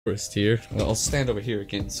First here. Well, I'll stand over here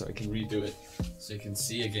again so I can redo it, so you can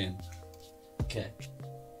see again. Okay.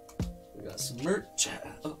 We got some merch.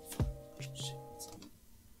 Oh, shit. It's on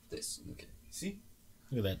this. Okay. See?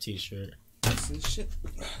 Look at that t-shirt. See this shit?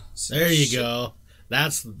 See There that you shit? go.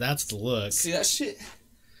 That's the look. See that shit?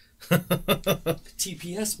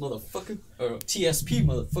 TPS, motherfucker. Or TSP,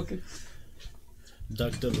 motherfucker.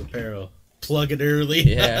 Ductive apparel. Plug it early.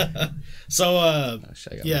 Yeah. So,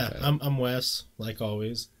 Shit, yeah, I'm Wes, like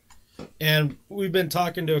always. And we've been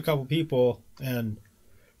talking to a couple people, and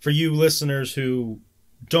for you listeners who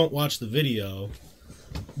don't watch the video,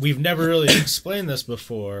 we've never really explained this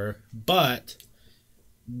before, but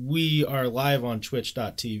we are live on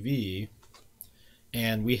twitch.tv,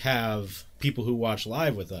 and we have people who watch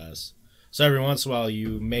live with us. So every once in a while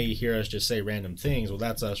you may hear us just say random things. Well,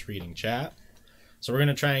 that's us reading chat. So we're going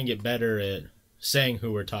to try and get better at saying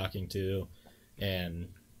who we're talking to and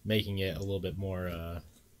making it a little bit more, I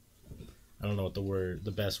don't know what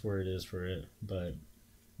the best word is for it, but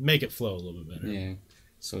make it flow a little bit better. Yeah.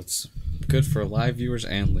 So it's good for live viewers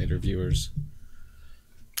and later viewers.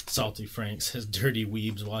 Salty Frank says dirty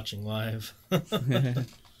weebs watching live.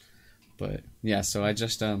 But yeah, so I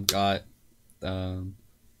just got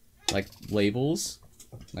like labels,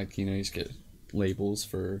 like you just get labels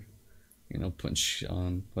for putting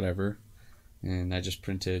on whatever, and I just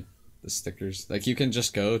printed the stickers. Like you can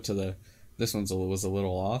just go to this was a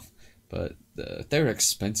little off, but they're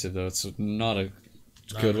expensive though. It's not a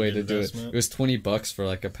good way to do it. It was $20 for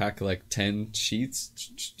like a pack of like 10 sheets.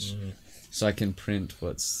 So I can print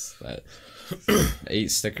what's that 8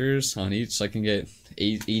 stickers on each. So I can get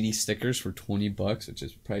 80 stickers for $20, which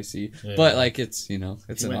is pricey. Yeah. But like it's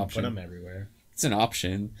it's an option. Put them everywhere. It's an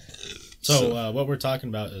option. So what we're talking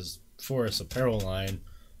about is Forrest's apparel line,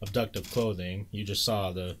 Abductive Clothing. You just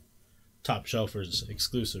saw the Top Shelfers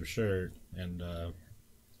exclusive shirt, and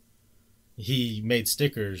he made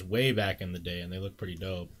stickers way back in the day, and they look pretty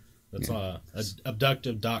dope. That's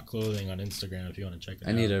abductive.clothing on Instagram if you want to check it out.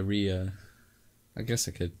 I need a I guess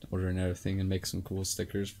I could order another thing and make some cool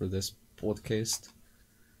stickers for this podcast.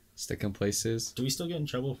 Stick in places. Do we still get in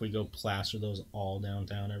trouble if we go plaster those all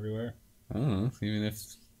downtown everywhere? I don't know. Even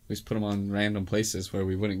if we just put them on random places where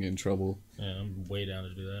we wouldn't get in trouble. Yeah, I'm way down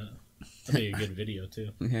to do that. That'd be a good video,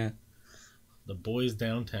 too. Yeah. The boys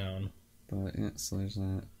downtown. But, yeah, so there's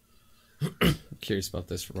that. I'm curious about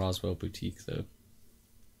this Roswell boutique, though.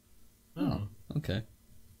 Oh. Okay.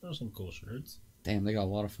 Those are some cool shirts. Damn, they got a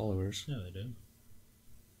lot of followers. Yeah, they do.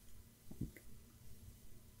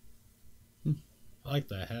 I like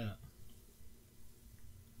that hat.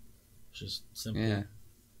 It's just simple. Yeah.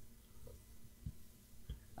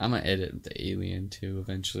 I'm gonna edit the alien too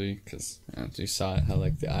eventually, because you saw it, how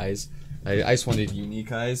like the eyes. I just wanted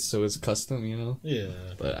unique eyes, so it's custom, Yeah.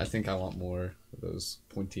 But I think I want more of those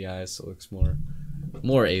pointy eyes, so it looks more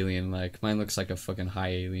alien like. Mine looks like a fucking high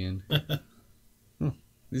alien.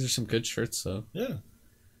 These are some good shirts though. Yeah.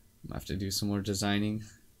 I have to do some more designing.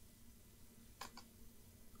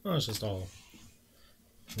 Well, it's just all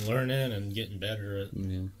learning and getting better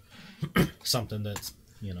at something that's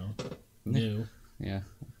new. Yeah,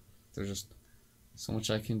 there's just so much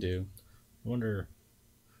I can do. I wonder,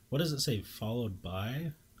 what does it say? Followed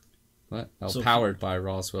by? What? Oh, powered by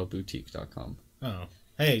RoswellBoutique.com. Oh,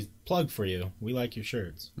 hey, plug for you. We like your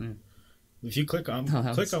shirts. Yeah. If you click on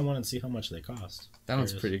one and see how much they cost. That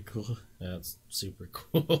one's pretty cool. Yeah, it's super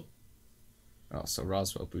cool. Oh, so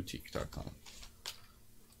RoswellBoutique.com.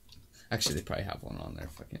 Actually, they probably have one on their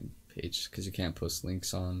fucking page because you can't post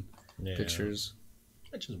links on pictures.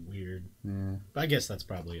 Which is weird. Yeah. But I guess that's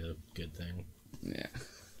probably a good thing. Yeah.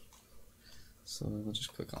 So we'll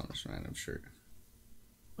just click on this random shirt.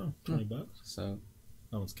 Oh, $20. So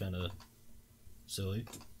that one's kind of silly.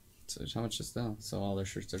 So how much is that? So all their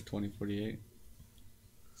shirts are $20.48.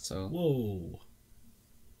 So. Whoa. Look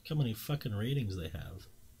how many fucking ratings they have.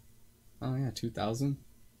 Oh yeah, 2,000.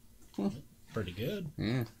 Pretty good.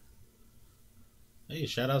 Yeah. Hey,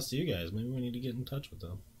 shout outs to you guys. Maybe we need to get in touch with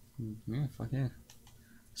them. Yeah, fuck yeah.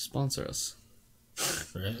 Sponsor us.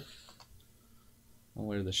 Right? I'll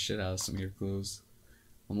wear the shit out of some of your clothes.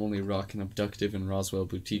 I'm only rocking Abductive and Roswell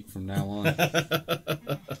Boutique from now on.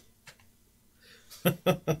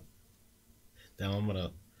 Now I'm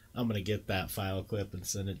gonna get that file clip and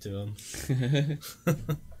send it to them.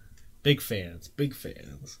 Big fans.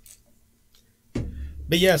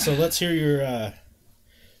 But yeah, so let's hear your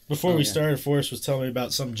before we started, Forrest was telling me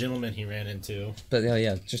about some gentleman he ran into. But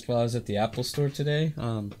yeah, just while I was at the Apple store today,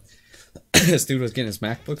 this dude was getting his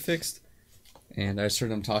MacBook fixed, and I just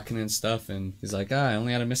heard him talking and stuff, and he's like, I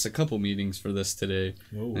only had to miss a couple meetings for this today.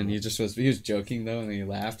 Whoa. And he was joking though, and he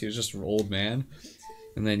laughed. He was just an old man,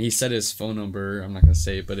 And then he said his phone number. I'm not gonna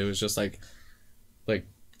say it, but it was just like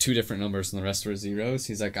 2 different numbers, and the rest were zeros.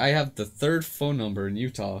 He's like, I have the 3rd phone number in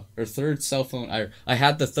Utah, or 3rd cell phone. I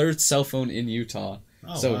had the 3rd cell phone in Utah.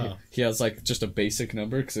 Oh, So wow. he has like just a basic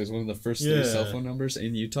number because it was one of the first 3 cell phone numbers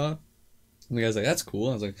in Utah. And the guy's like, that's cool.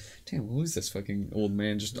 I was like, damn, who is this fucking old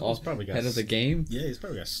man just He's off probably got head of the game? Yeah, he's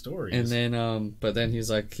probably got stories. And then, but then he's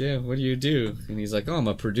like, yeah, what do you do? And he's like, oh, I'm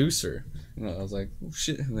a producer. And I was like, oh,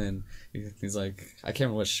 shit. And then he's like, I can't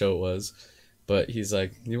remember what show it was, but he's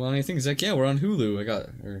like, you want anything? He's like, yeah, we're on Hulu.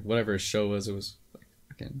 Or whatever his show was. It was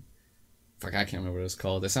like, I can't remember what it was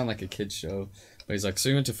called. It sounded like a kid's show. But he's like, so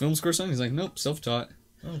you went to film school or something? He's like, nope, self-taught.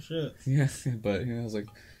 Oh, shit. Yeah, but I was like,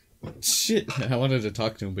 shit. I wanted to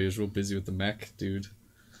talk to him, but he was real busy with the Mac, dude.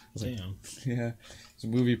 I was Damn. like, yeah. He's a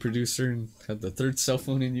movie producer and had the 3rd cell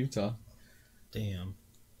phone in Utah. Damn.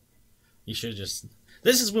 You should just...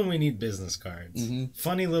 This is when we need business cards. Mm-hmm.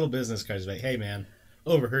 Funny little business cards. Like, hey, man,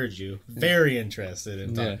 overheard you. Very interested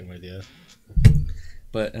in talking with you.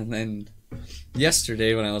 But, and then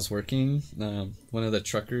yesterday when I was working, one of the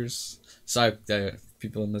truckers... So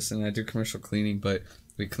people listen, I do commercial cleaning, but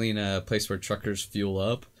we clean a place where truckers fuel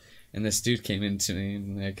up. And this dude came in to me,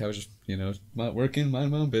 and like I was just, working,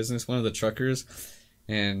 minding my own business, one of the truckers.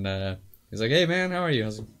 And he's like, hey, man, how are you? I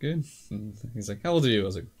was like, good. And he's like, how old are you? I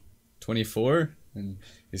was like, 24. And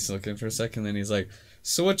he's looking for a second, then he's like,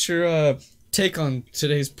 so what's your take on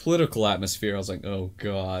today's political atmosphere? I was like, oh,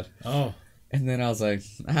 God. Oh. And then I was like,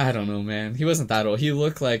 I don't know, man. He wasn't that old. He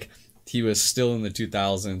looked like he was still in the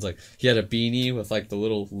 2000s. Like, he had a beanie with, like, the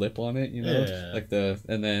little lip on it, Yeah. Like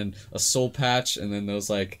and then a soul patch, and then those,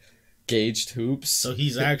 like, gauged hoops. So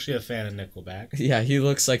he's actually a fan of Nickelback. Yeah, he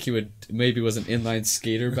looks like he was an inline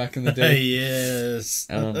skater back in the day. Yes.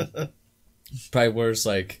 Probably wears,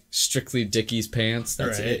 like, strictly Dickies pants.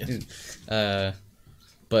 That's Right. it.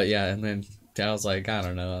 But, yeah, and then I was like, I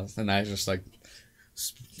don't know. And I was just, like,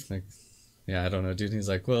 yeah, I don't know, dude. He's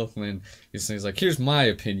like, well, then he's like, here's my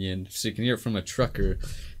opinion, so you can hear it from a trucker.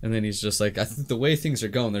 And then he's just like, I think the way things are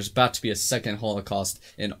going, there's about to be a second Holocaust,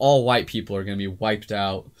 and all white people are going to be wiped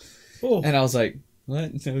out. Oh. And I was like,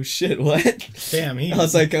 what? No shit, what? Damn, I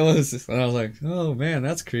was like, oh man,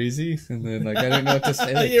 that's crazy. And then like I didn't know what to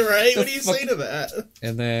say. Like, you're right. What do you say to that?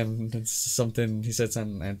 And then it's something he said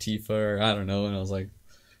something Antifa or I don't know, and I was like,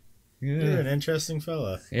 yeah. You're an interesting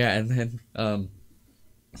fella. Yeah, and then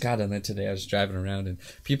God, and then today I was driving around and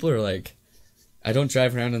people are like, I don't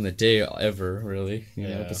drive around in the day ever, really, you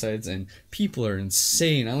know, besides, and people are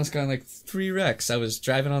insane. I almost got in like 3 wrecks. I was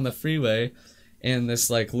driving on the freeway and this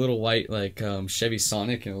like little white like Chevy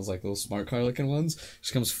Sonic, and it was like little smart car looking ones,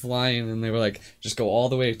 just comes flying, and they were like, just go all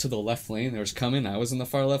the way to the left lane. They was coming, I was in the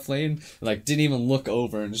far left lane, like didn't even look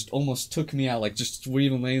over and just almost took me out, like just 3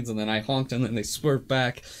 even lanes, and then I honked and then they swerved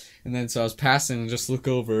back. And then so I was passing and just look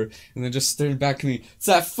over and then just stared back at me. It's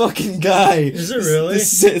that fucking guy. Is it really?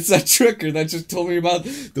 It's that trucker that just told me about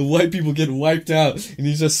the white people getting wiped out. And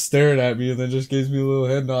he just stared at me and then just gives me a little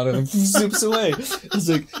head nod and then zips away. I was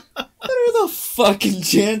like, what are the fucking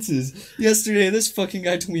chances? Yesterday this fucking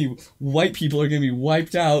guy told me white people are gonna be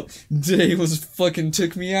wiped out. Today was fucking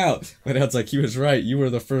took me out. My dad's like, he was right. You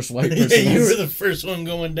were the first white person. Yeah, you were the first one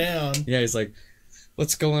going down. Yeah, he's like,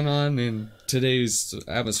 what's going on in today's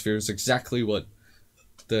atmosphere is exactly what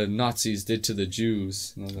the Nazis did to the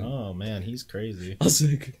Jews. And I was like, oh man, he's crazy. I was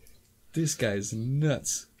like, this guy's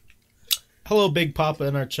nuts. Hello, Big Papa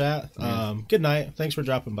in our chat. Yeah. Good night. Thanks for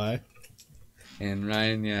dropping by. And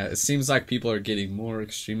Ryan, yeah, it seems like people are getting more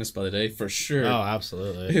extremist by the day, for sure. Oh,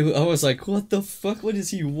 absolutely. I was like, what the fuck? What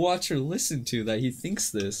does he watch or listen to that he thinks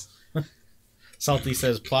this? Salty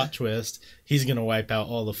says, plot twist, he's gonna wipe out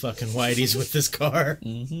all the fucking whiteys with this car.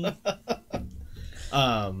 Mm-hmm.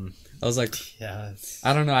 I I was like, yeah,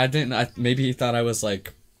 I don't know. Maybe he thought I was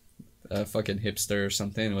like a fucking hipster or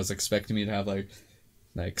something and was expecting me to have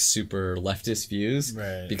like super leftist views.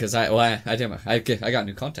 right. Because I got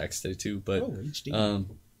new contacts today too, but HD.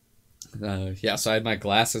 yeah, so I had my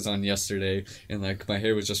glasses on yesterday and like my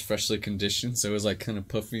hair was just freshly conditioned, so it was like kind of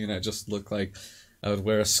puffy and I just looked like I would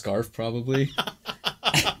wear a scarf probably.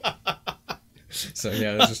 So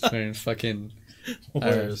yeah, I was just wearing fucking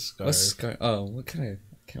Wear a scarf. Oh, what kind of,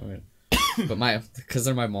 I can't remember. But because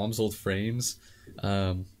they're my mom's old frames,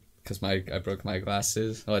 because I broke my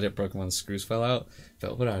glasses. Oh, I didn't broke them when the screws fell out.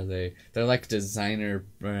 But what are they? They're like designer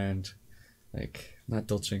brand, like not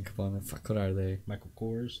Dolce & Gabbana. Fuck, what are they? Michael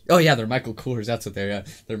Kors. Oh yeah, they're Michael Kors. That's what they're. Yeah,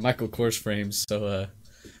 they're Michael Kors frames. So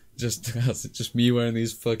just me wearing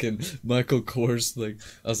these fucking Michael Kors. Like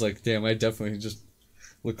I was like, damn, I definitely just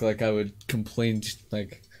look like I would complain.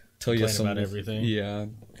 Like tell you Complain some about everything. Yeah.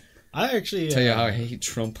 I actually Tell you how I hate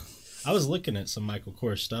Trump. I was looking at some Michael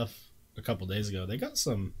Kors stuff a couple days ago. They got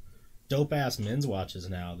some dope ass men's watches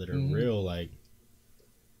now that are real like.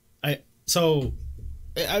 I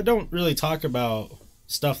don't really talk about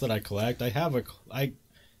stuff that I collect. I have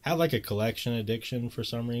like a collection addiction for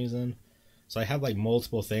some reason. So I have like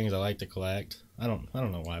multiple things I like to collect. I don't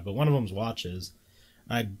know why, but one of them's watches.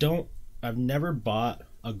 I've never bought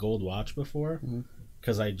a gold watch before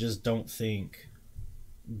because I just don't think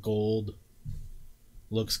gold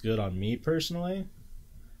looks good on me personally.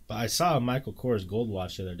 But I saw a Michael Kors gold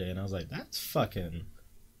watch the other day and I was like, that's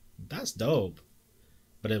dope.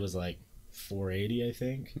 But it was like $480, I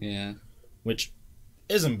think. Yeah. Which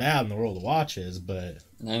isn't bad in the world of watches, but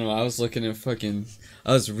I know, I was looking at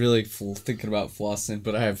I was really thinking about flossing,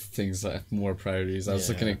 but I have things that have more priorities. I was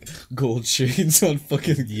looking at gold chains on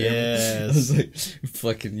fucking yes. I was like,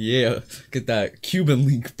 fucking yeah, get that Cuban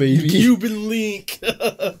link, baby. Cuban link.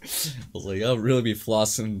 I was like, I'll really be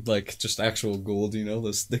flossing like just actual gold, you know,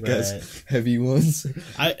 those thick ass heavy ones.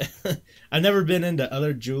 I've never been into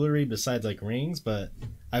other jewelry besides like rings, but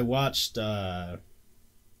I watched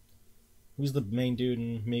who's the main dude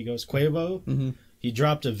in Migos? Quavo. Mm-hmm. He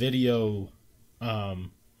dropped a video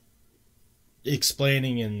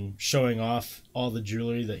explaining and showing off all the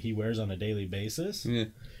jewelry that he wears on a daily basis. Yeah.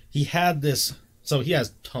 He had this, so he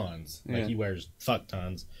has tons. Like he wears fuck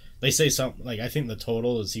tons. They say something like, I think the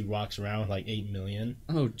total is he walks around with like 8 million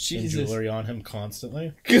in jewelry on him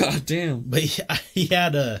constantly. God damn. But he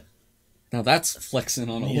had a... Now that's flexing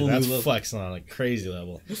on a whole new level. That's flexing on a crazy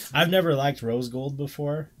level. I've never liked rose gold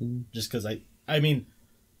before, just because I mean,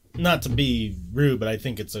 not to be rude, but I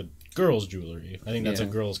think it's a girl's jewelry. I think that's a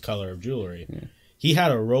girl's color of jewelry. Yeah. He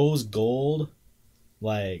had a rose gold,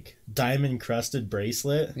 like, diamond crusted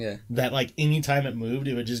bracelet that, like, anytime it moved,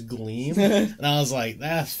 it would just gleam. And I was like,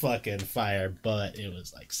 that's fucking fire, but it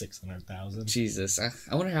was like 600,000. Jesus.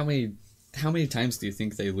 I wonder how many times do you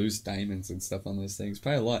think they lose diamonds and stuff on those things?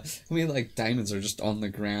 Probably a lot. I mean, like, diamonds are just on the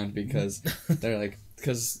ground because they're like,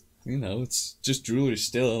 because, you know, it's just jewelry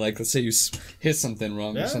still. Like, let's say you hit something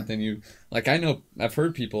wrong or something. Like, I know, I've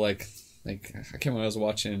heard people, like, I can't remember when I was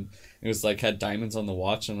watching, it was like, had diamonds on the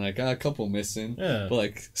watch and like, a couple missing. Yeah. But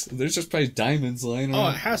like, there's just probably diamonds lying around. Oh,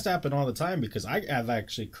 it has to happen all the time because I have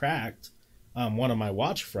actually cracked one of my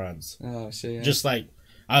watch fronts. Oh, shit, yeah. Just like,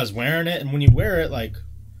 I was wearing it, and when you wear it, like,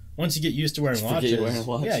 once you get used to wearing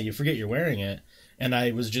watches, you forget you're wearing it. And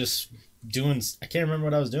I was just doing, I can't remember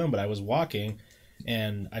what I was doing, but I was walking,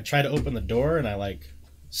 and I tried to open the door, and I, like,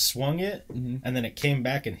 swung it, and then it came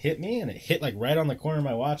back and hit me, and it hit, like, right on the corner of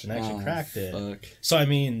my watch, and I actually cracked it. Fuck. So, I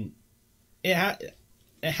mean, it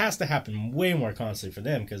has to happen way more constantly for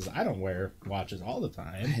them, because I don't wear watches all the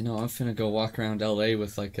time. I know, I'm finna go walk around L.A.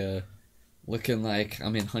 with, like, looking like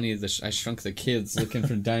I'm in Honey, I Shrunk the Kids, looking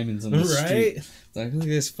for diamonds on the street. Like, look at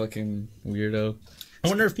this fucking weirdo. I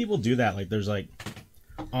wonder if people do that. Like, there's like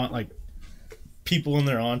people in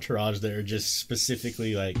their entourage that are just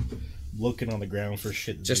specifically like looking on the ground for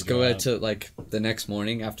shit. Just go out to like the next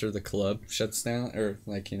morning after the club shuts down, or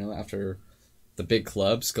like, you know, after the big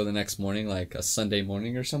clubs, go the next morning, like a Sunday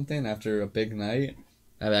morning or something after a big night.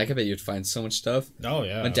 I bet you'd find so much stuff. Oh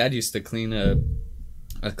yeah. My dad used to clean a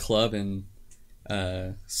club in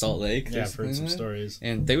Salt Lake. Yeah, I've heard some stories.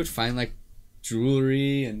 And they would find like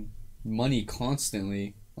jewelry and money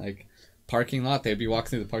constantly. Like parking lot, they'd be walking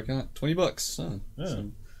through the parking lot, $20. Son. Yeah.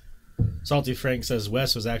 So. Salty Frank says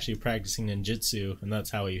Wes was actually practicing ninjutsu, and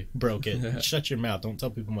that's how he broke it. Shut your mouth! Don't tell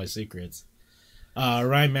people my secrets.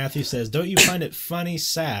 Ryan Matthews says, "Don't you find it funny /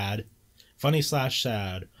 sad,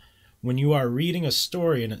 when you are reading a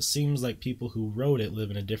story and it seems like people who wrote it live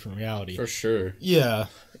in a different reality?" For sure. Yeah,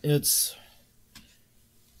 I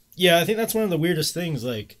think that's one of the weirdest things.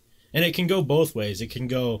 Like, and it can go both ways. It can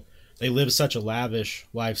go, they live such a lavish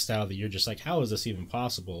lifestyle that you're just like, how is this even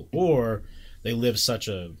possible? Or they live such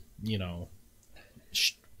a, you know,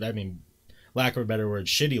 lack of a better word,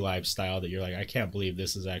 shitty lifestyle that you're like, I can't believe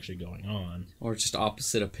this is actually going on. Or just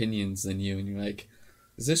opposite opinions than you, and you're like,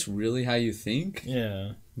 is this really how you think?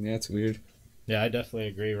 Yeah. Yeah, it's weird. Yeah, I definitely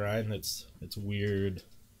agree, Ryan. It's weird.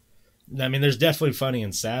 I mean, there's definitely funny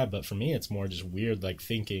and sad, but for me, it's more just weird, like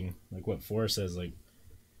thinking, like what Forrest says, like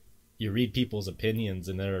you read people's opinions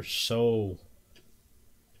and they're so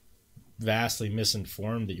vastly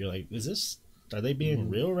misinformed that you're like, are they being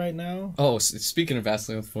real right now? Oh, speaking of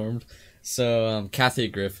vastly informed, so Kathy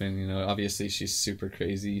Griffin, you know, obviously she's super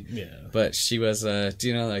crazy. Yeah. But she was, do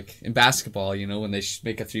you know, like in basketball, you know, when they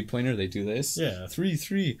make a 3-pointer, they do this. Yeah.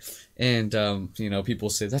 3-3. And, you know, people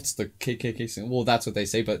say that's the KKK symbol. Well, that's what they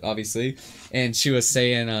say, but obviously. And she was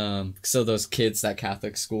saying, so those kids, that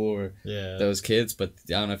Catholic school, or those kids, but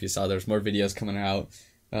I don't know if you saw, there's more videos coming out.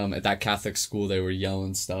 at that Catholic school, they were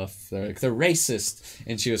yelling stuff. They're like, they're racist.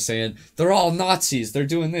 And she was saying, they're all Nazis. They're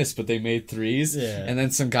doing this, but they made threes. Yeah. And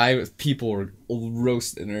then some guy with people were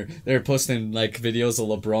roasting her. They were posting like videos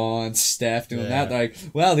of LeBron, Steph doing that. They're like,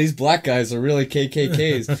 wow, these black guys are really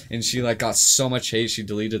KKKs. And she like got so much hate, she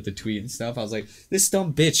deleted the tweet and stuff. I was like, this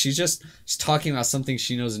dumb bitch, she's talking about something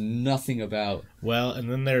she knows nothing about. Well, and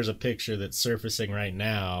then there's a picture that's surfacing right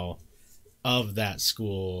now of that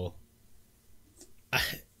school.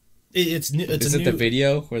 Is it the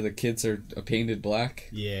video where the kids are painted black?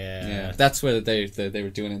 Yeah, that's where they were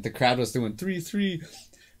doing it. The crowd was doing 3-3,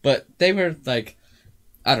 but they were like,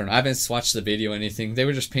 I don't know. I haven't watched the video or anything. They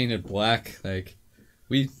were just painted black. Like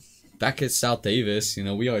we back at South Davis,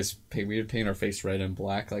 we would paint our face red and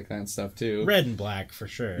black like that and stuff too. Red and black for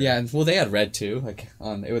sure. Yeah, and well, they had red too. Like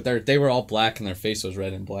they were all black and their face was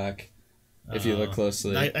red and black. If you look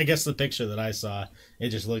closely, I guess the picture that I saw, it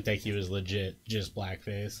just looked like he was legit just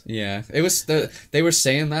blackface. Yeah, it was they were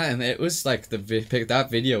saying that, and it was like that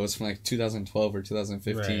video was from like 2012 or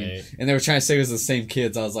 2015, right. And they were trying to say it was the same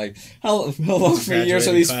kids. I was like, how long for years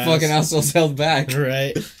are these fucking assholes held back?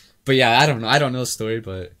 Right. But yeah, I don't know the story,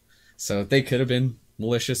 but so they could have been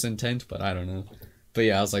malicious intent, but I don't know. But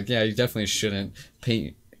yeah, I was like, yeah, you definitely shouldn't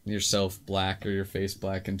paint yourself black or your face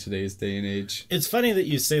black in today's day and age. It's funny that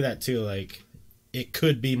you say that too. Like, it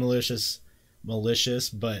could be malicious,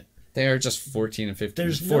 but they are just 14 and 15.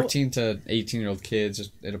 There's 14 to 18-year-old kids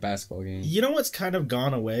just at a basketball game. You know what's kind of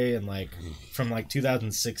gone away in from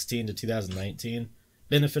 2016 to 2019?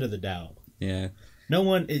 Benefit of the doubt. Yeah. No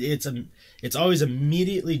one. It's always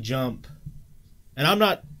immediately jump, and I'm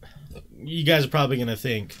not. You guys are probably gonna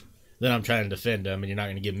think that I'm trying to defend them, and you're not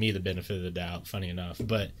going to give me the benefit of the doubt, funny enough.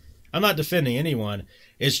 But I'm not defending anyone.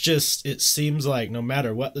 It's just, it seems like no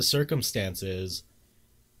matter what the circumstance is,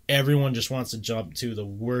 everyone just wants to jump to the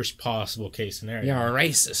worst possible case scenario. You're a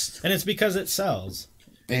racist. And it's because it sells.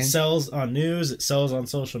 It sells on news. It sells on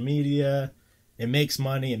social media. It makes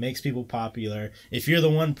money. It makes people popular. If you're the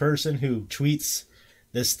one person who tweets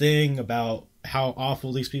this thing about how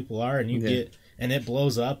awful these people are, and and it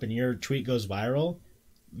blows up and your tweet goes viral,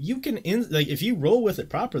 you can if you roll with it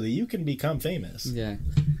properly, you can become famous. Yeah,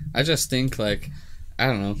 I just think I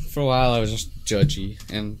don't know. For a while, I was just judgy,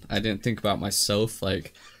 and I didn't think about myself.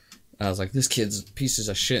 Like, I was like, this kid's pieces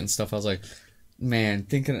of shit and stuff. I was like, man,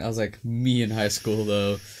 I was like, me in high school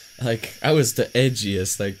though. Like, I was the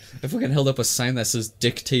edgiest. Like, I fucking held up a sign that says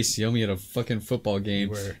 "Dick tastes yummy" at a fucking football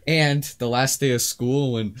game. And the last day of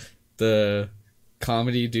school, when the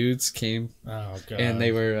comedy dudes came, and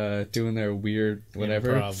they were doing their weird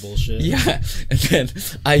whatever improv bullshit. Yeah, and then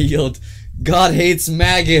I yelled, "God hates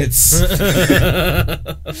maggots." So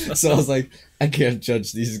I was like, I can't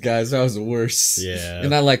judge these guys. I was worse. Yeah,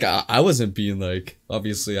 and I wasn't being like,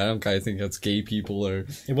 obviously, I don't kind of think that's gay people or.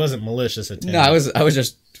 It wasn't malicious attempt. No, I was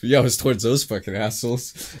just I was towards those fucking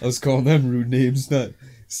assholes. I was calling them rude names, not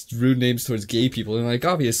rude names towards gay people. And like,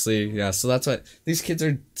 obviously, yeah, so that's what these kids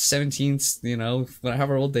are 17,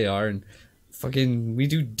 however old they are, and fucking we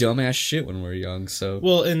do dumbass shit when we're young. So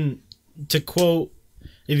well, and to quote,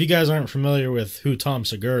 if you guys aren't familiar with who Tom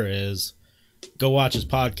Segura is, go watch his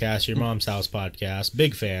podcast, Your Mom's House podcast.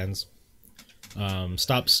 Big fans.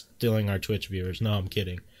 Stop stealing our Twitch viewers. No, I'm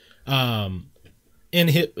kidding. In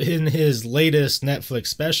his latest Netflix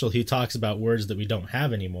special, he talks about words that we don't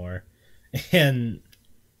have anymore, and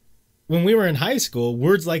when we were in high school,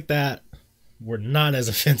 words like that were not as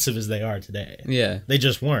offensive as they are today. Yeah. They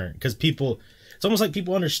just weren't. Because it's almost like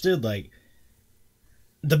people understood,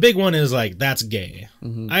 the big one is, that's gay.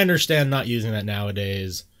 Mm-hmm. I understand not using that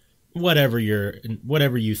nowadays, whatever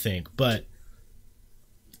you think. But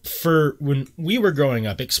for when we were growing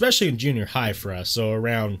up, especially in junior high for us, so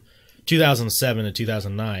around 2007 to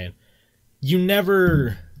 2009, you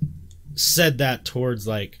never said that towards,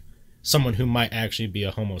 someone who might actually be a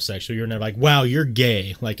homosexual. You're never like, wow, you're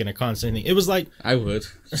gay, in a constant thing. It was like... I would.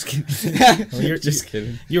 Just kidding. Well, just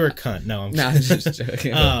kidding. You're a cunt. No, I'm just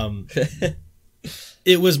joking.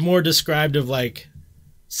 It was more described of,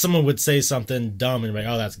 someone would say something dumb and be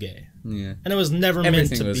like, oh, that's gay. Yeah. And it was never meant to be...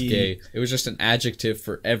 Everything was gay. It was just an adjective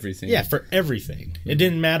for everything. Yeah, for everything. It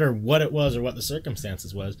didn't matter what it was or what the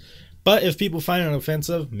circumstances was. But if people find it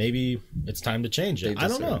offensive, maybe it's time to change it. I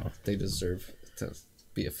don't know. They deserve to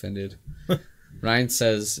be offended. Ryan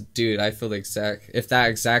says, dude, I feel if that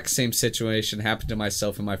exact same situation happened to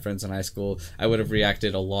myself and my friends in high school, I would have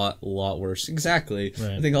reacted a lot worse. Exactly.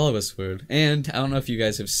 Right. I think all of us would. And I don't know if you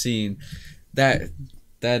guys have seen that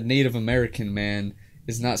Native American man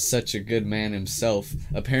is not such a good man himself.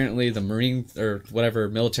 Apparently, the Marine or whatever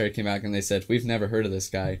military came back and they said, we've never heard of this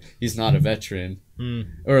guy. He's not a veteran.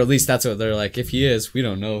 Or at least that's what they're like. If he is, we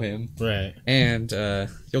don't know him. Right. And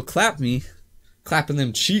you'll clap me. Clapping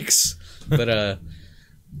them cheeks. But, I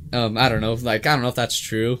don't know. Like, I don't know if that's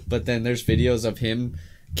true. But then there's videos of him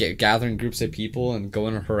gathering groups of people and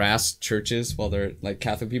going to harass churches while they're, like,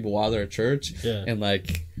 Catholic people while they're at church. Yeah. And,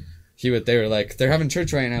 like, they were like, they're having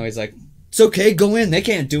church right now. He's like, it's okay, go in. They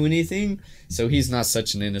can't do anything. So he's not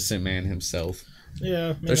such an innocent man himself. Yeah.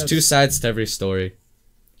 I mean, There's two sides to every story.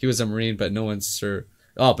 He was a Marine, but no one served.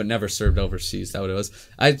 Oh, but never served overseas. That what it was.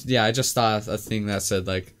 I just thought a thing that said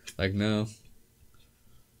like no.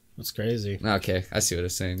 That's crazy. Okay, I see what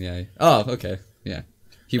it's saying. Yeah. Oh, okay. Yeah.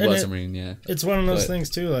 He was a Marine. Yeah. It's one of those things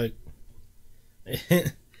too. Like,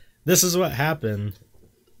 this is what happened.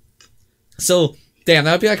 So damn,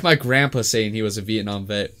 that would be like my grandpa saying he was a Vietnam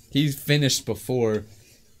vet. He finished before.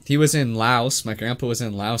 He was in Laos. My grandpa was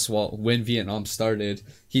in Laos when Vietnam started.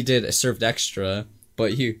 He served extra,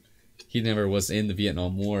 but he never was in the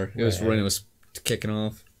Vietnam War. It was when it was kicking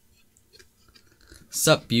off. What's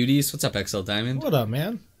up, beauties? What's up, XL Diamond? What up,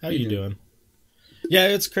 man? How you doing? Yeah,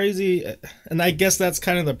 it's crazy, and I guess that's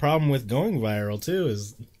kind of the problem with going viral too.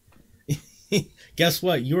 Is guess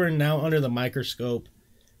what? You are now under the microscope.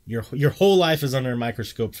 Your whole life is under a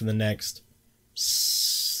microscope for the next.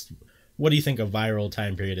 What do you think a viral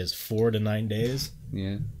time period is? 4 to 9 days.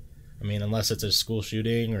 Yeah. I mean, unless it's a school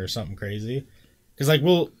shooting or something crazy, because like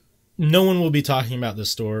no one will be talking about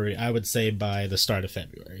this story. I would say by the start of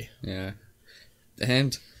February. Yeah.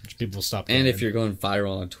 And people stop. And if you're going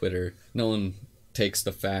viral on Twitter, no one takes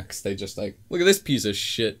the facts. They just like, look at this piece of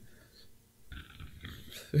shit.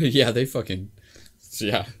 Yeah, they fucking.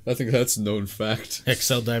 Yeah, I think that's a known fact.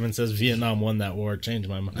 XL Diamond says Vietnam won that war. Changed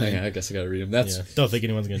my mind. Yeah, I guess I gotta read him. That's. Yeah, don't think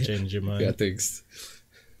anyone's gonna change your mind. Yeah, thanks.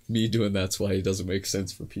 Me doing that's why it doesn't make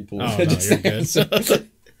sense for people. Oh, no, you're good.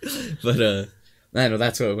 But I know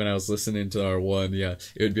that's what when I was listening to R1, yeah,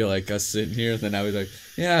 it would be like us sitting here, and then I was like,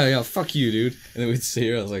 yeah, fuck you, dude, and then we'd sit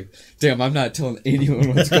here. I was like, damn, I'm not telling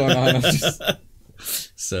anyone what's going on. I'm just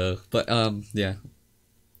so, but yeah.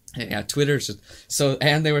 Yeah, Twitter's just, so,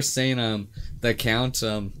 and they were saying the account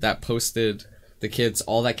that posted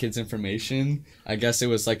all that kids' information, I guess it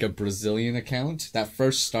was like a Brazilian account that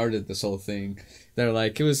first started this whole thing. They're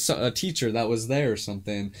like, it was a teacher that was there or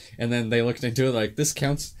something, and then they looked into it like, this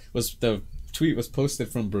the tweet was posted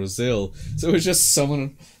from Brazil, so it was just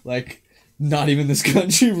someone like not even this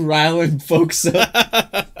country riling folks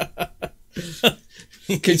up.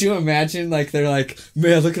 Could you imagine, like, they're like,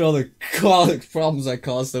 man, look at all the problems I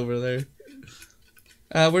caused over there.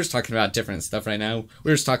 We're just talking about different stuff right now.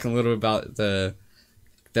 We're just talking a little bit about the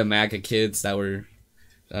MAGA kids that were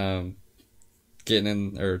getting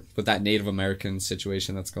in, or with that Native American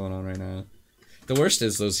situation that's going on right now. The worst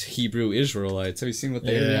is those Hebrew Israelites. Have you seen what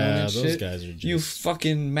they're doing and those shit? Guys are just... You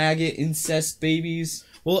fucking MAGA incest babies.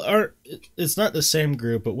 Well, it's not the same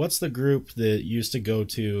group, but what's the group that used to go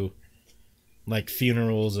to like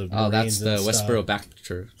funerals of Marines? Oh, that's the Westboro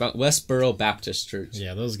Westboro Baptist Church.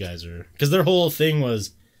 Yeah, those guys are, because their whole thing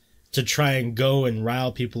was to try and go and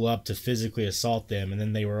rile people up to physically assault them, and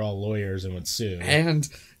then they were all lawyers and would sue. And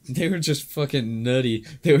they were just fucking nutty.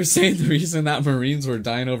 They were saying the reason that Marines were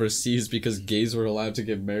dying overseas because gays were allowed to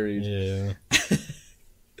get married. Yeah.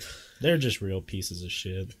 They're just real pieces of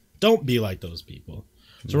shit. Don't be like those people.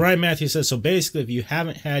 So Ryan Matthews says, so basically if you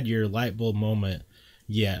haven't had your light bulb moment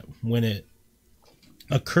yet, when it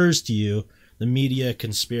occurs to you, the media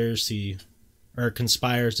conspires to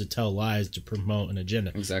tell lies to promote an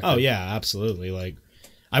agenda. Exactly. Oh yeah, absolutely. Like,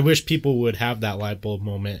 I wish people would have that light bulb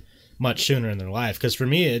moment much sooner in their life, because for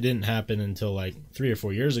me it didn't happen until like 3 or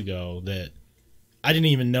 4 years ago that I didn't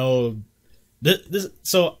even know this.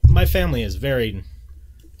 So my family is very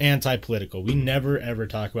anti-political. We never ever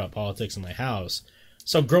talk about politics in my house.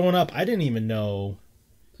 So growing up, I didn't even know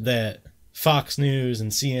that Fox News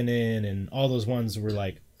and CNN and all those ones were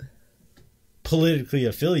like politically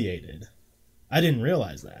affiliated. I didn't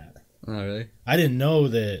realize that. Oh, really? I didn't know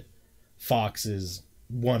that Fox is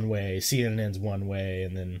one way, CNN's one way,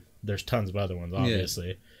 and then there's tons of other ones, obviously.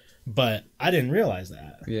 Yeah. But I didn't realize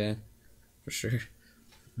that. Yeah, for sure. Do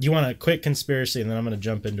you want a quick conspiracy, and then I'm going to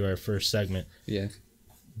jump into our first segment? Yeah.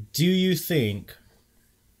 Do you think...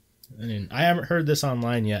 I mean, I haven't heard this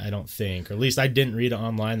online yet, I don't think. Or at least I didn't read it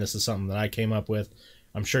online. This is something that I came up with.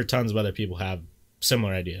 I'm sure tons of other people have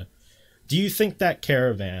similar idea. Do you think that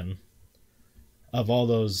caravan of all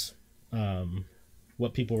those,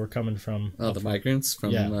 what people were coming from? Oh, the migrants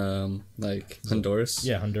from, like, Honduras?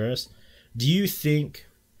 Yeah, Honduras. Do you think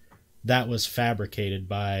that was fabricated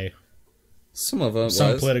by Some of it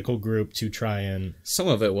some was. political group to try and... Some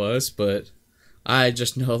of it was, but I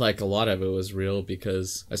just know like a lot of it was real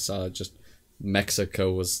because I saw just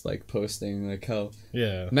Mexico was like posting like how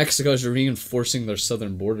Yeah. Mexico's reinforcing their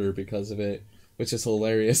southern border because of it, which is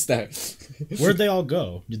hilarious. That Where'd they all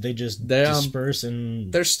go? Did they just disperse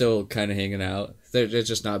and... They're still kind of hanging out. They're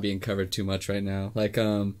just not being covered too much right now. Like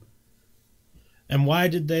And why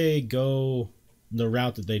did they go the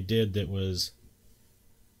route that they did that was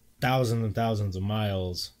thousands and thousands of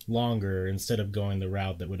miles longer instead of going the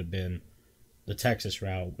route that would have been the Texas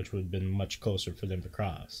route, which would have been much closer for them to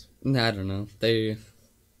cross? I don't know. They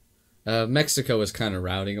Mexico was kind of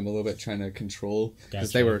routing them a little bit, trying to control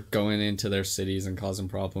because they were going into their cities and causing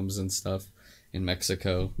problems and stuff in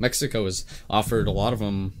Mexico. Mexico has offered a lot of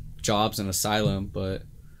them jobs and asylum, but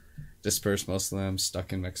dispersed most of them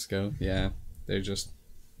stuck in Mexico. Yeah, they're just...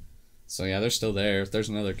 So yeah, they're still there. There's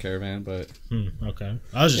another caravan, but... Okay.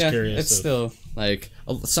 I was just curious. It's still, like,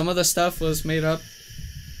 some of the stuff was made up.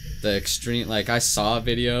 The extreme... Like, I saw a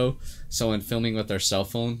video, someone filming with their cell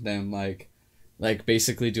phone, them, like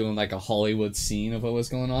basically doing, like, a Hollywood scene of what was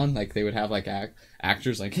going on. Like, they would have, like,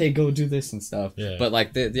 actors, like, hey, go do this and stuff. Yeah. But,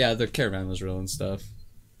 like, the caravan was real and stuff.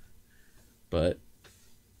 But...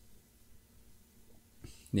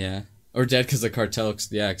 Yeah. Or dead because the cartel...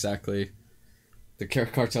 Yeah, exactly. The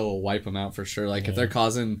cartel will wipe them out for sure. Like, if they're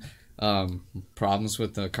causing problems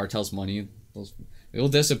with the cartel's money, it'll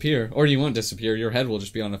disappear. Or you won't disappear. Your head will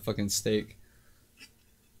just be on a fucking stake.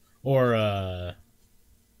 Or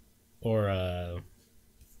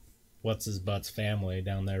what's his butt's family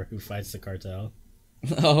down there who fights the cartel?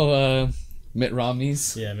 Mitt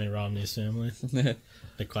Romney's. Yeah, Mitt Romney's family.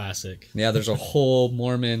 The classic. Yeah, there's a whole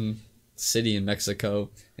Mormon city in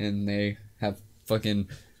Mexico, and they have fucking...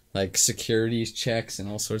 like security checks and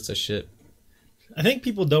all sorts of shit. I think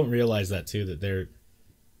people don't realize that too, that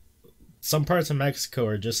some parts of Mexico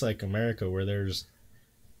are just like America, where there's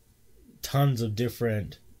tons of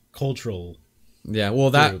different cultural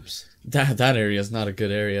groups. that area is not a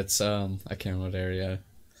good area. It's I can't remember what area.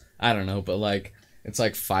 I don't know, but like it's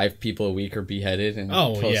like 5 people a week are beheaded and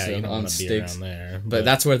posted you don't on stakes. there. But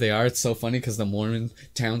that's where they are. It's so funny because the Mormon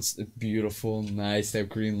town's beautiful, nice. They have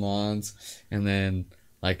green lawns, and then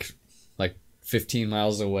like 15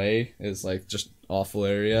 miles away is like just awful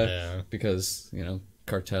area because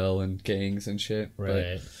cartel and gangs and shit.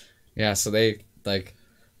 Right. But, yeah, so they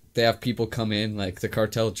have people come in, like the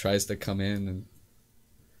cartel tries to come in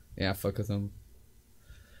and fuck with them.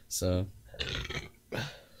 So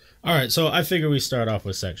all right, so I figure we start off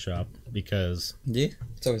with Sex Shop because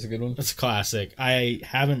it's always a good one. It's a classic. I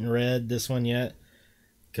haven't read this one yet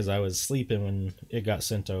because I was sleeping when it got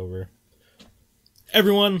sent over.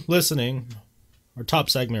 Everyone listening, our top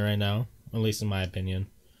segment right now, at least in my opinion,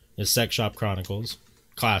 is Sex Shop Chronicles.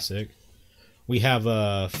 Classic. We have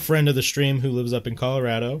a friend of the stream who lives up in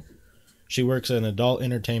Colorado. She works at an adult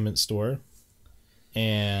entertainment store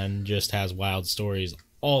and just has wild stories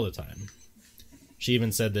all the time. She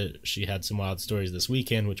even said that she had some wild stories this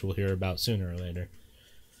weekend, which we'll hear about sooner or later.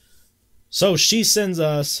 So she sends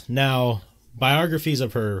us now biographies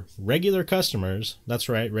of her regular customers. That's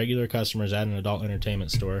right, regular customers at an adult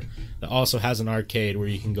entertainment store that also has an arcade where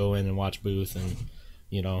you can go in and watch booth and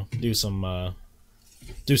do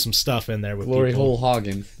some stuff in there with Glory people. Hole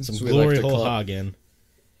Hoggin. Some Glory Hole Hoggin.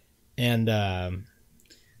 And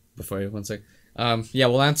before you, one sec.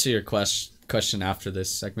 We'll answer your question after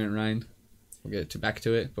this segment, Ryan. We'll get back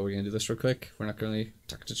to it, but we're gonna do this real quick. We're not gonna really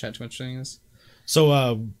talk to chat too much during this. So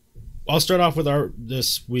I'll start off with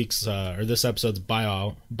this episode's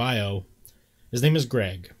bio. His name is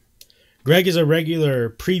Greg. Greg is a regular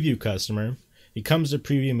preview customer. He comes to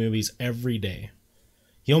preview movies every day.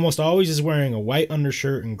 He almost always is wearing a white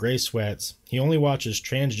undershirt and gray sweats. He only watches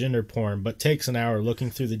transgender porn, but takes an hour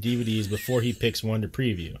looking through the DVDs before he picks one to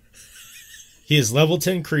preview. He is level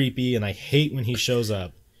 10 creepy, and I hate when he shows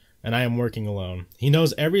up, and I am working alone. He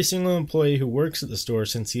knows every single employee who works at the store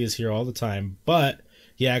since he is here all the time, but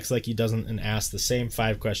he acts like he doesn't and asks the same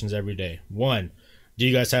 5 questions every day. 1, do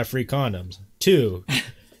you guys have free condoms? 2,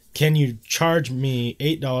 can you charge me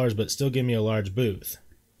 $8 but still give me a large booth?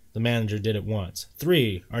 The manager did it once.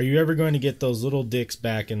 3, are you ever going to get those little dicks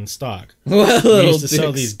back in stock? He used to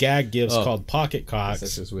sell these gag gifts called pocket cocks,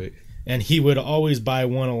 That's just weird. and he would always buy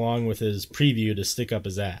one along with his preview to stick up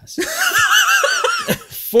his ass.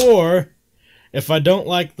 4, if I don't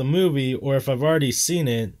like the movie or if I've already seen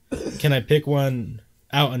it, can I pick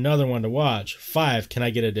another one to watch? 5, can I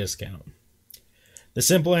get a discount? The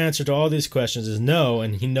simple answer to all these questions is no,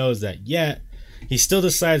 and he knows that. Yet, he still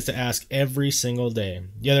decides to ask every single day.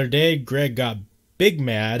 The other day, Greg got big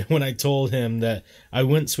mad when I told him that I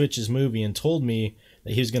wouldn't switch his movie and told me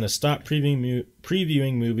that he was going to stop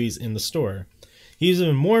previewing movies in the store. He was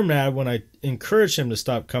even more mad when I encouraged him to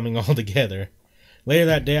stop coming altogether. Later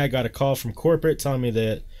that day, I got a call from corporate telling me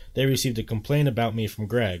that they received a complaint about me from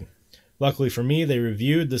Greg. Luckily for me, they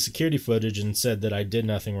reviewed the security footage and said that I did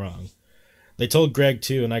nothing wrong. They told Greg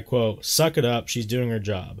too, and I quote, "Suck it up, she's doing her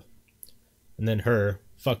job." And then her,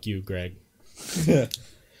 "Fuck you, Greg."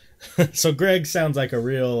 So Greg sounds like a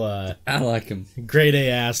real I like him. grade A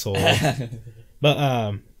asshole.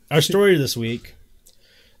 But our story this week,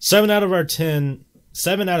 7 out of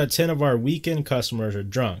 10 of our weekend customers are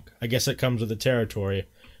drunk. I guess it comes with the territory.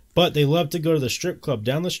 But they love to go to the strip club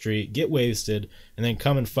down the street, get wasted, and then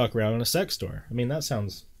come and fuck around in a sex store. I mean, that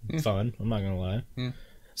sounds fun. I'm not going to lie. Yeah.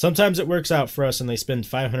 Sometimes it works out for us and they spend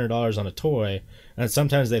 $500 on a toy, and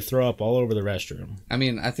sometimes they throw up all over the restroom. I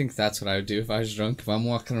mean, I think that's what I would do if I was drunk. If I'm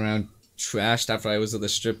walking around trashed after I was at the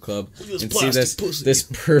strip club and see this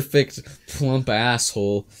perfect plump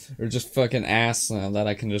asshole or just fucking ass that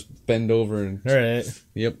I can just bend over and... All right.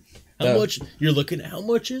 Yep. How much? You're looking at how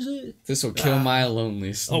much is it? This will kill my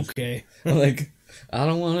loneliness. Okay. Like, I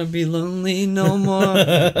don't want to be lonely no more.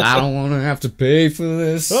 I don't want to have to pay for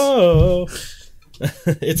this. Oh.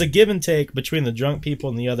 It's a give and take between the drunk people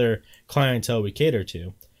and the other clientele we cater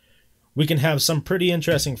to. We can have some pretty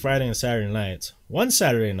interesting Friday and Saturday nights. One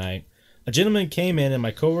Saturday night, a gentleman came in and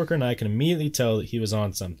my coworker and I could immediately tell that he was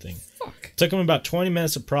on something. Fuck. Took him about 20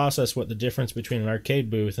 minutes to process what the difference between an arcade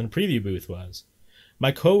booth and a preview booth was.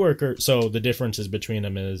 My coworker, so the differences between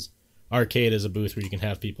them is arcade is a booth where you can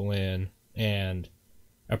have people in, and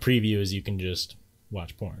a preview is you can just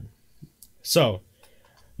watch porn. So,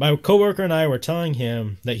 my coworker and I were telling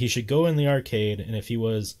him that he should go in the arcade, and if he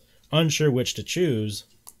was unsure which to choose,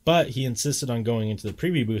 but he insisted on going into the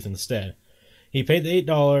preview booth instead. He paid the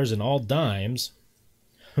 $8 in all dimes.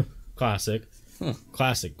 Classic.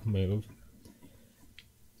 Classic move.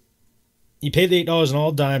 He paid the $8 in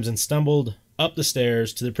all dimes and stumbled up the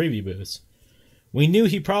stairs to the preview booths. We knew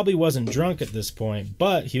he probably wasn't drunk at this point,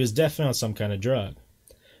 but he was definitely on some kind of drug.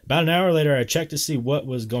 About an hour later, I checked to see what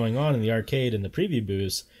was going on in the arcade and the preview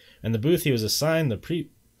booths, and the booth he was assigned, the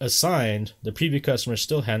preview customers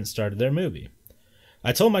still hadn't started their movie.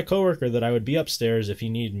 I told my coworker that I would be upstairs if he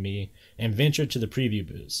needed me, and ventured to the preview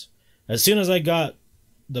booths. As soon as I got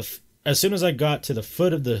to the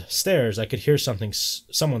foot of the stairs, I could hear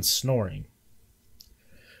someone snoring.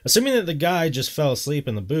 Assuming that the guy just fell asleep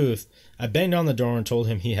in the booth, I banged on the door and told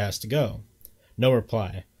him he has to go. No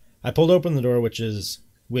reply. I pulled open the door,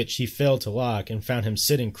 which he failed to lock, and found him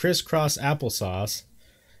sitting crisscross applesauce.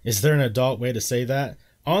 Is there an adult way to say that?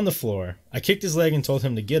 On the floor. I kicked his leg and told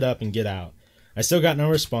him to get up and get out. I still got no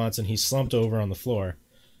response, and he slumped over on the floor.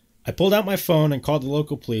 I pulled out my phone and called the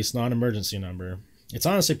local police non-emergency number. It's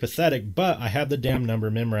honestly pathetic, but I have the damn number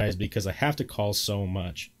memorized because I have to call so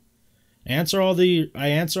much. I answer all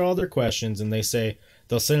their questions, and they say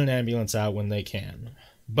they'll send an ambulance out when they can.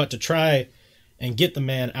 But to try and get the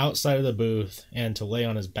man outside of the booth and to lay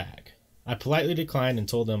on his back. I politely declined and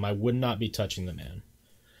told them I would not be touching the man.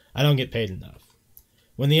 I don't get paid enough.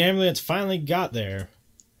 When the ambulance finally got there,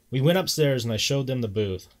 we went upstairs and I showed them the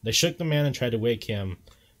booth. They shook the man and tried to wake him,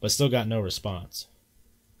 but still got no response.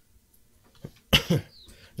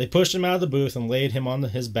 They pushed him out of the booth and laid him on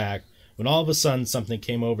his back, when all of a sudden something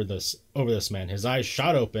came over this man. His eyes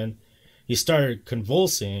shot open, he started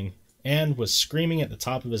convulsing, and was screaming at the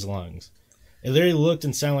top of his lungs. It literally looked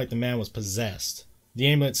and sounded like the man was possessed. The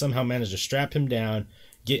ambulance somehow managed to strap him down,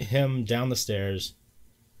 get him down the stairs.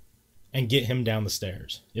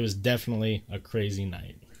 It was definitely a crazy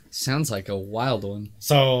night. Sounds like a wild one.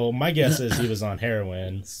 So my guess is he was on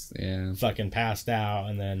heroin, Yeah. fucking passed out,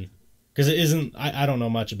 and then... Because it isn't... I don't know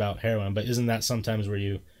much about heroin, but isn't that sometimes where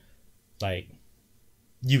you, like...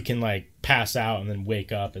 You can, like, pass out and then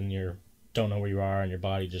wake up and you don't know where you are and your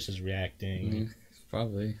body just is reacting.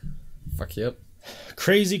 Probably. Fuck you up.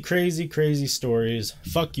 Crazy, crazy, crazy stories.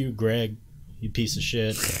 Fuck you, Greg. You piece of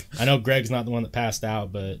shit. I know Greg's not the one that passed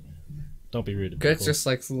out, but don't be rude to Greg's people. just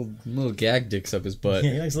like little gag dicks up his butt.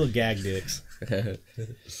 Yeah, he likes little gag dicks.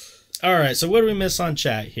 All right, so what do we miss on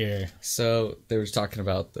chat here? So they were talking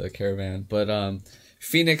about the caravan, but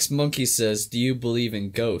Phoenix Monkey says, "Do you believe in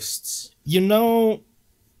ghosts?" You know,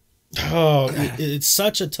 it's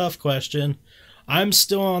such a tough question. I'm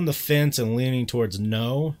still on the fence and leaning towards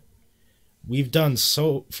no.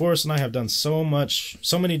 Forrest and I have done so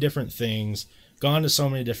many different things, gone to so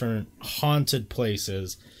many different haunted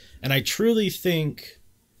places, and I truly think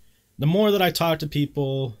the more that I talk to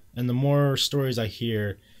people and the more stories I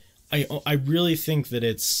hear, I really think that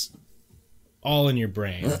it's all in your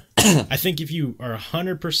brain. I think if you are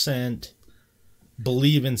 100%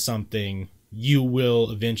 believe in something, you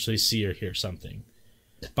will eventually see or hear something.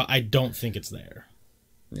 But I don't think it's there.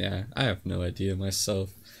 Yeah, I have no idea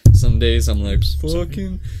myself. Some days I'm like,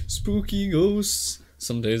 fucking spooky ghosts.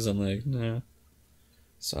 Some days I'm like, nah.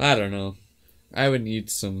 So I don't know. I would need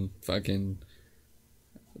some fucking...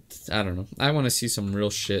 I don't know. I want to see some real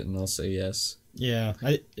shit and I'll say yes. Yeah,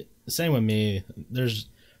 same with me.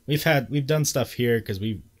 We've done stuff here because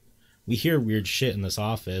we hear weird shit in this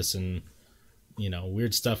office, and you know,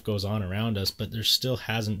 weird stuff goes on around us, but there still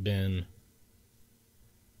hasn't been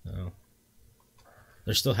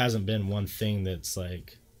one thing that's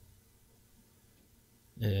like,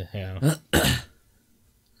 yeah.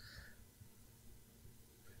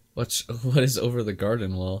 What is over the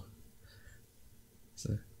garden wall? It's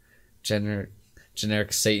a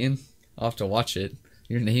generic Satan. I'll have to watch it.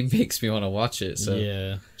 Your name makes me want to watch it. So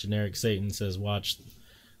yeah, generic Satan says watch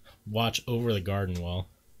over the garden wall.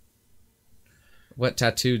 What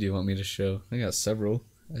tattoo do you want me to show? I got several.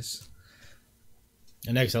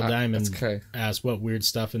 And XL Diamond asked what weird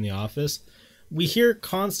stuff in the office. We hear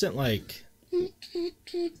constant like...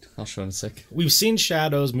 I'll show in a sec. We've seen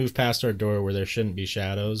shadows move past our door where there shouldn't be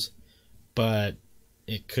shadows, but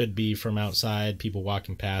it could be from outside, people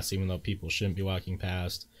walking past, even though people shouldn't be walking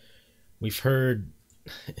past. We've heard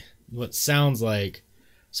what sounds like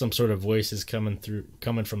some sort of voices coming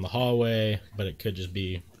from the hallway, but it could just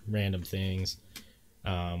be random things.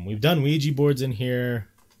 We've done Ouija boards in here.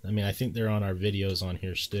 I mean, I think they're on our videos on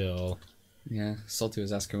here still. Yeah, Salty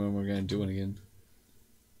was asking when we're going to do it again.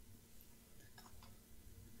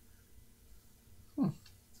 Huh.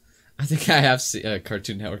 I think I have seen a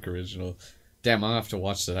Cartoon Network original. Damn, I'll have to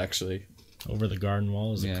watch that, actually. Over the Garden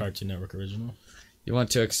Wall is a Cartoon Network original. You want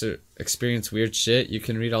to experience weird shit? You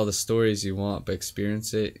can read all the stories you want, but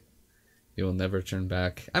experience it, you will never turn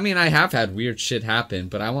back. I mean, I have had weird shit happen,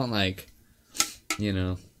 but I want, like, you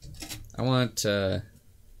know, I want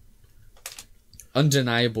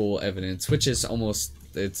undeniable evidence, which is almost,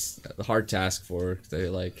 it's a hard to ask for. They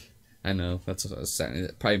like, I know, that's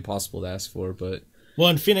probably impossible to ask for, but... Well,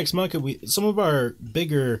 in Phoenix Monkey, some of our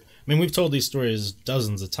bigger... I mean, we've told these stories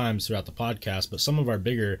dozens of times throughout the podcast, but some of our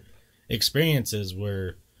bigger experiences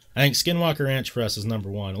were... I think Skinwalker Ranch for us is number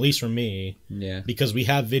one, at least for me. Yeah. Because we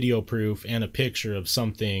have video proof and a picture of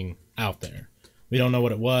something out there. We don't know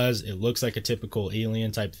what it was. It looks like a typical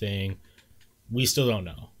alien type thing. We still don't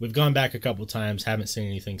know. We've gone back a couple times, haven't seen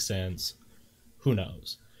anything since. Who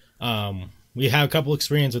knows? We have a couple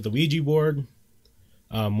experiences with the Ouija board.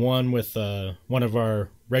 One with one of our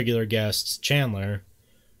regular guests, Chandler,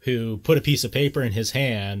 who put a piece of paper in his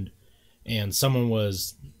hand, and someone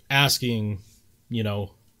was asking, you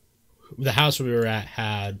know, the house we were at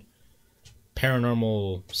had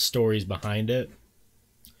paranormal stories behind it.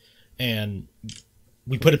 And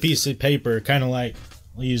we put a piece of paper, kind of like,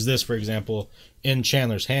 I'll use this for example, in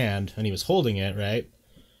Chandler's hand, and he was holding it, right?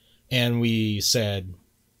 And we said,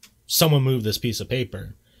 someone moved this piece of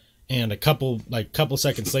paper. And a couple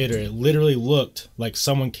seconds later, it literally looked like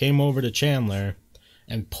someone came over to Chandler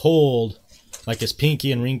and pulled like his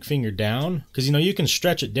pinky and ring finger down. Because, you know, you can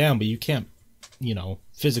stretch it down, but you can't, you know,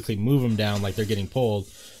 physically move them down like they're getting pulled.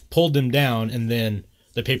 Pulled them down, and then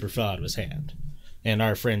the paper fell out of his hand. And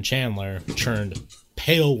our friend Chandler turned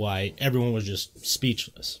pale white. Everyone was just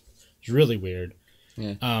speechless. It was really weird.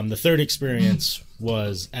 Yeah. The third experience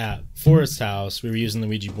was at Forrest's house. We were using the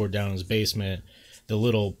Ouija board down in his basement. The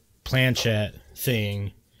little planchette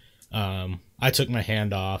thing, I took my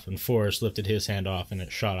hand off, and Forrest lifted his hand off, and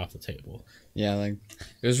it shot off the table. Yeah, like,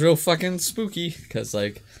 it was real fucking spooky, because,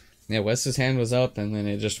 like, yeah, Wes's hand was up, and then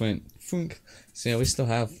it just went funk. So, yeah, we still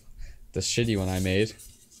have the shitty one I made.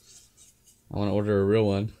 I want to order a real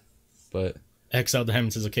one, but... XL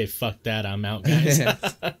Diamond says, okay, fuck that, I'm out, guys.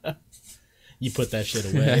 You put that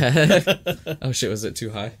shit away. Oh, shit, was it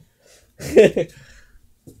too high?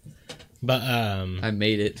 But, I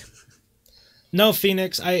made it. No,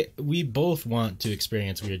 Phoenix, we both want to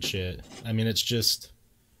experience weird shit. I mean, it's just...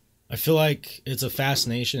 I feel like it's a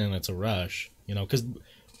fascination and it's a rush, you know, because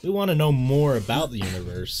we want to know more about the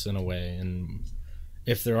universe in a way, and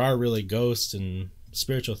if there are really ghosts and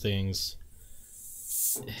spiritual things,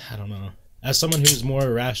 I don't know. As someone who's more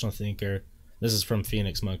a rational thinker, this is from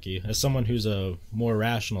Phoenix Monkey, as someone who's a more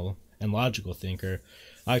rational and logical thinker,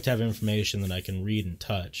 I like to have information that I can read and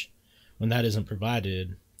touch. When that isn't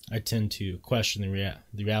provided, I tend to question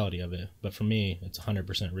the reality of it. But for me, it's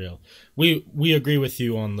 100% real. We agree with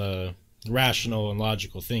you on the rational and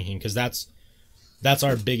logical thinking, because that's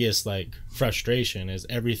our biggest like frustration, is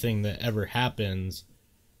everything that ever happens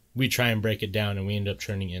we try and break it down and we end up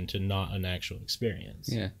turning into not an actual experience.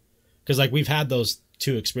 Yeah. Because, like, we've had those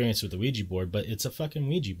 2 experiences with the Ouija board, but it's a fucking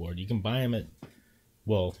Ouija board. You can buy them at,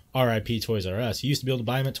 well, RIP Toys R Us. You used to be able to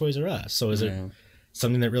buy them at Toys R Us. So is it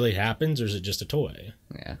something that really happens, or is it just a toy?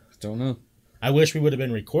 Yeah, don't know. I wish we would have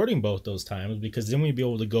been recording both those times, because then we'd be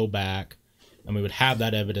able to go back and we would have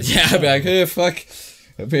that evidence. Yeah, I'd be like, hey, fuck.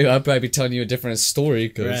 I'd probably be telling you a different story,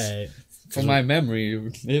 because Right. from my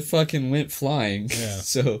memory, it fucking went flying. Yeah.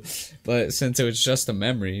 So, but since it was just a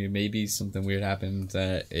memory, maybe something weird happened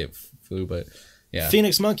that it flew, but yeah.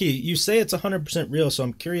 Phoenix Monkey, you say it's 100% real, so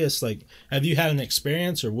I'm curious, like, have you had an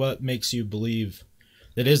experience, or what makes you believe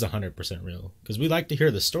that is 100% real? Because we like to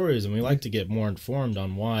hear the stories, and we like to get more informed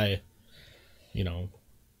on why, you know.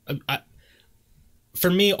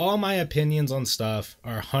 For me, all my opinions on stuff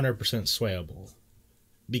are 100% swayable.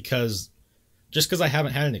 Because just because I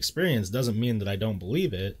haven't had an experience doesn't mean that I don't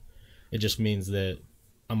believe it. It just means that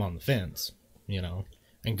I'm on the fence, you know.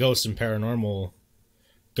 And ghosts and paranormal,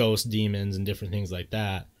 ghosts, demons, and different things like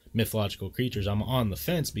that, mythological creatures, I'm on the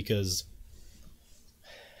fence, because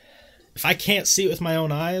if I can't see it with my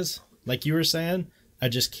own eyes, like you were saying, I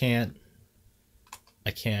just can't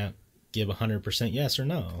give 100% yes or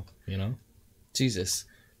no, you know? Jesus.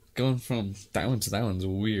 Going from that one to that one's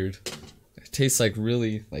weird. It tastes like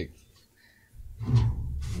really, like,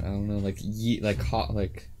 I don't know, like like hot,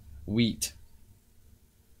 like wheat.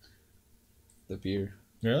 The beer.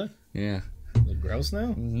 Really? Yeah. Is it gross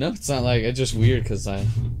now? No, it's not like, it's just weird because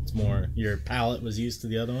It's more, your palate was used to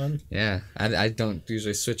the other one? yeah, I don't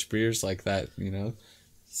usually switch beers like that, you know?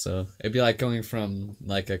 So it'd be like going from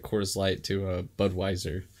like a Coors Light to a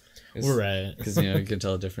Budweiser. We're right. Because, you know, you can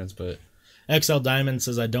tell the difference, but... XL Diamond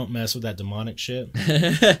says, I don't mess with that demonic shit.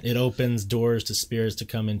 It opens doors to spirits to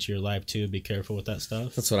come into your life too. Be careful with that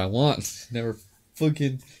stuff. That's what I want. Never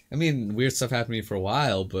fucking... I mean, weird stuff happened to me for a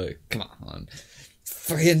while, but come on.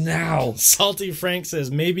 Fucking now. Salty Frank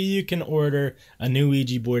says, maybe you can order a new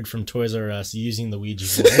Ouija board from Toys R Us using the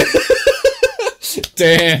Ouija board.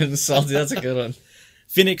 Damn, Salty, that's a good one.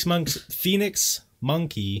 Phoenix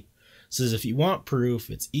Monkey says, if you want proof,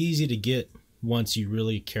 it's easy to get once you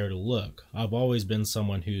really care to look. I've always been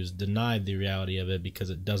someone who's denied the reality of it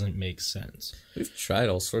because it doesn't make sense. We've tried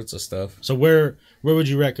all sorts of stuff. So where would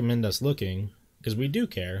you recommend us looking? Because we do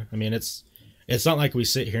care. I mean, it's not like we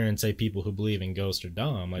sit here and say people who believe in ghosts are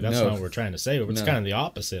dumb. Like, that's not what we're trying to say. It's kind of the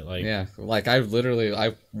opposite. Like, yeah, like I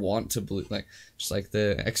want to believe, like, just like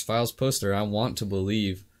the X-Files poster, I want to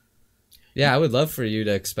believe. Yeah, I would love for you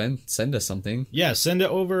to send us something. Yeah, send it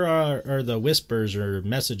over or the whispers or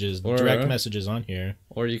messages, direct messages on here.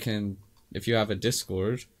 Or you can, if you have a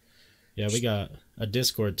Discord. Yeah, we got a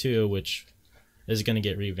Discord too, which is going to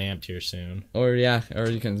get revamped here soon. Or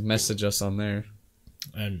you can message us on there.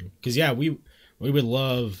 And because we would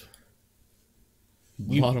love.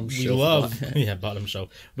 Bottom shelf. Bottom shelf.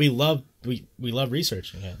 We love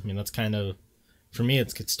researching it. I mean, that's kind of, for me,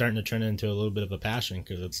 it's starting to turn into a little bit of a passion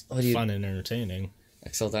because it's fun and entertaining.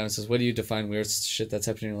 XL Diamond says, what do you define weird shit that's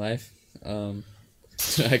happening in your life? Man,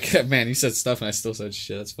 you said stuff and I still said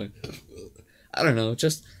shit. That's funny. I don't know.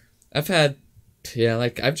 Just, I've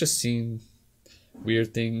just seen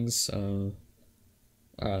weird things.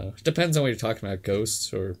 Depends on what you're talking about,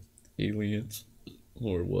 ghosts or aliens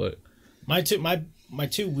or what. My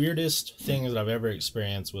two weirdest things that I've ever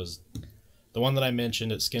experienced was the one that I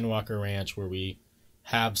mentioned at Skinwalker Ranch, where we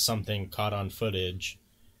have something caught on footage.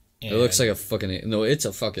 It looks like a fucking... No, it's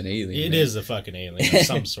a fucking alien. It is a fucking alien of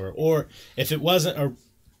some sort. Or if it wasn't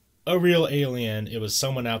a real alien, it was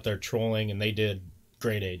someone out there trolling, and they did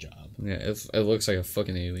grade A job. Yeah, it looks like a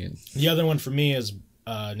fucking alien. The other one for me is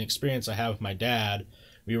an experience I have with my dad.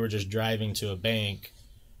 We were just driving to a bank.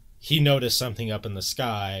 He noticed something up in the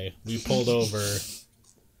sky. We pulled over...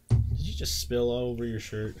 Did you just spill all over your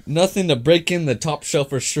shirt? Nothing to break in the top shelf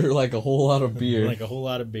for sure, like a whole lot of beer. Like a whole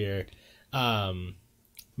lot of beer.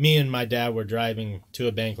 Me and my dad were driving to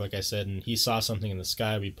a bank, like I said, and he saw something in the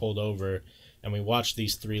sky. We pulled over, and we watched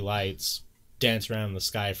these three lights dance around in the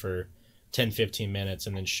sky for 10, 15 minutes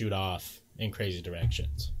and then shoot off in crazy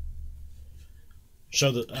directions.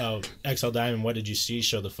 Show the XL Diamond, what did you see?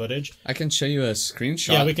 Show the footage. I can show you a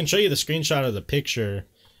screenshot. Yeah, we can show you the screenshot of the picture.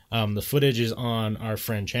 The footage is on our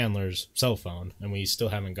friend Chandler's cell phone, and we still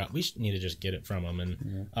haven't got... We need to just get it from him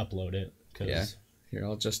and upload it. Yeah. Here,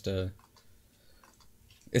 I'll just...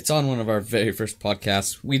 It's on one of our very first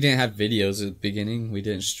podcasts. We didn't have videos at the beginning. We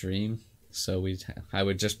didn't stream. So I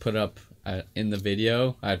would just put up in the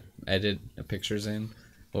video, I'd edit the pictures in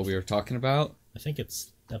what we were talking about. I think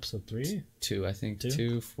it's episode 3? 2, I think.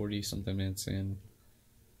 2, 40-something minutes in.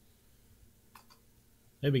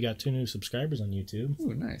 Hey, we got 2 new subscribers on YouTube.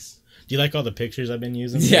 Ooh, nice. Do you like all the pictures I've been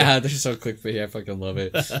using? Yeah, they're so clickbait. I fucking love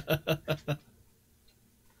it.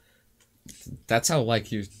 That's how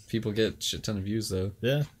people get shit ton of views though.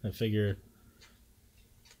 Yeah, I figure.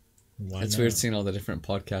 Why It's not? weird seeing all the different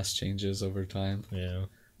podcast changes over time, Yeah.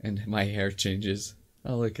 and my hair changes.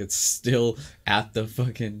 Oh look, it's still at the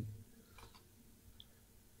fucking.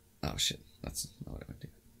 Oh shit, that's not what I would do.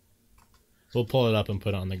 We'll pull it up and put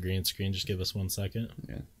it on the green screen. Just give us 1 second.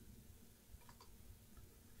 Yeah.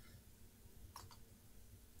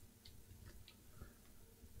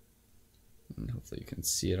 And hopefully you can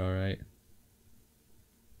see it all right.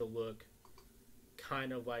 To look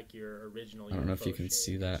kind of like your original. I don't know if you UFO can shape,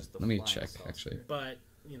 see that. just the Let me flying check saucer. actually. But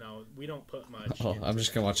we don't put much. Oh, into I'm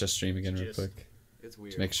just gonna it. watch the stream again real Just- quick It's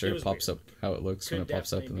weird. to make sure It it, was pops weird. up how it looks when Could it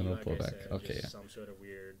pops up, and then definitely it'll pull be, back. like I said, Okay, yeah. just some sort of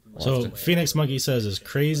weird. So Wait, Phoenix Monkey says, as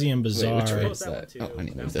crazy and bizarre which way Post is that one that? too. Oh, I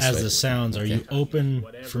need to move That this as way. the sounds, are you Okay. open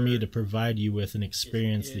Whatever for me to provide you with an is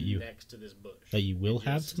experience that in you next to this bush. will It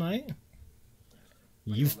have just- tonight?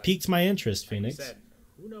 You've piqued my interest, like you Phoenix. said,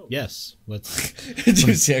 who knows? Yes, let's.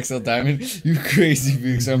 Juicy XL Diamond, you crazy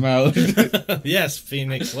Phoenix, I'm out. Yes,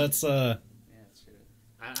 Phoenix. Let's Yeah, it's true.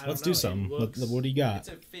 I don't let's know, do it something. looks- What do you got? It's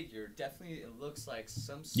a figure. Definitely, it looks like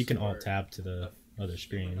some. You can sort alt tab to the other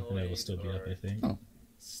screen, and it will still be up. I think. Oh.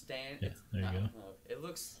 Stand. Yeah, there you I go. don't know. It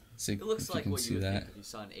looks. See, It looks if like you can what see you would that. think if you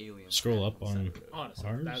saw an alien. Scroll stand up on- the side of the road. Honestly,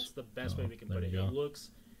 Ours? that's the best way we can there put we it. go. It looks.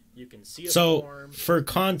 You can see a So, form, for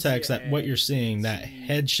context, see a that what head, you're seeing, you that see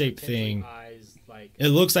head-shaped potentially thing, eyes, like, it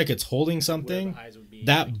looks like it's holding where the something. eyes would be, like, you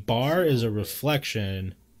That can bar see is a over it,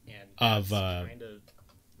 reflection. and of, that's kinda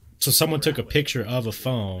So someone where took I a would- picture of a We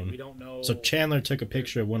phone. don't know. So Chandler took a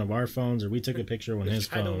picture of one of our phones, or we took a picture of one of his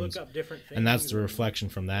Trying to look phones, up different and that's things the reflection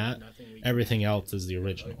from that. nothing we can- Everything else is the Oh,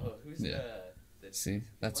 original. who's Yeah. the See,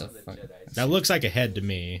 that's a one of the fuck. Jedis? That looks like a head to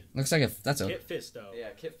me. Looks like that's a Kit Fisto. Yeah,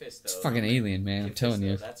 Kit Fisto. it's fucking alien, man. I'm Kit telling Fisto,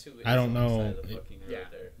 you. That's who I don't is on the know. side of the fucking road Yeah,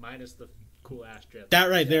 there. minus the cool ass dread. That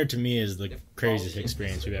right there to me is the If craziest all-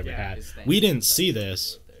 experience we've ever Yeah, had. His stand We is didn't on the see side of the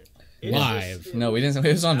this road there. It is live. just- No, we didn't.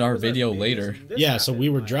 It was on that our was video biggest- later. this Yeah, so we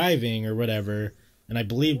were happened, driving or whatever, and I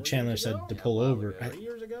believe 4 Chandler years said ago? to pull Yeah, a while over. ago. I- 3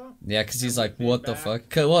 years ago. Yeah, because he's like, Been what the back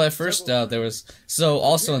fuck? Well, at first several there was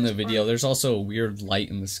also in the video, there's also a weird light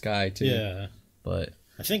in the sky too. Yeah, But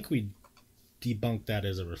I think we debunked that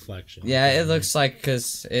as a reflection. yeah, it looks like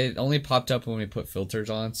because it only popped up when we put filters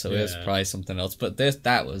on, so it was Yeah. probably something else. But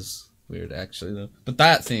that was weird actually though. But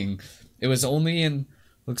that thing, it was only in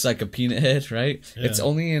looks like a peanut head, right? Yeah. It's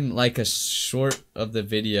only in like a short of the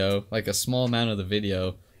video, like a small amount of the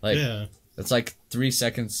video, like. Yeah, It's like 3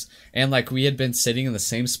 seconds, and like we had been sitting in the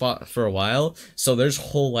same spot for a while, so there's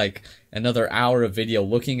whole like another hour of video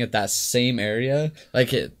looking at that same area.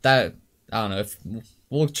 Like I don't know if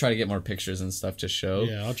we'll try to get more pictures and stuff to show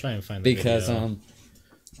yeah. I'll try and find the because video.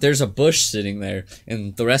 there's a bush sitting there,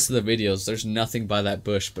 and the rest of the videos there's nothing by that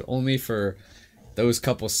bush, but only for those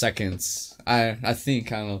couple seconds. I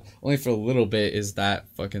think I don't know, only for a little bit is that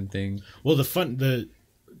fucking thing. Well, the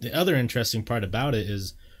other interesting part about it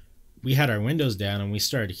is we had our windows down and we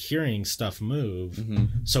started hearing stuff move. Mm-hmm.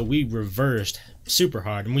 So we reversed super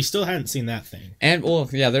hard, and we still hadn't seen that thing. And well,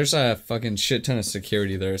 yeah, there's a fucking shit ton of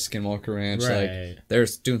security there at Skinwalker Ranch. Right. Like they're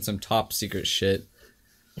doing some top secret shit.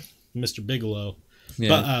 Mr. Bigelow. Yeah.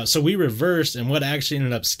 But so we reversed, and what actually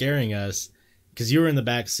ended up scaring us, because you were in the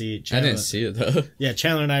back seat. I Chandler, didn't see it though. Yeah,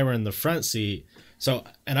 Chandler and I were in the front seat. So,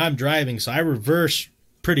 and I'm driving, so I reverse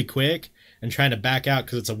pretty quick and trying to back out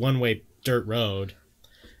because it's a one-way dirt road.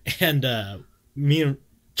 And me and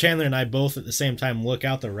Chandler and I both at the same time look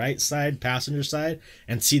out the right side, passenger side,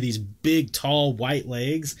 and see these big, tall, white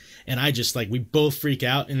legs. And I just we both freak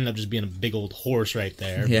out and end up just being a big old horse right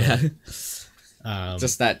there. Yeah. But,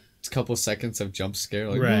 Just that couple seconds of jump scare.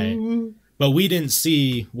 Like, Right. "Ooh." but we didn't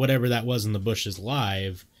see whatever that was in the bushes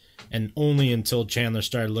live. And only until Chandler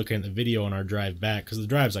started looking at the video on our drive back, because the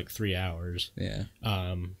drive's like 3 hours. Yeah.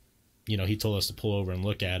 He told us to pull over and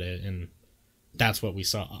look at it, and that's what we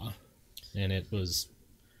saw. And it was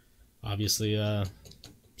obviously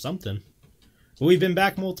something. But we've been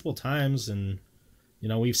back multiple times, and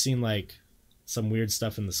we've seen some weird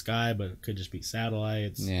stuff in the sky, but it could just be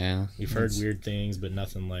satellites. Yeah. We've heard It's- weird things, but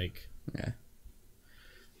nothing like. Yeah.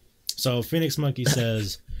 So Phoenix Monkey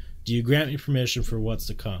says, "Do you grant me permission for what's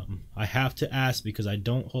to come? I have to ask because I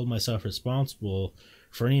don't hold myself responsible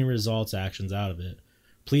for any results, actions out of it.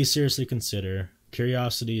 Please seriously consider.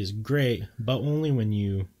 Curiosity is great, but only when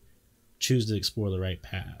you choose to explore the right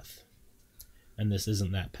path. And this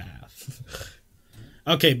isn't that path."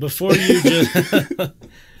 Okay, before you just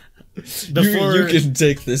You can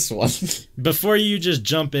take this one. before you just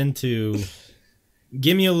jump into,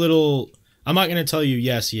 give me a little I'm not going to tell you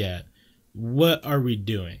yes yet. What are we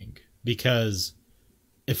doing? Because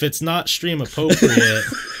if it's not stream appropriate,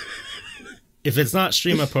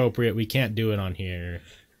 we can't do it on here.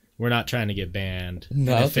 We're not trying to get banned.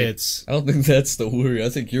 No, And if it's I don't think that's the worry. I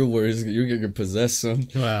think your worry is you're gonna possess some.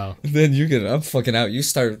 well, Then I'm fucking out. You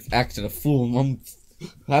start acting a fool.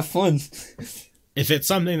 Have fun. if it's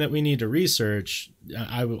something that we need to research,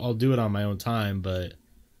 I'll do it on my own time. But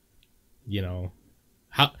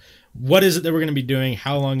what is it that we're going to be doing?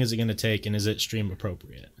 How long is it going to take? And is it stream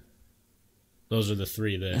appropriate? Those are the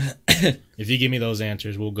three that, if you give me those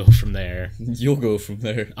answers, we'll go from there. You'll go from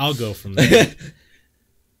there. I'll go from there.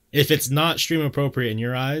 If it's not stream appropriate in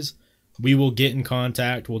your eyes, we will get in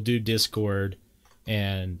contact. We'll do Discord,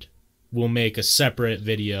 and we'll make a separate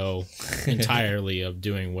video entirely of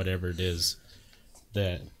doing whatever it is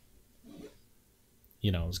that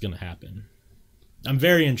is going to happen. I'm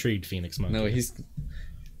very intrigued, Phoenix Monkey. No,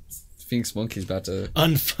 Phoenix Monkey's about to.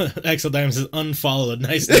 Exo Diamond says unfollowed.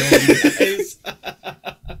 Nice to know you guys.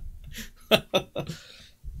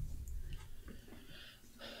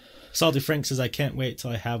 Salty Frank says, I can't wait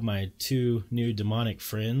till I have my 2 new demonic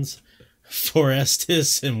friends,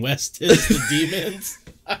 Forestus and Westus, the demons.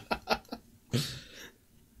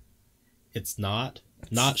 It's not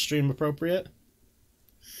stream appropriate.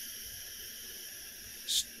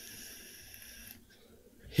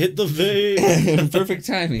 Hit the vape. Perfect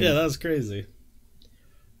timing. Yeah, that was crazy.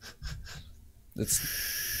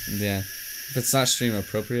 If it's not stream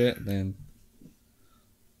appropriate, then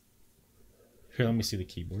Here, let me see the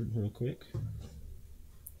keyboard real quick.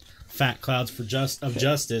 Fat clouds of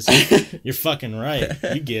justice. You're fucking right.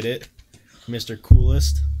 You get it, Mr.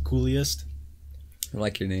 Coolest. I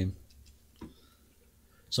like your name.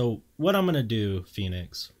 So what I'm gonna do,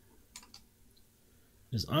 Phoenix,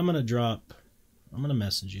 is I'm gonna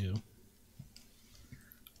message you.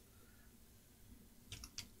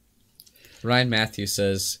 Ryan Matthews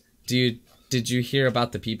says, Did you hear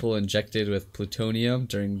about the people injected with plutonium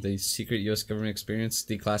during the secret U.S. government experience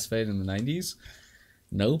declassified in the 90s?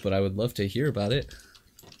 No, but I would love to hear about it.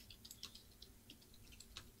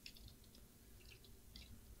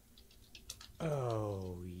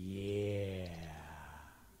 Oh, yeah.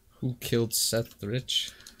 Who killed Seth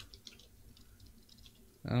Rich?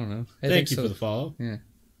 I don't know. I Thank think you so. for the follow. Yeah.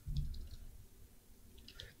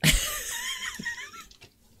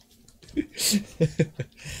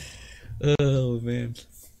 Oh, man.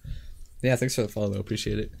 Yeah, thanks for the follow.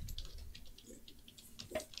 Appreciate it.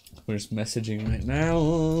 We're just messaging right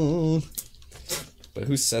now. But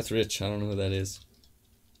who's Seth Rich? I don't know who that is.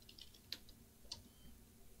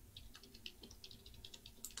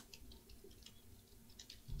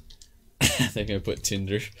 I think I put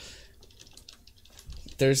Tinder.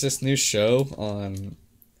 There's this new show on,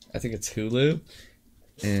 I think it's Hulu,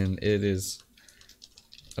 and it is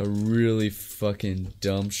a really fucking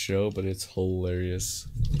dumb show, but it's hilarious.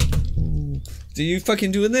 Do you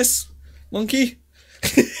fucking doing this, monkey?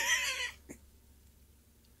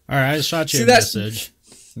 All right, I shot you See a that? message.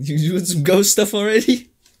 You doing some ghost stuff already?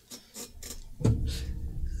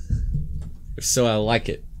 If so, I like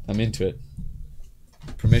it. I'm into it.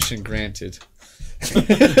 Permission granted.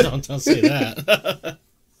 don't say that.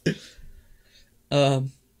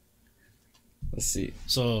 Let's see.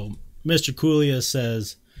 So, Mr. Coolio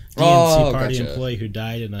says, DNC Oh, party gotcha. employee who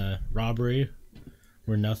died in a robbery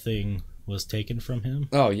where nothing was taken from him.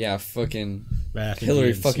 Oh yeah, fucking Right after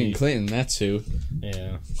Hillary DNC. fucking Clinton. That's who.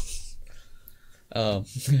 Yeah. Um,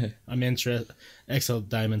 I'm interested. XL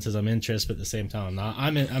Diamond says I'm interested, but at the same time,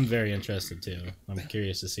 I'm very interested too. I'm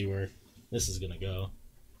curious to see where this is gonna go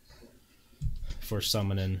for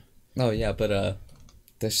summoning. oh yeah, but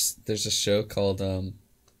there's a show called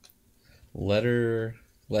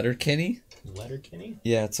Letterkenny. Letterkenny.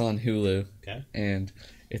 Yeah, it's on Hulu. Okay. And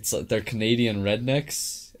it's they're Canadian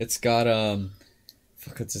rednecks. It's got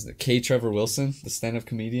what's his name? K. Trevor Wilson, the stand-up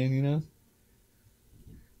comedian, you know.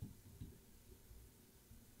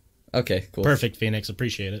 Okay, cool. Perfect, Phoenix.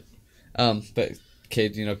 Appreciate it. But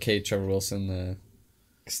K. Trevor Wilson, the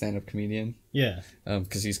stand-up comedian. Yeah.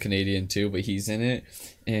 Because he's Canadian too, but he's in it,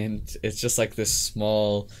 and it's just like this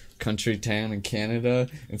small country town in Canada,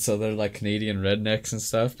 and so they're like Canadian rednecks and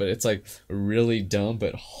stuff, but it's like really dumb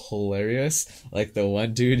but hilarious. Like the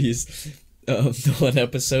one dude, the one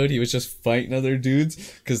episode, he was just fighting other dudes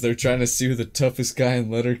because they're trying to see who the toughest guy in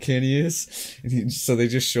Letterkenny is, and so they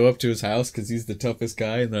just show up to his house because he's the toughest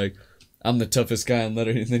guy, and they're like, I'm the toughest guy in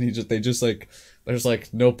Letterkenny, and then they just like, there's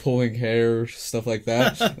like no pulling hair, stuff like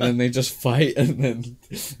that, and then they just fight, and then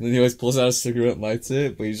he always pulls out a cigarette and lights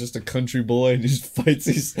it, but he's just a country boy and he just fights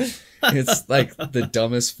it's like the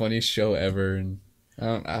dumbest, funniest show ever, and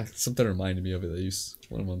Something reminded me of it that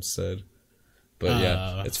one of them said. But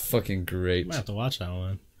yeah, it's fucking great. I might have to watch that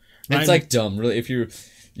one. It's like dumb, really. If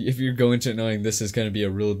you're going to it knowing this is going to be a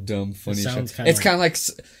real dumb, funny show, it's kind of like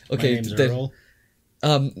okay, My Name's Earl.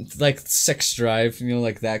 like Sex Drive,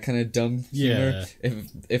 like that kind of dumb humor. Yeah.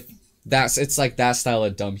 If it's like that style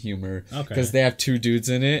of dumb humor, Okay. because they have two dudes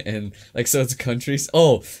in it, and like so it's countries.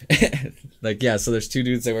 Oh, like yeah, so there's two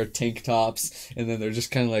dudes that wear tank tops, and then they're just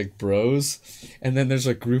kind of like bros, and then there's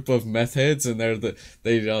a group of meth heads, and they're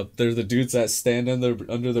the dudes that stand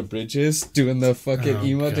under the bridges doing the fucking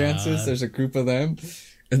emo dances. There's a group of them,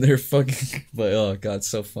 and they're fucking. But oh god, it's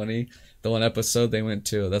so funny. The one episode they went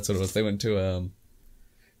to, that's what it was. They went to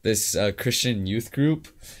this Christian youth group,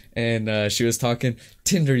 and she was talking.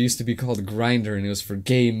 Tinder used to be called Grindr, and it was for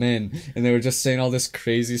gay men, and they were just saying all this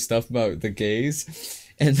crazy stuff about the gays.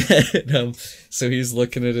 And then so he's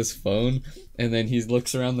looking at his phone, and then he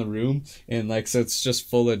looks around the room, and like so it's just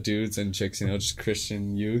full of dudes and chicks, just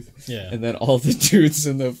Christian youth. Yeah. And then all the dudes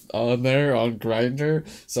on Grindr,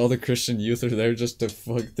 so all the Christian youth are there just to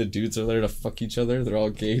fuck. The dudes are there to fuck each other. They're all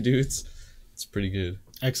gay dudes. It's pretty good.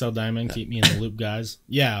 XL Diamond, keep me in the loop, guys.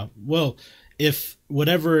 Yeah, well, if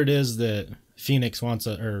whatever it is that Phoenix wants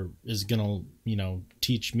or is gonna,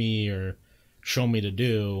 teach me or show me to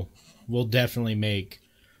do, we'll definitely make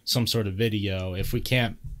some sort of video. If we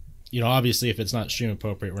can't, obviously if it's not stream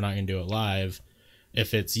appropriate, we're not gonna do it live.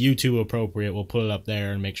 If it's YouTube appropriate, we'll put it up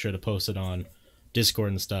there and make sure to post it on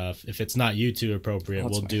Discord and stuff. If it's not YouTube appropriate,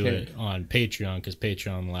 we'll do it on Patreon, because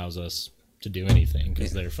Patreon allows us to do anything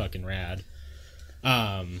because they're fucking rad.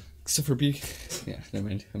 Except for yeah, never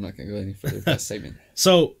mind. I'm not gonna go any further with that statement.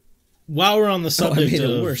 So while we're on the subject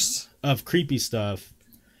worse. of creepy stuff,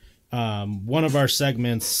 one of our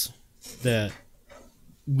segments that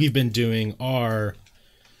we've been doing are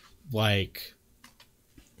like,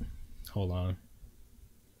 hold on.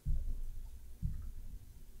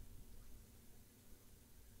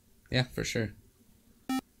 Yeah, for sure.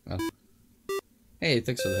 Oh. Hey,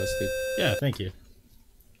 thanks for the host, dude. Yeah, thank you.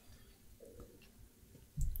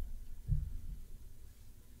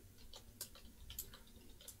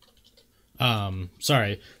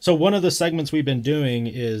 Sorry. So one of the segments we've been doing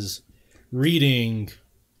is reading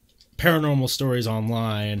paranormal stories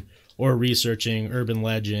online or researching urban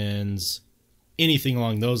legends, anything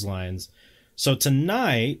along those lines. So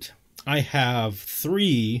tonight I have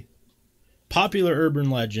 3 popular urban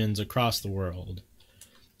legends across the world.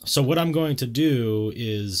 So what I'm going to do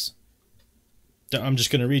is I'm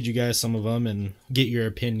just going to read you guys some of them and get your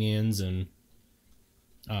opinions and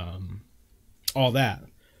all that.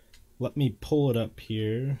 Let me pull it up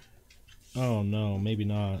here. Oh no, maybe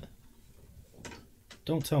not.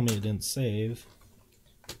 Don't tell me it didn't save.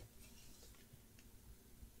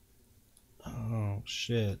 Oh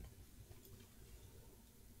shit.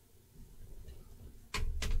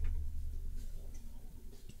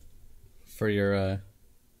 For your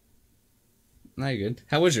no, you're good.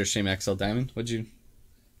 How was your stream, XL Diamond? Did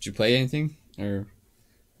you play anything, or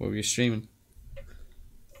what were you streaming?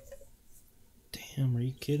 Damn, are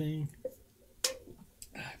you kidding?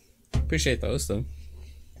 Appreciate those though.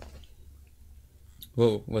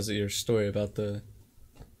 What was it, your story about the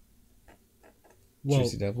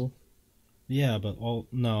Juicy Devil? Yeah, but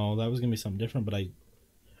no, that was gonna be something different. But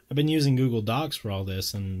I've been using Google Docs for all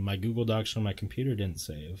this, and my Google Docs on my computer didn't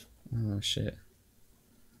save. Oh shit!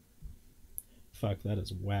 Fuck, that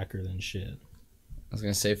is whacker than shit. I was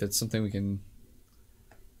gonna say if it's something we can.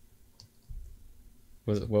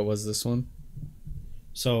 What was this one?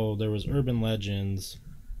 So there was Urban Legends,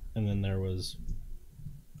 and then there was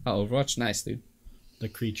Oh, Overwatch, nice, dude. the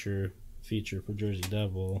creature feature for Jersey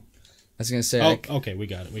Devil. I was gonna say. Okay, we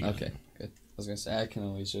got it. Okay, good. I was gonna say I can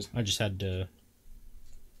always just. I just had to,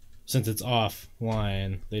 since it's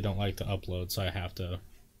offline, they don't like to upload, so I have to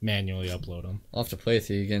manually upload them. I'll have to play with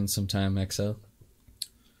you again sometime, XL.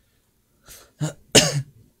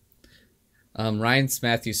 Ryan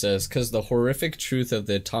Matthew says, because the horrific truth of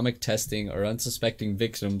the atomic testing or unsuspecting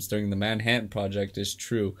victims during the Manhattan Project is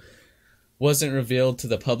true, wasn't revealed to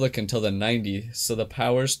the public until the 90s, so the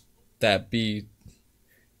powers that be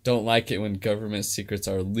don't like it when government secrets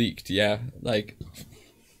are leaked. Yeah, like,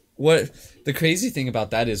 what the crazy thing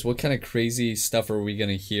about that is, what kind of crazy stuff are we going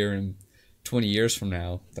to hear in 20 years from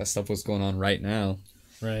now? That stuff was going on right now.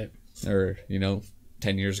 Right. Or,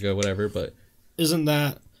 10 years ago, whatever, but... Isn't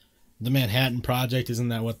that the Manhattan Project? Isn't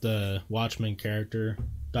that what the Watchmen character,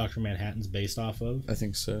 Dr. Manhattan's based off of? I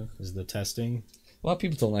think so. Is the testing? A lot of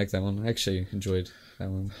people don't like that one. I actually enjoyed that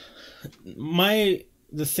one.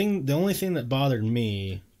 The only thing that bothered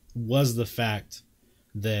me was the fact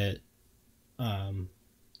that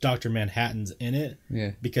Dr. Manhattan's in it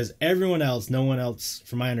Yeah. because no one else,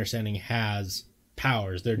 from my understanding, has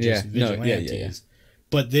powers. They're just Yeah, no, vigilantes. yeah.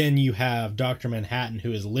 But then you have Dr. Manhattan,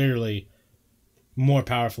 who is literally more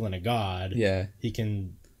powerful than a god. Yeah. He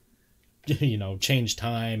can, change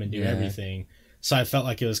time and do Yeah. everything. So I felt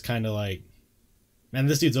like it was kind of like, man,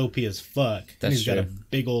 this dude's OP as fuck. And That's he's got a true.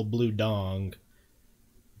 big old blue dong.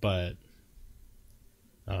 But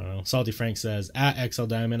I don't know. Salty Frank says, at XL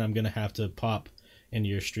Diamond, I'm going to have to pop into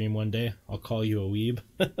your stream one day. I'll call you a weeb.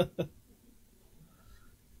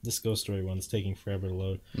 This Ghost Story one's taking forever to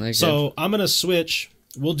load. Okay. So I'm going to switch.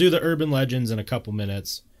 We'll do the urban legends in a couple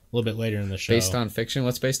minutes, a little bit later in the show. Based on fiction?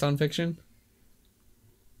 What's based on fiction?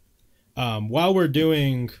 While we're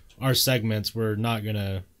doing our segments, we're not going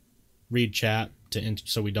to read chat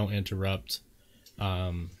so we don't interrupt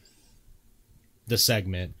the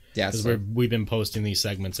segment. Yeah. Because So, we've been posting these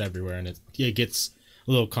segments everywhere, and it gets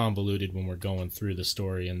a little convoluted when we're going through the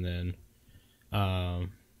story, and then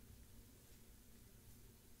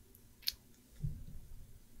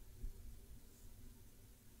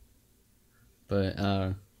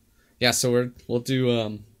but yeah. So we'll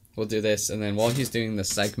do this, and then while he's doing the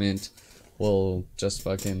segment, we'll just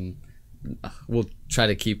we'll try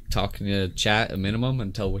to keep talking to chat a minimum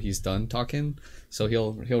until he's done talking. So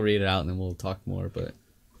he'll read it out, and then we'll talk more. But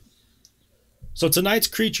So tonight's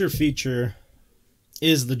creature feature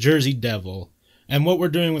is the Jersey Devil. And what we're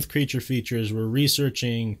doing with creature features, we're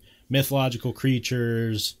researching mythological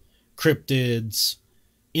creatures, cryptids,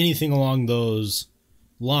 anything along those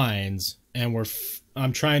lines. And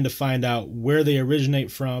I'm trying to find out where they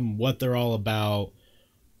originate from, what they're all about,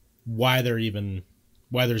 why there's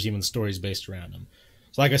even stories based around them.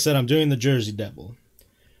 So like I said, I'm doing the Jersey Devil.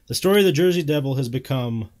 The story of the Jersey Devil has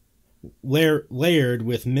become layered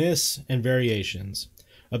with myths and variations,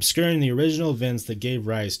 obscuring the original events that gave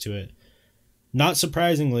rise to it. Not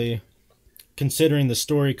surprisingly, considering the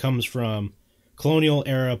story comes from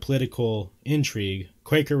colonial-era political intrigue,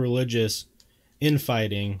 Quaker religious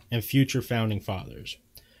infighting, and future founding fathers.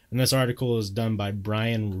 And this article is done by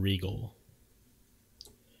Brian Regal.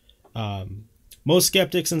 Most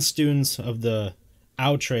skeptics and students of the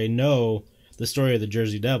outre know the story of the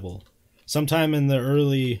Jersey Devil. Sometime in the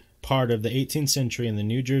early part of the 18th century in the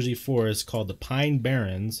New Jersey forest called the Pine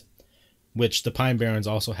Barrens, which the Pine Barrens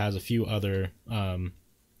also has a few other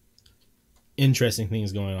interesting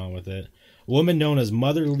things going on with it. A woman known as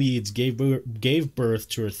Mother Leeds gave birth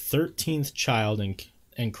to her 13th child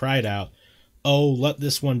and cried out, "Oh, let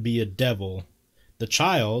this one be a devil." The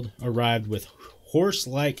child arrived with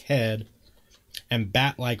horse-like head and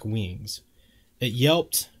bat-like wings. It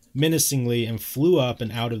yelped menacingly and flew up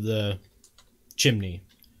and out of the chimney,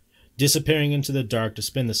 disappearing into the dark to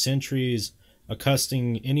spend the centuries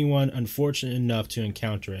accosting anyone unfortunate enough to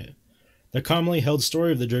encounter it. The commonly held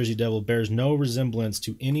story of the Jersey Devil bears no resemblance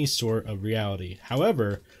to any sort of reality.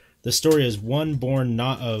 However, the story is one born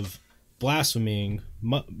not of a blaspheming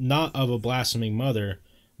mother,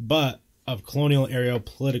 but of colonial era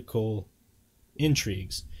political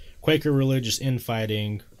intrigues, Quaker religious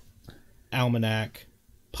infighting, almanac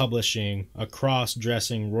publishing, a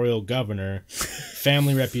cross-dressing royal governor,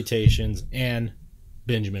 family reputations, and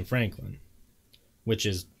Benjamin Franklin. Which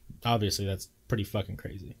is, obviously, that's pretty fucking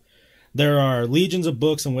crazy. There are legions of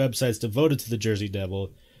books and websites devoted to the Jersey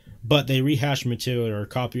Devil, but they rehash material or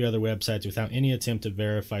copy other websites without any attempt to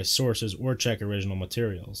verify sources or check original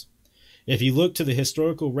materials. If you look to the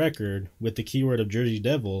historical record with the keyword of Jersey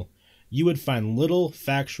Devil, you would find little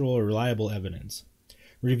factual or reliable evidence.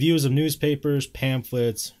 Reviews of newspapers,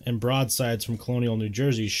 pamphlets, and broadsides from colonial New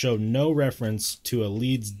Jersey show no reference to a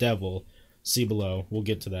Leeds Devil, see below, we'll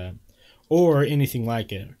get to that, or anything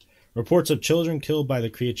like it. Reports of children killed by the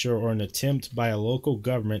creature or an attempt by a local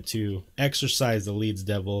government to exorcise the Leeds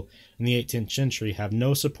Devil in the 18th century have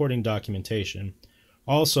no supporting documentation.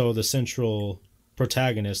 Also, the central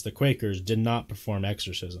protagonists, the Quakers, did not perform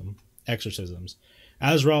exorcisms.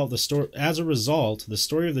 As a result, the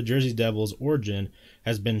story of the Jersey Devil's origin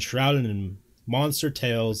has been shrouded in monster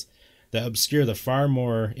tales that obscure the far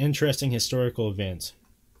more interesting historical events.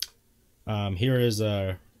 Here is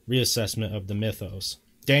a reassessment of the mythos.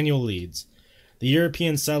 Daniel Leeds. The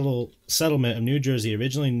European settlement of New Jersey,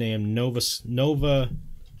 originally named Nova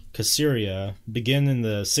Caesarea, began in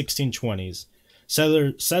the 1620s.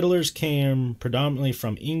 Settlers came predominantly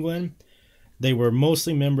from England. They were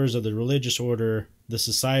mostly members of the religious order, the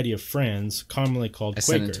Society of Friends, commonly called I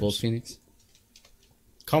sent it Quakers. to Old Phoenix.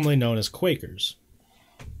 Commonly known as Quakers.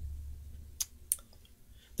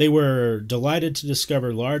 They were delighted to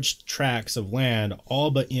discover large tracts of land all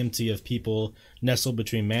but empty of people nestled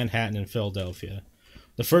between Manhattan and Philadelphia.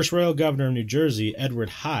 The first royal governor of New Jersey, Edward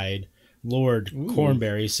Hyde, Lord Ooh.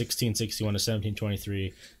 Cornbury, 1661 to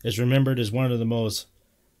 1723, is remembered as one of the most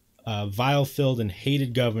vile-filled and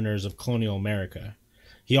hated governors of colonial America.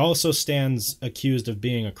 He also stands accused of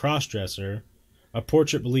being a cross-dresser, a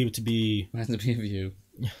portrait believed to be Reminds me of you.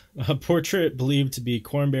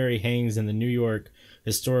 Cornbury hangs in the New York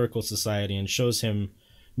Historical Society and shows him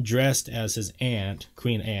dressed as his aunt,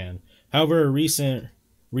 Queen Anne. However, a recent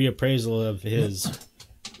reappraisal of his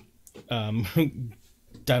I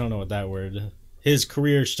don't know what that word. His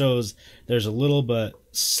career shows there's a little but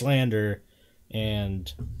slander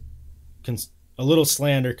and a little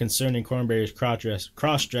slander concerning Cornbury's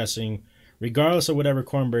cross-dressing, regardless of whatever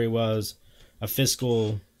Cornbury was, a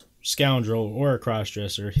fiscal scoundrel or a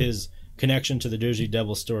cross-dresser. His connection to the Jersey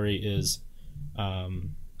Devil story is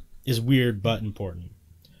weird but important.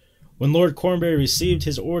 When Lord Cornbury received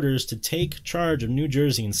his orders to take charge of New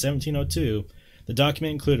Jersey in 1702, the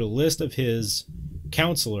document included a list of his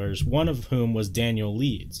counselors, one of whom was Daniel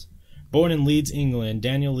Leeds. Born in Leeds, England,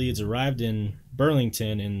 Daniel Leeds arrived in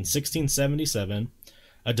Burlington in 1677.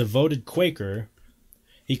 A devoted Quaker,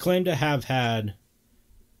 he claimed to have had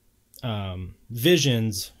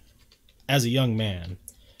visions as a young man.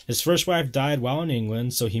 His first wife died while in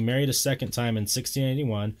England, so he married a second time in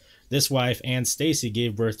 1681. This wife, Anne Stacy,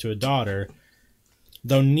 gave birth to a daughter,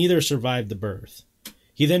 though neither survived the birth.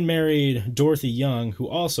 He then married Dorothy Young, who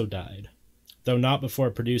also died, though not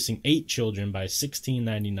before producing 8 children by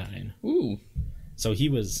 1699. Ooh, So he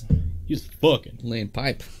was fucking. laying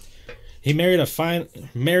pipe. He married a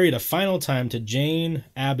final time to Jane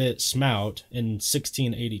Abbott Smout in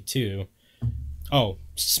 1682. Oh,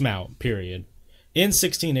 Smout, period. In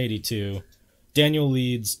 1682, Daniel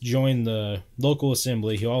Leeds joined the local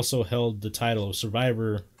assembly. He also held the title of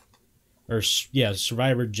Survivor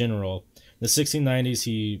General. In the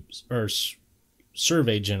 1690s,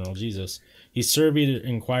 Survey General, Jesus. He surveyed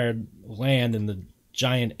and acquired land in the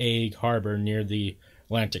Giant Egg Harbor near the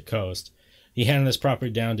Atlantic coast. He handed this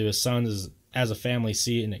property down to his sons as a family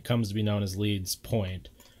seat, and it comes to be known as Leeds Point,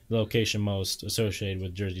 the location most associated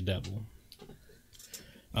with Jersey Devil.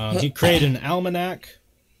 He created an almanac,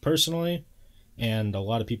 personally, and a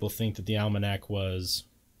lot of people think that the almanac was...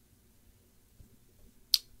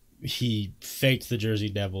 He faked the Jersey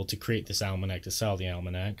Devil to create this almanac, to sell the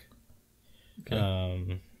almanac.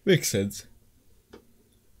 Okay. Makes sense.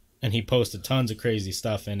 And he posted tons of crazy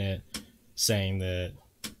stuff in it, saying that,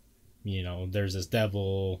 there's this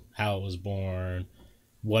devil, how it was born,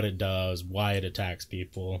 what it does, why it attacks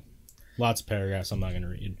people. Lots of paragraphs I'm not going to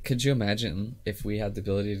read. Could you imagine if we had the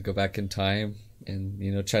ability to go back in time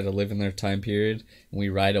and, try to live in their time period, and we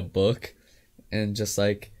write a book and just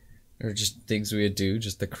or just things we would do,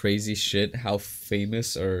 just the crazy shit, how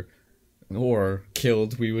famous or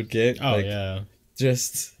killed we would get. Oh, yeah.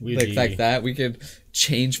 Just like that, we could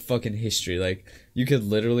change fucking history. We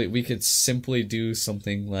could simply do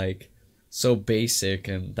something so basic,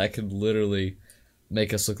 and that could literally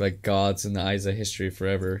make us look like gods in the eyes of history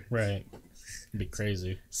forever. Right. It'd be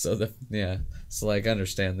crazy. So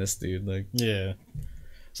understand this, dude. Yeah.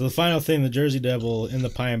 So the final thing, the Jersey Devil in the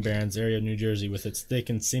Pine Barrens area of New Jersey, with its thick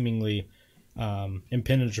and seemingly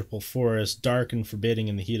impenetrable forest, dark and forbidding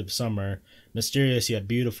in the heat of summer, mysterious yet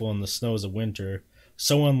beautiful in the snows of winter,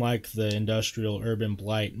 so unlike the industrial urban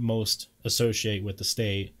blight most associate with the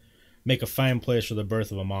state, make a fine place for the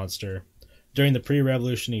birth of a monster. During the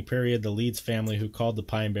pre-revolutionary period, the Leeds family, who called the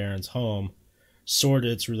Pine Barrens home,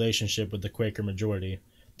 sordid its relationship with the Quaker majority.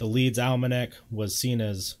 The Leeds Almanac was seen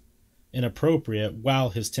as inappropriate, while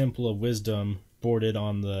his Temple of Wisdom bordered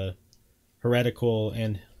on the heretical,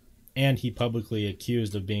 and he publicly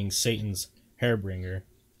accused of being Satan's hairbringer.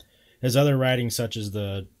 His other writings, such as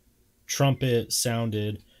the Trumpet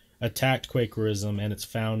Sounded, attacked Quakerism and its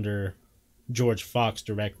founder, George Fox,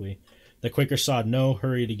 directly. The Quakers saw no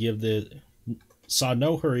hurry to give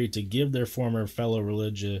their former fellow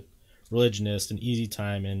religionists an easy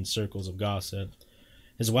time in circles of gossip.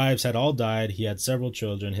 His wives had all died. He had several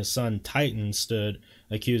children. His son Titan stood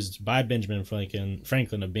accused by Benjamin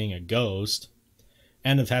Franklin of being a ghost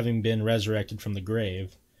and of having been resurrected from the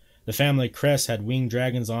grave. The family crest had winged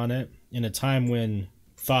dragons on it. In a time when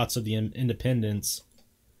thoughts of the independence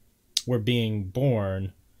were being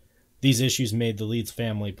born, these issues made the Leeds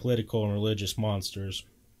family political and religious monsters.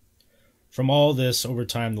 From all this, over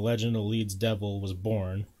time, the legend of the Leeds Devil was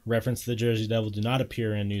born. Reference to the Jersey Devil do not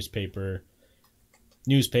appear in newspaper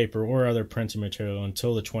or other printed material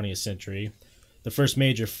until the 20th century. The first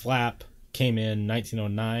major flap came in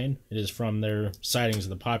 1909. It is from their sightings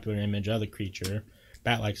of the popular image of the creature,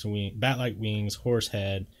 bat-like wings, horse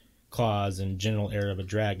head, claws, and general air of a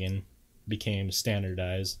dragon. became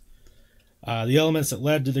standardized. The elements that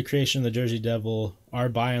led to the creation of the Jersey Devil are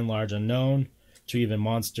by and large unknown to even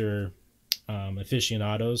monster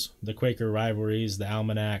aficionados. The Quaker rivalries, the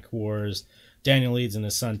Almanac Wars, Daniel Leeds and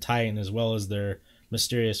his son Titan, as well as their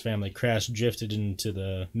mysterious family crest, drifted into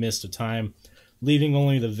the mist of time, leaving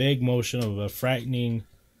only the vague motion of a frightening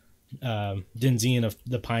denizen of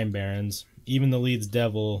the Pine Barrens. Even the Leeds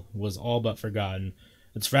Devil was all but forgotten,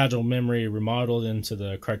 its fragile memory remodeled into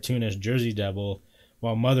the cartoonish Jersey Devil,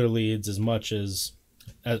 while Mother Leeds, as much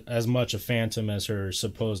a phantom as her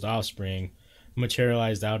supposed offspring,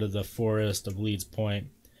 materialized out of the forest of Leeds Point.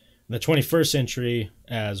 In the 21st century,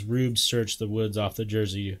 as rubes searched the woods off the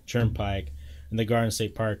Jersey Turnpike and the Garden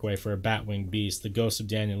State Parkway for a bat-winged beast, the ghost of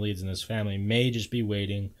Daniel Leeds and his family may just be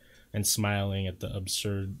waiting and smiling at the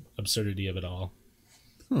absurdity of it all.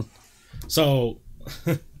 So,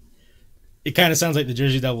 it kind of sounds like the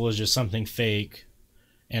Jersey Devil is just something fake,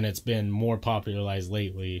 and it's been more popularized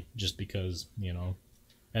lately just because, you know,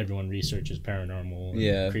 everyone researches paranormal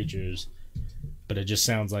and creatures. But it just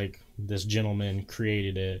sounds like this gentleman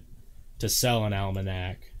created it to sell an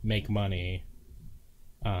almanac, make money,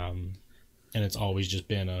 and it's always just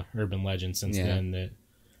been a urban legend since then that,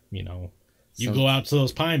 you know, you go out to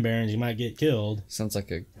those Pine Barrens, you might get killed. Sounds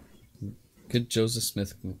like a good Joseph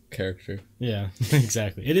Smith character. Yeah,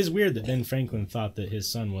 exactly. It is weird that Ben Franklin thought that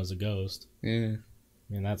his son was a ghost. Yeah.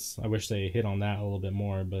 I mean, I wish they hit on that a little bit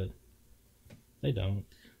more, but they don't.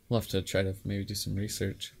 We'll have to try to maybe do some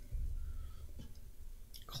research.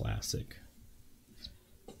 Classic.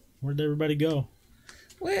 Where'd everybody go?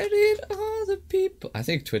 Where did all the people... I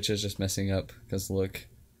think Twitch is just messing up, because look,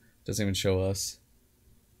 it doesn't even show us.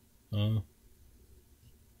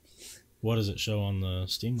 What does it show on the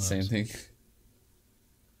Steam? Same thing.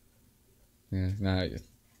 Yeah, now it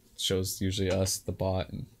shows usually us, the bot.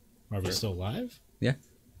 And are we still live? Yeah.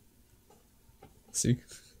 See?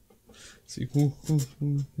 Well,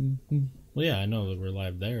 yeah, I know that we're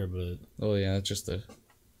live there, but... Oh, yeah, it's just a...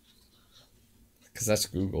 Because that's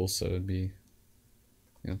Google, so it'd be...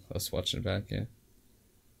 You know, us watching it back, yeah.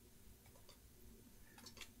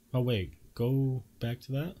 Oh, wait. Go back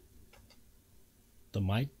to that? The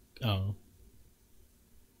mic? Oh.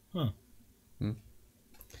 Huh.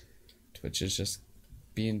 Twitch is just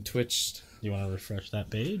being twitched. You want to refresh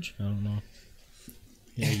that page? I don't know.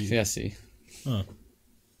 Yeah, see. Huh.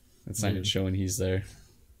 It's not even showing he's there.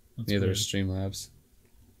 That's Neither weird. is Streamlabs.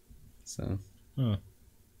 So. Huh.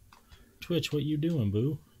 Twitch, what you doing,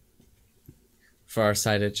 boo? For our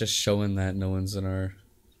side, it's just showing that no one's in our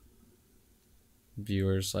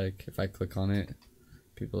viewers. Like, if I click on it,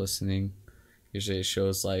 people listening, usually it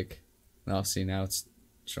shows like, oh, see, now it's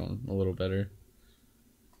showing a little better.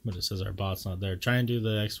 But it says our bot's not there. Try and do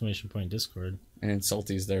the exclamation point Discord. And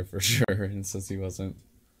Salty's there for sure, and it says he wasn't.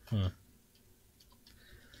 Huh.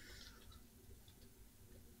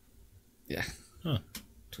 Yeah. Huh.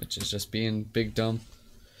 Twitch is just being big dumb.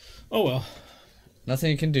 Oh, well.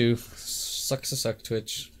 Nothing you can do. Sucks to suck,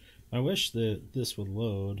 Twitch. I wish that this would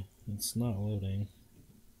load. It's not loading.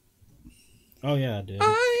 Oh, yeah, it did.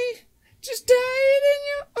 I just died in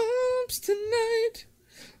your arms tonight.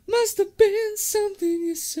 Must have been something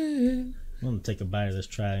you said. I'm going to take a bite of this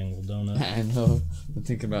triangle donut. I know. I'm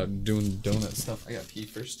thinking about doing donut stuff. I got pee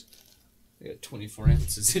first. I got 24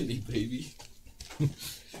 ounces in me, baby.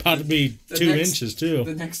 About to be The 2 next- inches, too.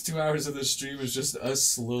 The next 2 hours of the stream is just us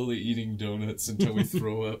slowly eating donuts until we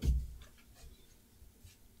throw up.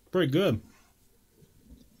 Pretty good.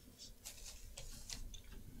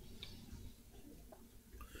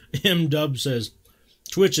 M-Dub says,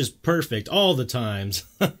 Twitch is perfect all the times.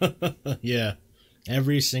 Yeah,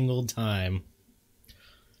 every single time.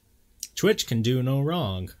 Twitch can do no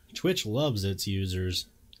wrong. Twitch loves its users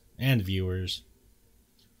and viewers.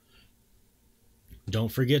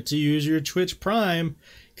 Don't forget to use your Twitch Prime,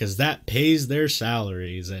 because that pays their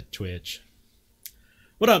salaries at Twitch.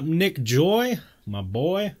 What up, Nick Joy, my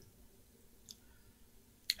boy?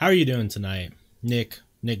 How are you doing tonight, Nick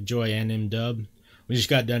Joy, and M-Dub? We just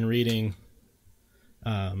got done reading,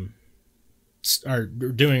 doing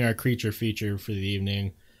our creature feature for the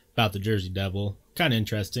evening about the Jersey Devil. Kind of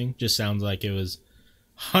interesting. Just sounds like it was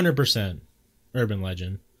 100% urban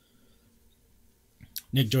legend.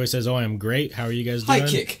 Nick Joy says, "Oh, I'm great. How are you guys doing?"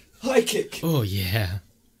 High kick. Oh, yeah.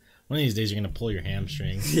 One of these days you're going to pull your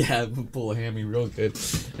hamstring. Yeah, I'm gonna pull a hammy real good.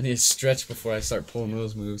 I need to stretch before I start pulling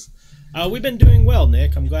those moves. We've been doing well,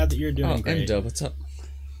 Nick. I'm glad that you're doing great. M-Dub, what's up?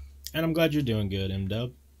 And I'm glad you're doing good,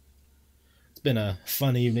 M-Dub. It's been a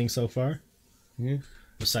fun evening so far. Yeah.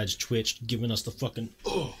 Besides Twitch giving us the fucking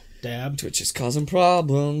dab. Twitch is causing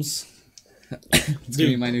problems. It's gonna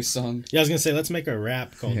be my new song, Yeah, I was gonna say let's make a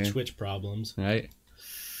rap called Yeah. Twitch Problems. right?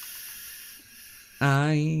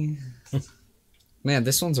 Man,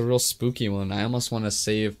 this one's a real spooky one. I almost want to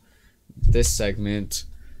save this segment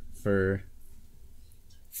for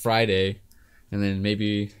Friday, and then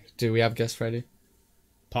maybe do we have guest Friday?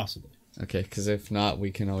 Possibly. Okay, because if not,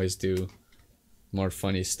 we can always do more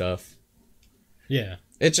funny stuff. Yeah.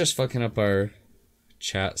 It's just fucking up our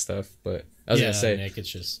chat stuff, but I was gonna say, Nick, it's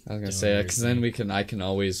just I was gonna doing say, weird because then thing. I can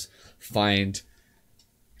always find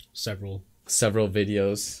several. several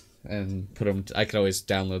videos and put them. I could always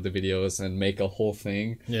download the videos and make a whole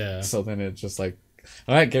thing. Yeah. So then it's just like,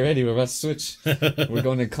 all right, get ready, we're about to switch. We're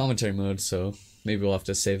going in commentary mode, so maybe we'll have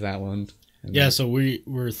to save that one. And Yeah, so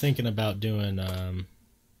we're thinking about doing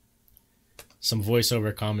some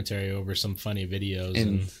voiceover commentary over some funny videos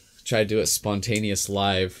and try to do it spontaneous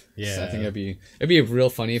live. Yeah. So I think it'd be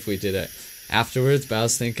real funny if we did it afterwards. But I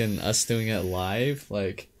was thinking us doing it live,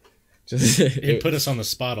 like, just it put us on the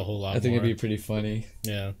spot a whole lot I think more. it'd be pretty funny.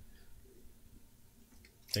 Yeah.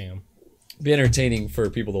 Damn. Be entertaining for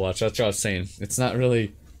people to watch. That's what I was saying. It's not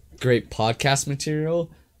really great podcast material.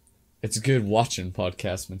 It's good watching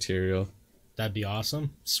podcast material. That'd be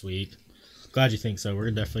awesome. Sweet. Glad you think so.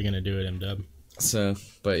 We're definitely gonna do it, M-Dub. So,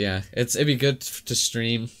 but yeah, it'd be good to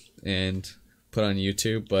stream and put on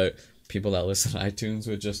YouTube, but people that listen to iTunes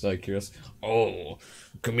would just like hear us, oh,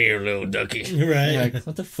 come here, little ducky. Right. Like,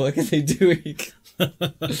 what the fuck are they doing?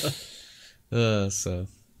 So,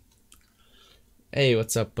 hey,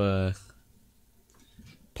 what's up,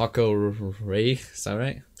 Paco Ray? Is that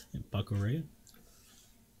right? Buckaroo.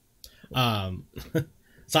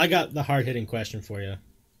 So I got the hard hitting question for you.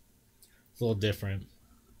 It's a little different.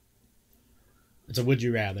 It's a would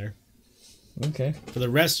you rather. Okay. For the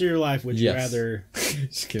rest of your life, would you Yes. rather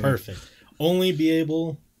Just kidding. perfect only be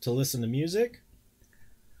able to listen to music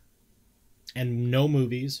and no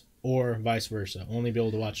movies, or vice versa? Only be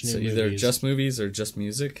able to watch new So movies. either just movies or just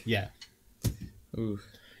music? Yeah. Ooh.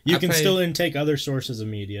 You I can probably- still intake other sources of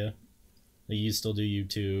media. Like you still do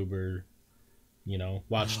YouTube or,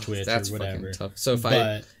 watch Twitch That's or whatever. fucking tough. So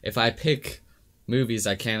if I pick movies,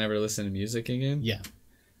 I can't ever listen to music again? Yeah.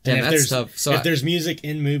 Damn, And if that's there's tough. So if there's music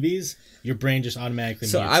in movies, your brain just automatically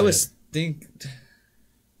So mutes I was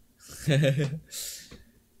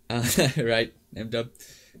it. right, M-Dub.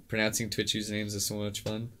 Pronouncing Twitch usernames is so much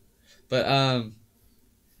fun. But,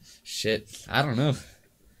 shit, I don't know.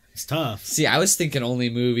 It's tough. See, I was thinking only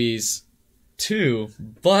movies, too,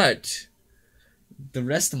 but the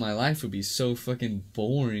rest of my life would be so fucking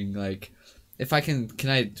boring. Like, if I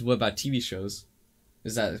what about TV shows?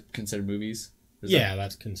 Is that considered movies? Yeah,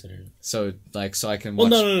 that's considered. So I can Well,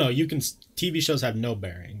 watch. no. You can. TV shows have no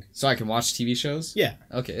bearing. So I can watch TV shows. Yeah,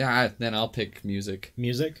 Okay, then I'll pick music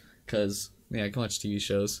music. because I can watch TV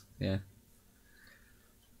shows. Yeah.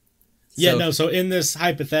 Yeah, So- no. So in this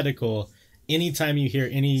hypothetical, anytime you hear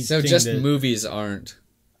anything, So just that, movies aren't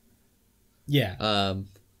yeah,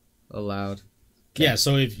 allowed. yeah.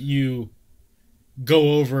 So if you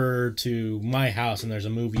go over to my house and there's a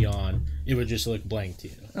movie on, it would just look blank to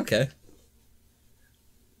you, Okay.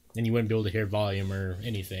 and you wouldn't be able to hear volume or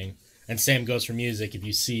anything. And same goes for music. If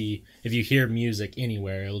you hear music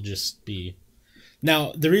anywhere, it'll just be.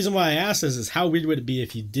 Now, the reason why I ask this is how weird would it be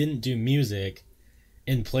if you didn't do music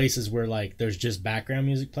in places where like there's just background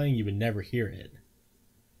music playing, you would never hear it.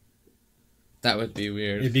 That would be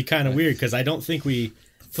weird. It'd be kind of weird because I don't think we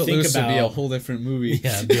Footloose think would be a about. whole different movie.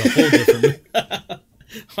 Yeah, it'd be a whole different.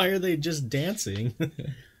 Why are they just dancing?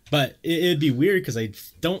 But it'd be weird because I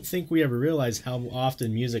don't think we ever realize how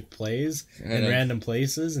often music plays I in know. random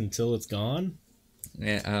places until it's gone.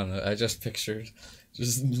 Yeah, I don't know. I just pictured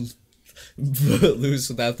just Footloose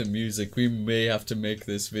without the music. We may have to make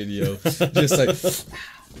this video just like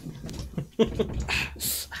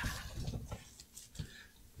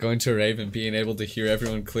going to a rave and being able to hear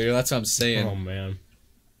everyone clear. That's what I'm saying. Oh man.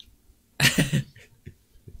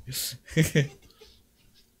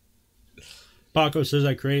 Paco says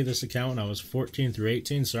I created this account when I was 14 through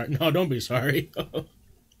 18. Sorry. No, don't be sorry.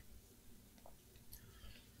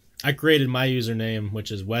 I created my username,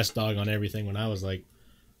 which is WestDog on everything, when I was like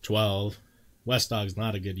 12. WestDog's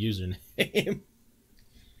not a good username.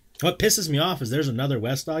 What pisses me off is there's another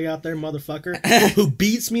WestDog out there, motherfucker, who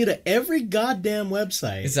beats me to every goddamn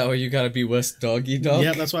website. Is that why you gotta be West Doggy Dog?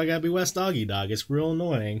 Yeah, that's why I gotta be West Doggy Dog. It's real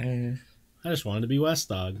annoying. I just wanted to be West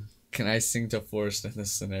Dog. Can I sing to Forrest in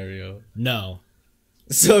this scenario? No.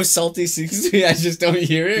 So if Salty sings to me, I just don't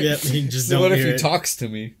hear it? Yep, you just So don't what if hear he it. talks to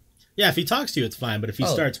me? Yeah, if he talks to you, it's fine. But if he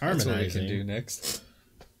starts That's what we harmonizing, can do next.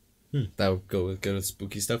 Hmm. That would go with good with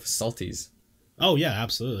spooky stuff. Salties. oh yeah,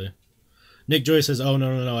 absolutely. Nick Joy says, "Oh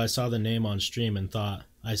no! I saw the name on stream and thought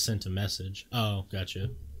I sent a message." Oh, gotcha.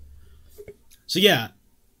 So yeah,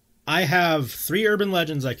 I have 3 urban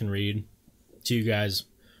legends I can read to you guys,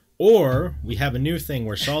 or we have a new thing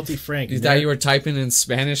where Salty Frank. You thought you were typing in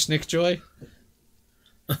Spanish, Nick Joy?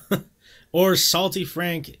 Or Salty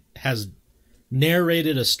Frank has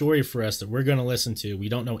narrated a story for us that we're going to listen to. We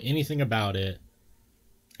don't know anything about it,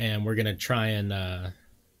 and we're going to try and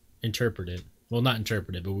interpret it. Well, not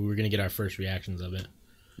interpret it, but we were going to get our first reactions of it.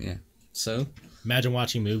 Yeah. So? Imagine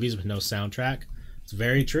watching movies with no soundtrack. It's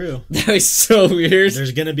very true. That was so weird.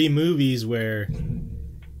 There's going to be movies where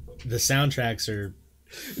the soundtracks are...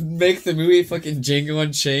 Make the movie fucking Django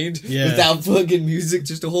Unchained without fucking music,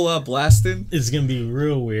 just a whole lot blasting. It's going to be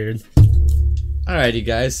real weird. Alrighty,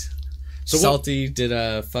 guys. So Salty did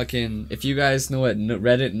a fucking... If you guys know what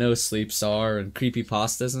Reddit no sleeps are and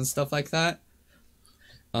creepypastas and stuff like that,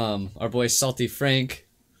 our boy Salty Frank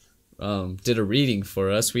did a reading for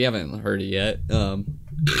us. We haven't heard it yet.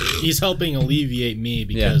 He's helping alleviate me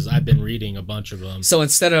because I've been reading a bunch of them. So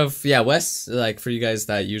instead of... Yeah, Wes, like for you guys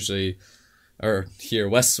that usually... Or here,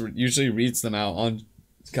 Wes usually reads them out on...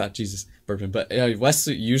 God, Jesus, burping. But Wes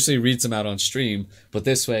usually reads them out on stream. But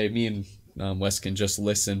this way, me and Wes can just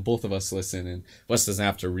listen. Both of us listen. And Wes doesn't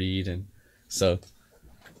have to read. And so...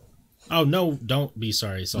 Oh, no, don't be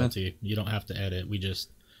sorry, Salty. You don't have to edit.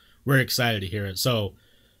 We're excited to hear it. So,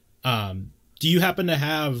 do you happen to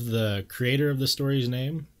have the creator of the story's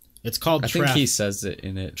name? It's called I think he says it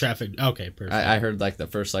in it. Traffic. Okay, perfect. I heard like the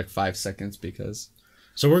first 5 seconds because...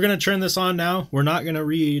 So we're going to turn this on now. We're not going to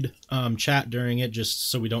read chat during it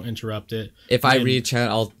just so we don't interrupt it. If I read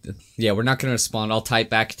chat, we're not going to respond. I'll type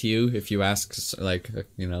back to you if you ask, Yeah, like,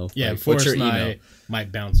 Forrest what's your and email? I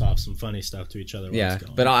might bounce off some funny stuff to each other. Yeah,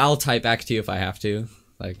 but I'll type back to you if I have to,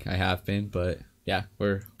 like I have been. But yeah,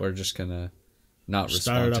 we're just going to not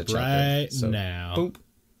respond start to up chat. right So, now. Boom.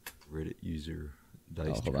 Reddit user Dice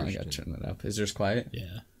Oh, hold on, I got to turn that up. Is yours quiet?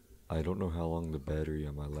 Yeah. I don't know how long the battery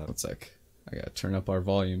on my laptop. One sec. I got to turn up our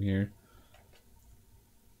volume here.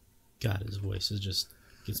 God, his voice just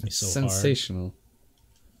gets me so Sensational.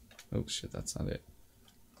 Oh shit, that's not it.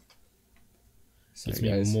 hard. Gets Sorry,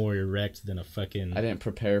 me guys. more erect than a fucking I didn't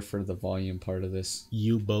prepare for the volume part of this.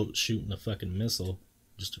 U-boat shooting a fucking missile.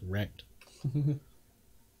 Just erect.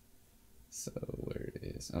 So where it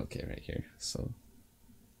is? Okay, right here. So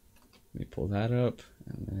let me pull that up,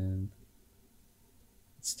 and then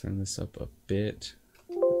let's turn this up a bit.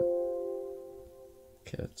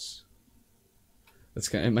 Okay, that's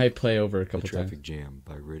gonna. It might play over a The couple times. Traffic Jam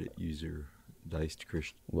by Reddit user Diced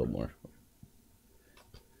Christian. A little more.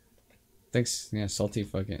 Thanks. Yeah, Salty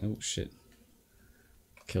fucking. Oh shit.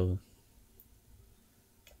 Kill him.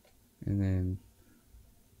 And then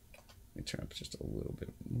let me turn up just a little bit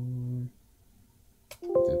more.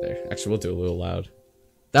 We'll do there. Actually, we'll do a little loud.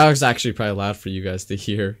 That was actually probably loud for you guys to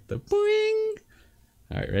hear. The boing.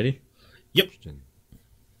 All right, ready? Christian.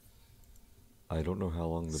 I don't know how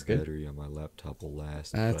long the That's good. battery on my laptop will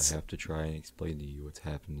last, That's- but I have to try and explain to you what's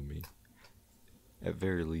happened to me. At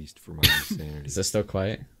very least, for my insanity. Is this still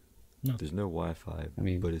quiet? There's no Wi-Fi, I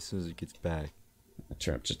mean- but as soon as it gets back, I'll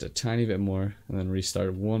turn up just a tiny bit more and then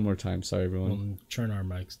restart one more time. Sorry, everyone. We'll turn our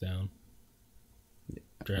mics down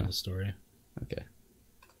during the story. Okay.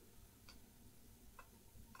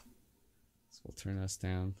 So we'll turn us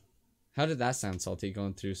down. How did that sound, Salty,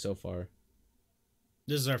 going through so far?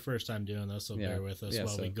 This is our first time doing this, so Yeah. bear with us Yeah,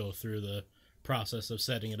 while so- we go through the process of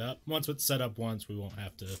setting it up. Once it's set up once, we won't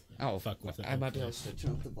have to fuck with it. I might be able to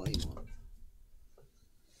turn up the volume on.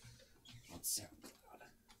 Not sound loud.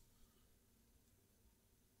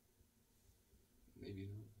 Maybe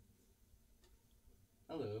not.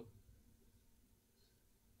 Hello.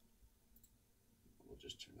 We'll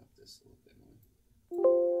just turn up this a little bit more.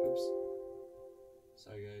 Oops.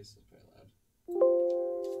 Sorry guys, that's probably loud.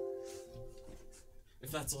 If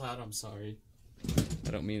that's loud, I'm sorry. I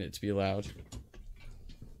don't mean it to be loud.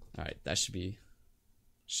 Alright, that should be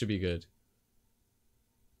good.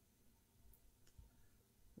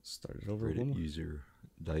 We'll start it over a Reddit little. user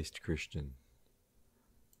Diced Christian.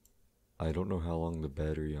 I don't know how long the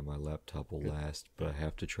battery on my laptop will last, but I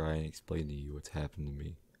have to try and explain to you what's happened to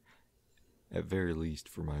me. At very least,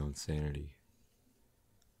 for my own sanity.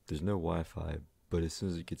 There's no Wi-Fi, but as soon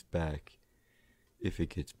as it gets back, if it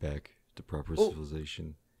gets back to proper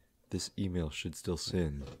civilization, this email should still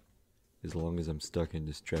send, as long as I'm stuck in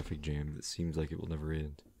this traffic jam that seems like it will never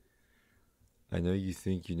end. I know you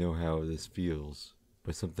think you know how this feels,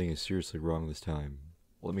 but something is seriously wrong this time.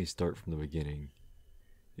 Let me start from the beginning.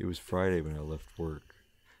 It was Friday when I left work.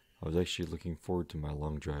 I was actually looking forward to my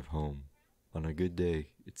long drive home. On a good day,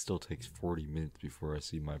 it still takes 40 minutes before I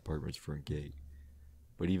see my apartment's front gate.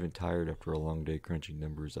 But even tired after a long day crunching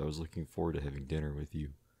numbers, I was looking forward to having dinner with you.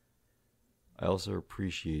 I also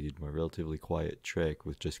appreciated my relatively quiet trek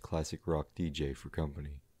with just classic rock DJ for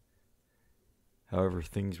company. However,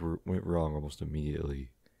 went wrong almost immediately.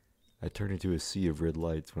 I turned into a sea of red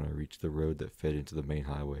lights when I reached the road that fed into the main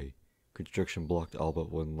highway. Construction blocked all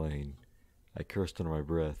but one lane. I cursed under my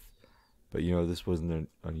breath, but this wasn't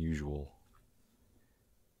unusual.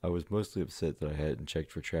 I was mostly upset that I hadn't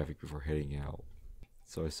checked for traffic before heading out.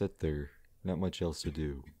 So I sat there, not much else to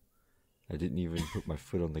do. I didn't even put my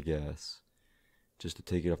foot on the gas, just to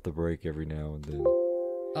take it off the brake every now and then.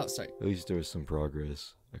 Oh, sorry. At least there was some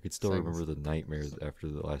progress. I could still Seconds. remember the nightmares after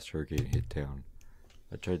the last hurricane hit town.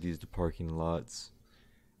 I tried to use the parking lots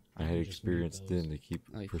I had Just mute experienced those. then to keep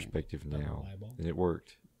Oh, you can't. perspective Double now, eyeball. and it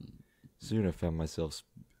worked. Soon I found myself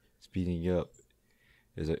speeding up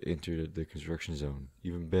as I entered the construction zone.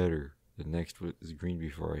 Even better, the next was green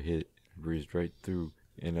before I hit it and breezed right through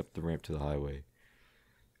and up the ramp to the highway.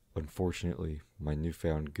 Unfortunately, my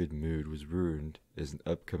newfound good mood was ruined as an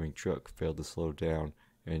upcoming truck failed to slow down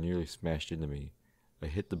and nearly smashed into me. I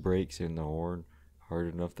hit the brakes and the horn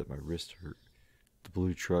hard enough that my wrist hurt. The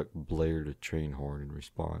blue truck blared a train horn in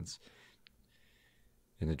response,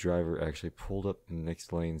 and the driver actually pulled up in the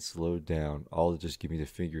next lane, slowed down, all to just give me the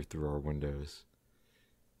finger through our windows.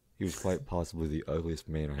 He was quite possibly the ugliest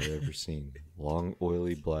man I had ever seen. Long,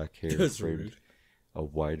 oily black hair That's framed rude. a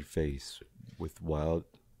wide face with wild,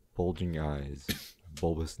 bulging eyes, a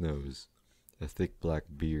bulbous nose, a thick black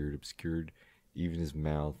beard obscured even his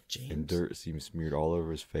mouth, and James? dirt seemed smeared all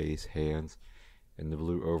over his face, hands, and the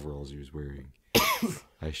blue overalls he was wearing.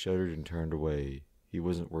 I shuddered and turned away. He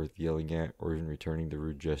wasn't worth yelling at or even returning the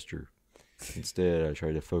rude gesture. Instead, I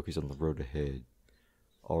tried to focus on the road ahead.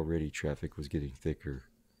 Already, traffic was getting thicker.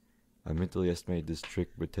 I mentally estimated this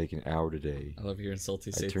trip would take an hour today. I love hearing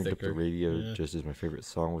Salty I say turned up the thicker. radio Yeah. just as my favorite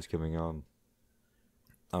song was coming on.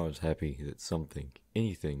 I was happy that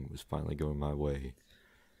anything was finally going my way.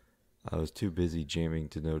 I was too busy jamming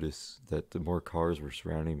to notice that the more cars were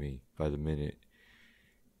surrounding me by the minute,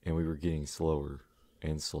 and we were getting slower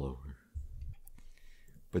and slower.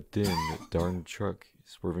 But then, that darn truck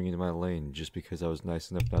swerving into my lane just because I was nice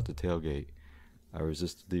enough not to tailgate. I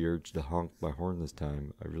resisted the urge to honk my horn this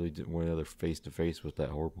time. I really didn't want another face-to-face with that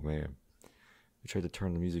horrible man. I tried to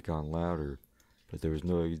turn the music on louder, but there was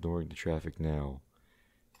no ignoring the traffic now.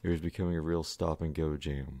 It was becoming a real stop-and-go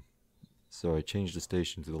jam. So I changed the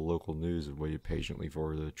station to the local news and waited patiently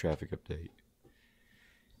for the traffic update.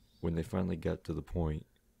 When they finally got to the point,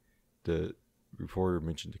 the reporter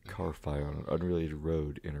mentioned a car fire on an unrelated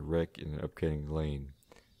road and a wreck in an upcoming lane,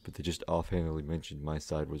 but they just offhandedly mentioned my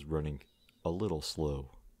side was running a little slow.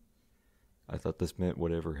 I thought this meant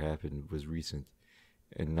whatever happened was recent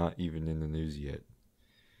and not even in the news yet.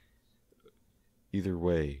 Either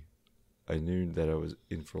way, I knew that I was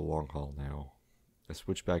in for a long haul now. I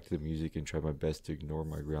switched back to the music and tried my best to ignore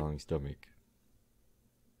my growling stomach.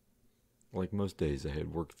 Like most days, I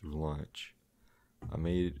had worked through lunch. I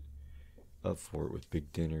made up for it with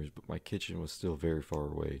big dinners, but my kitchen was still very far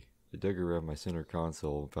away. I dug around my center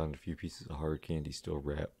console and found a few pieces of hard candy still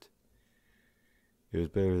wrapped. It was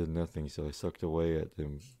better than nothing, so I sucked away at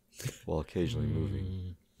them while occasionally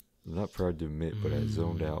moving. I'm not proud to admit, but I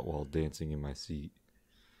zoned out while dancing in my seat.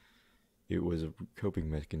 It was a coping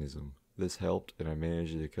mechanism. This helped, and I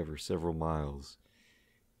managed to cover several miles,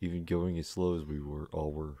 even going as slow as we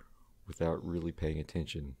all were, without really paying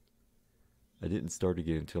attention. I didn't start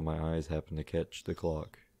again until my eyes happened to catch the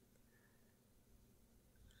clock.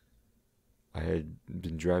 I had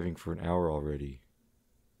been driving for an hour already.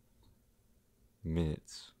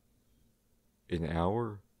 Minutes. An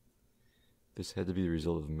hour? This had to be the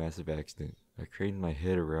result of a massive accident. I craned my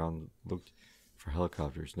head around, looked for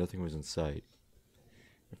helicopters. Nothing was in sight.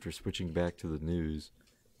 After switching back to the news,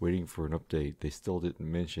 waiting for an update, they still didn't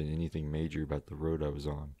mention anything major about the road I was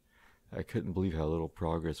on. I couldn't believe how little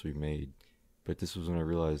progress we made, but this was when I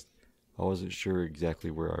realized I wasn't sure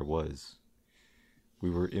exactly where I was. We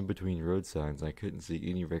were in between road signs, and I couldn't see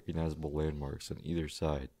any recognizable landmarks on either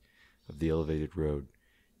side of the elevated road,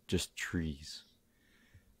 just trees.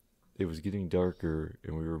 It was getting darker,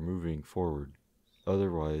 and we were moving forward.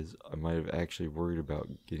 Otherwise, I might have actually worried about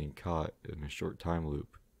getting caught in a short time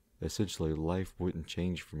loop. Essentially, life wouldn't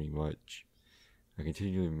change for me much. I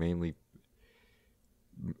continually mainly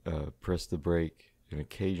pressed the brake and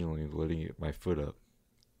occasionally letting my foot up,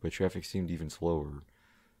 but traffic seemed even slower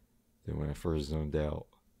than when I first zoned out.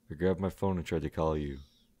 I grabbed my phone and tried to call you.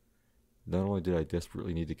 Not only did I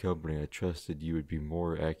desperately need the company, I trusted you would be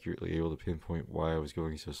more accurately able to pinpoint why I was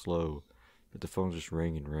going so slow but the phone just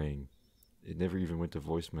rang and rang. It never even went to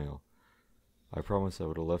voicemail. I promised I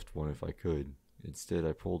would have left one if I could. Instead,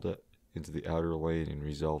 I pulled into the outer lane and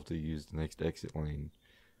resolved to use the next exit lane.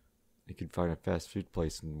 I could find a fast food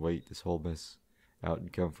place and wait this whole mess out in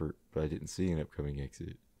comfort, but I didn't see an upcoming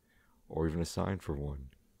exit, or even a sign for one.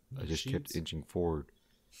 I just kept inching forward,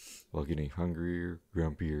 while getting hungrier,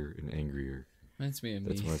 grumpier, and angrier. Reminds me of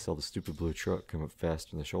That's me. when I saw the stupid blue truck come up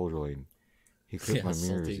fast in the shoulder lane. He clipped Yeah, my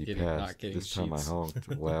mirror as salty he getting- not passed. getting This time I sheets. honked,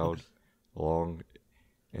 loud, long,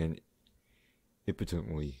 and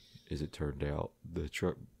impotently, as it turned out. The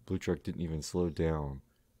blue truck didn't even slow down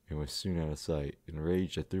and was soon out of sight.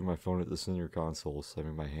 Enraged, I threw my phone at the center console,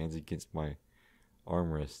 slamming my hands against my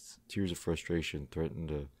armrests. Tears of frustration threatened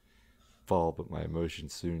to fall, but my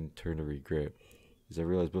emotions soon turned to regret, as I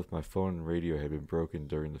realized both my phone and radio had been broken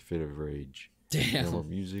during the fit of rage. No more Damn.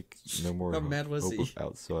 music, no more How mad was hope he? of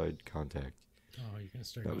outside contact. Oh, you're gonna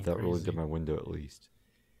start Not going without rolling crazy. down my window at least.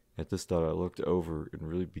 At this thought, I looked over and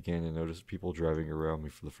really began to notice people driving around me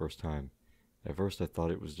for the first time. At first, I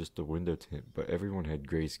thought it was just a window tint, but everyone had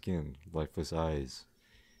gray skin, lifeless eyes,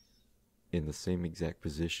 in the same exact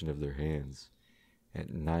position of their hands, at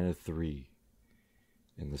 9:03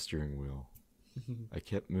 in the steering wheel. I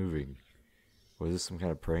kept moving. Was this some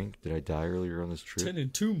kind of prank? Did I die earlier on this trip? 10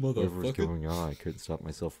 and 2, Whatever was motherfucker. going on, I couldn't stop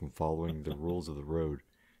myself from following the rules of the road.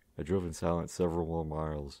 I drove in silence several more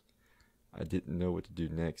miles. I didn't know what to do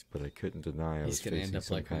next, but I couldn't deny I He's was gonna end facing up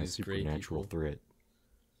some like one kind of of these gray supernatural people. threat.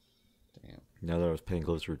 Damn. Now that I was paying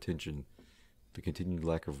closer attention, the continued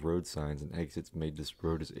lack of road signs and exits made this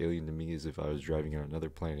road as alien to me as if I was driving on another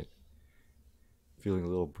planet. Feeling a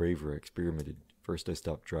little braver, I experimented. First I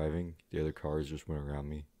stopped driving, the other cars just went around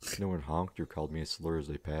me. No one honked or called me a slur as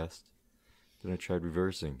they passed. Then I tried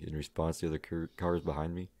reversing, in response the other cars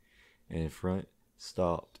behind me, and in front,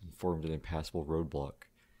 stopped and formed an impassable roadblock.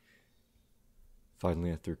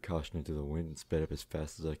 Finally I threw caution into the wind and sped up as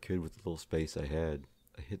fast as I could with the little space I had.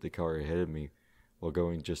 I hit the car ahead of me while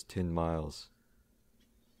going just 10 miles.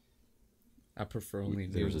 I prefer only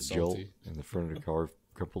There new was and a jolt, salty. and the front of the car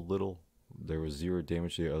crumpled a little. There was zero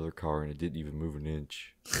damage to the other car, and it didn't even move an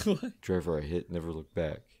inch. What? Driver I hit never looked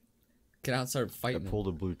back. Get out and start I fighting. pulled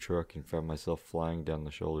a blue truck and found myself flying down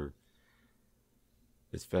the shoulder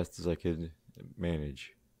as fast as I could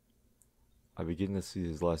manage. I began to see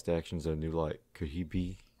his last actions in a new light. Could he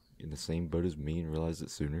be in the same boat as me and realize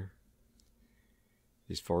it sooner?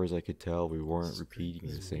 As far as I could tell, we weren't repeating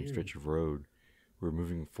the same stretch of road. We were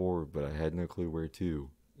moving forward, but I had no clue where to.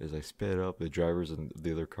 As I sped up, the drivers and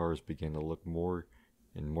the other cars began to look more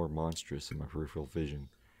and more monstrous in my peripheral vision.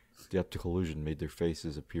 The optical illusion made their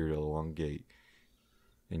faces appear to elongate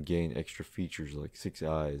and gain extra features like 6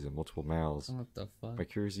 eyes and multiple mouths. What the fuck? My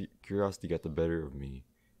curiosity got the better of me,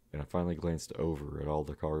 and I finally glanced over at all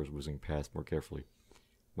the cars whizzing past more carefully.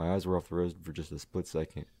 My eyes were off the road for just a split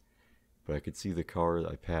second, but I could see the car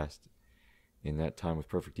I passed in that time with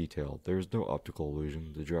perfect detail. There was no optical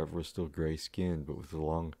illusion. The driver was still gray-skinned, but with a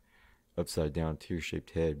long, upside-down,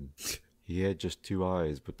 tear-shaped head. He had just 2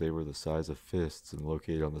 eyes, but they were the size of fists and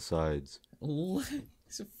located on the sides. What?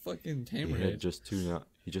 He's a fucking He hammerhead. had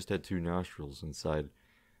just had 2 nostrils inside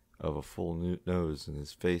of a full nose, and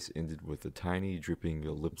his face ended with a tiny, dripping,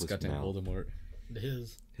 It's lipless goddamn mouth. Voldemort. It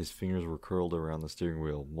is. His fingers were curled around the steering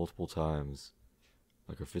wheel multiple times,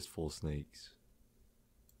 like a fistful of snakes.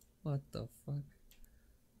 What the fuck?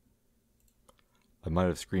 I might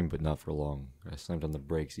have screamed, but not for long. I slammed on the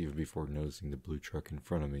brakes even before noticing the blue truck in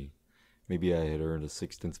front of me. Maybe I had earned a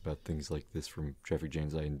sixth sense about things like this from traffic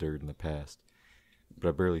jams I endured in the past, but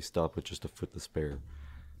I barely stopped with just a foot to spare.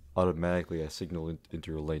 Automatically, I signaled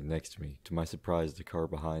into a lane next to me. To my surprise, the car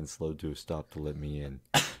behind slowed to a stop to let me in.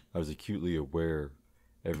 I was acutely aware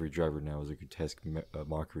every driver now was a grotesque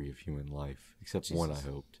mockery of human life, except one, I Jesus.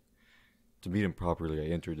 hoped. To meet him properly,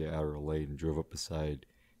 I entered the outer lane and drove up beside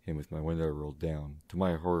him with my window rolled down. To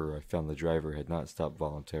my horror, I found the driver had not stopped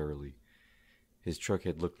voluntarily. His truck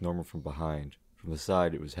had looked normal from behind. From the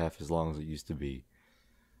side, it was half as long as it used to be.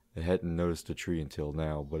 I hadn't noticed a tree until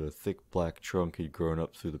now, but a thick black trunk had grown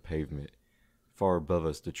up through the pavement. Far above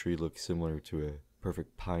us, the tree looked similar to a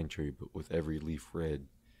perfect pine tree, but with every leaf red.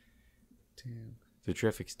 Damn. The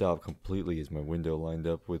traffic stopped completely as my window lined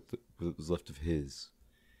up with what was left of his.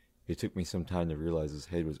 It took me some time to realize his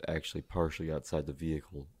head was actually partially outside the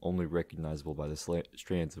vehicle, only recognizable by the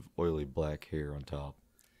strands of oily black hair on top.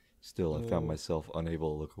 Still, I found Oh. myself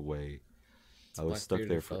unable to look away. I was black stuck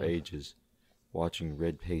bearded there for fella. ages, watching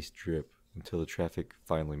red paste drip until the traffic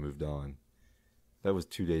finally moved on. That was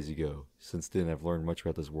 2 days ago. Since then, I've learned much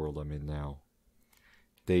about this world I'm in now.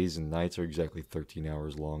 Days and nights are exactly 13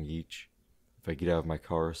 hours long each. If I get out of my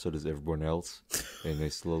car, so does everyone else, and they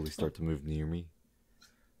slowly start to move near me.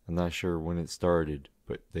 I'm not sure when it started,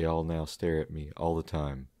 but they all now stare at me all the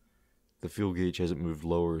time. The fuel gauge hasn't moved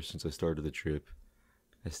lower since I started the trip.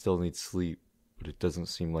 I still need sleep, but it doesn't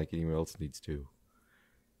seem like anyone else needs to.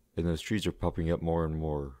 And those trees are popping up more and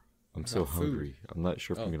more. I'm so About food. hungry. I'm not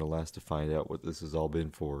sure if I'm Oh. going to last to find out what this has all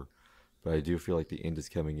been for, but I do feel like the end is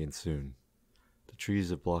coming in soon. The trees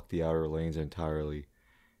have blocked the outer lanes entirely,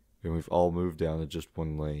 and we've all moved down to just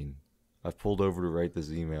one lane. I've pulled over to write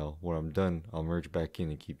this email. When I'm done, I'll merge back in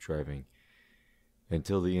and keep driving.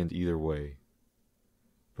 Until the end either way.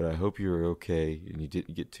 But I hope you are okay and you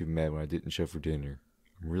didn't get too mad when I didn't show for dinner.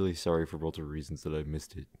 I'm really sorry for multiple reasons that I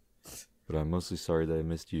missed it. But I'm mostly sorry that I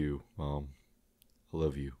missed you, Mom. I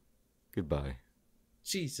love you. Goodbye.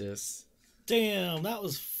 Jesus. Damn, that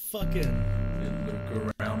was fucking.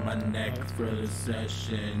 Look around my neck for the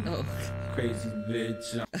session. Oh, Crazy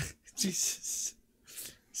bitch. Jesus.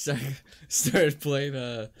 Started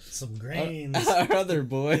playing Some grains. our other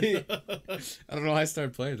boy. I don't know why I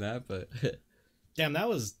started playing that, but Damn, that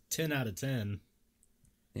was 10 out of 10.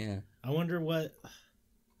 yeah. I wonder what.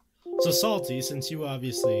 So, Salty, since you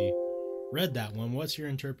obviously read that one, what's your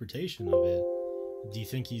interpretation of it? Do you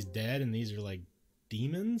think he's dead and these are like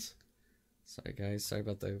demons? Sorry guys, sorry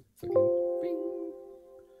about the fucking bing.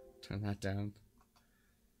 Turn that down.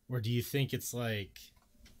 Or do you think it's like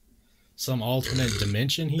some alternate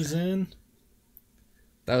dimension he's in?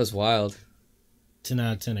 That was wild. 10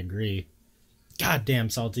 out of 10 agree. God damn,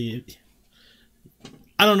 Salty.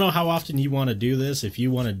 I don't know how often you want to do this, if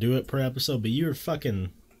you want to do it per episode, but you're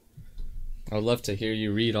fucking. I would love to hear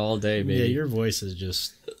you read all day, baby. Yeah, your voice is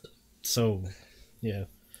just so. Yeah.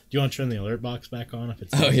 Do you want to turn the alert box back on if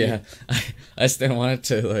it's. Oh yeah, I still want it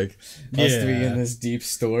to like us to be Yeah. in this deep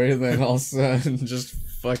story, and then all of a sudden just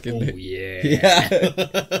fucking Oh, yeah.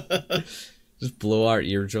 yeah, just blow our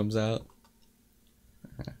eardrums out.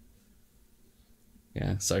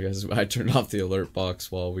 Yeah, sorry guys, I turned off the alert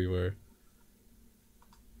box while we were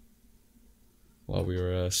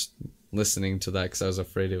listening to that because I was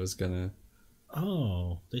afraid it was gonna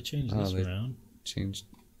Oh, they changed Oh, this they- around. change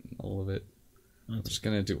all of it. I'm That's just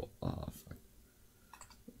gonna do. Oh fuck.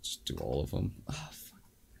 Just do all of them. Oh fuck.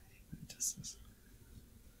 It does this.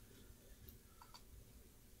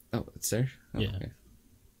 Oh, it's there. Oh, Yeah. Okay.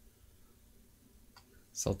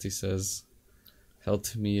 Salty says, "Hell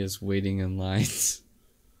to me is waiting in lines."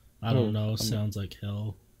 I don't Oh, know. Sounds like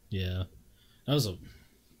hell. Yeah, that was a.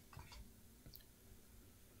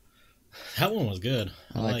 That one was good.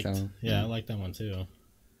 I like that one. Yeah, I like that one too.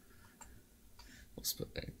 We'll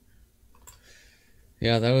split there.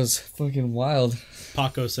 Yeah, that was fucking wild.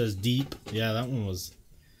 Paco says deep. Yeah, that one was.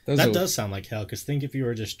 That, was That a- does sound like hell. Because think if you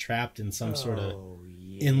were just trapped in some sort of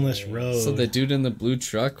endless road. So the dude in the blue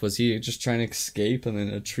truck, was he just trying to escape and then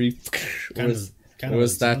a tree? kind was, of, kind or of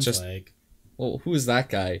was what it that sounds just? like. Well, who's that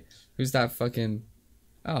guy? Who's that fucking?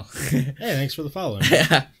 Oh. Hey, thanks for the follow.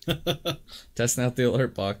 Yeah. Testing out the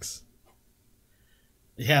alert box.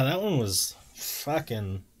 Yeah, that one was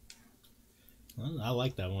fucking. I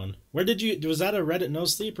like that one. Where did you? Was that a Reddit no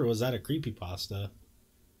sleep or was that a creepypasta?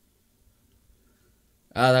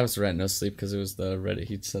 That was Reddit no sleep because it was the Reddit.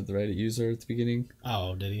 He said the Reddit user at the beginning.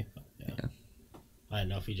 Oh, did he? Yeah. I didn't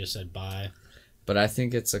know if he just said bye. But I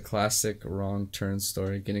think it's a classic wrong turn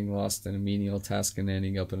story, getting lost in a menial task and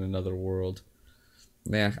ending up in another world.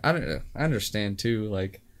 Yeah, I don't know. I understand too,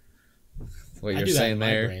 like what I you're do that saying in my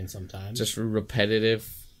there. brain sometimes. Just repetitive.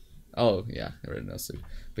 Oh yeah, Reddit no sleep.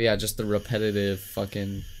 But yeah, just the repetitive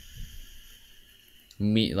fucking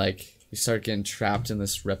like you start getting trapped in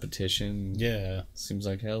this repetition. yeah. Seems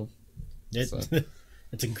like hell. It, So-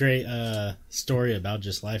 it's a great story about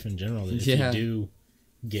just life in general. That if Yeah. you do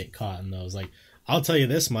get caught in those, like I'll tell you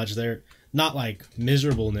this much: they're not like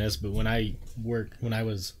miserableness, but when I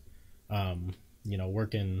was,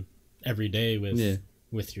 working every day Yeah.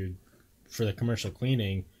 with your for the commercial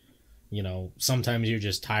cleaning, sometimes you're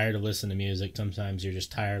just tired of listening to music. Sometimes you're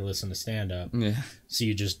just tired of listening to stand up. Yeah. So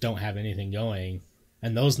you just don't have anything going.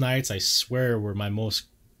 And those nights, I swear, were my most,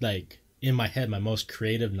 like, in my head, my most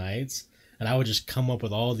creative nights. And I would just come up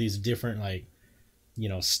with all these different, like,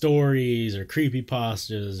 stories or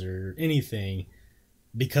creepypastas or anything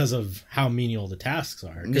because of how menial the tasks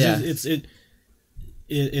are. 'Cause Yeah.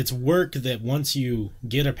 it's work that once you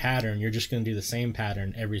get a pattern, you're just going to do the same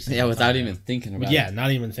pattern every single Yeah, without time. even thinking about it. Yeah, not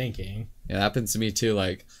even thinking. Yeah, that happens to me too.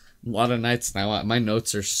 Like a lot of nights now, my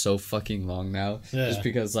notes are so fucking long now, Yeah. just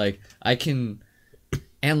because like I can,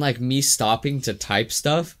 and like me stopping to type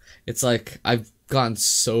stuff. It's like I've gotten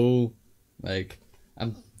so, like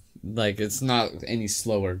like it's not any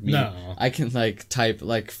slower. No. I can like type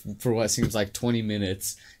like for what seems like 20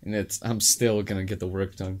 minutes, and I'm still gonna get the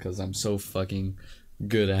work done because I'm so fucking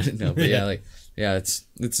good at it now. But yeah, like yeah, it's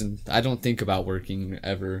I don't think about working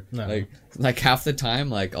ever. No. Like half the time,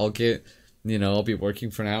 like I'll get. I'll be working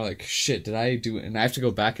for an hour, like, shit, did I do it? And I have to go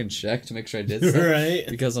back and check to make sure I did something. Right.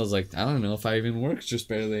 Because I was like, I don't know if I even worked, just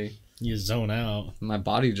barely. You zone out. My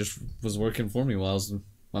body just was working for me while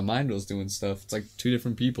my mind was doing stuff. It's like two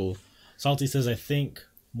different people. Salty says, I think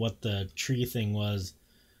what the tree thing is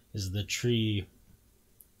the tree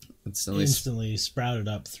instantly sprouted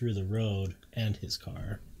up through the road and his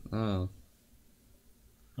car. Oh.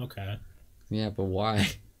 Okay. Yeah, but why?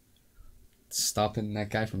 Stopping that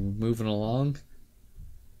guy from moving along?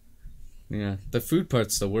 Yeah, the food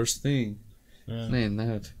part's the worst thing. Man,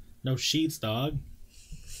 that... No sheets, dog.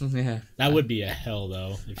 Yeah. That would be a hell,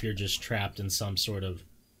 though, if you're just trapped in some sort of...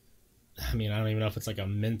 I mean, I don't even know if it's like a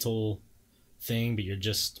mental thing, but you're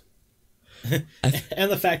just...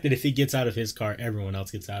 and the fact that if he gets out of his car, everyone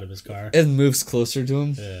else gets out of his car. It moves closer to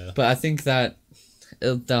him. Yeah. But I think that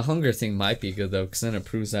the hunger thing might be good, though, because then it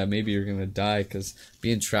proves that maybe you're going to die, because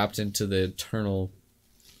being trapped into the eternal...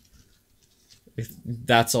 If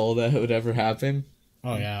that's all that would ever happen.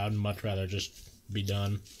 Oh, yeah, I'd much rather just be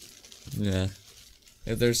done. Yeah.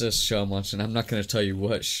 If there's a show I'm watching, I'm not going to tell you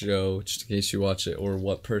what show, just in case you watch it, or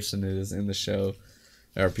what person it is in the show.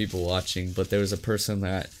 There are people watching, but there was a person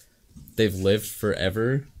that they've lived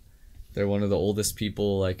forever. They're one of the oldest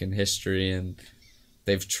people, like, in history, and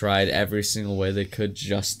they've tried every single way they could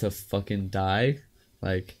just to fucking die.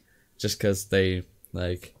 Like, just because they,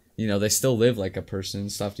 like, they still live like a person,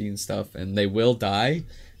 stopped eating stuff, and they will die,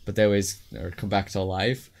 but they always come back to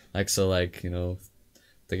life. Like, so, like,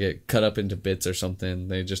 they get cut up into bits or something,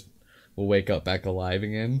 they just will wake up back alive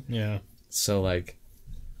again. Yeah. So, like,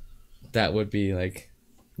 that would be, like,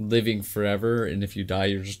 living forever, and if you die,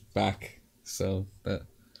 you're just back. So, that...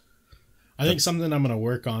 I think something I'm going to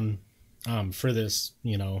work on for this,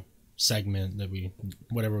 segment that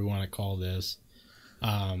whatever we want to call this.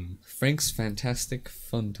 Frank's Fantastic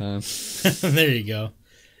Fun Time. There you go.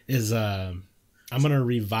 Is I'm going to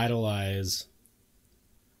revitalize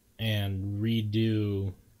and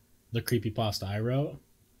redo the creepypasta I wrote,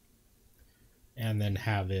 and then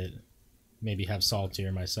maybe have Salty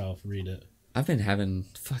or myself read it. I've been having...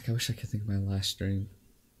 Fuck, I wish I could think of my last stream.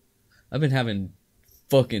 I've been having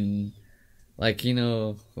fucking... Like,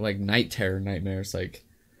 like night terror nightmares. Like,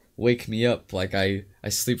 wake me up. Like, I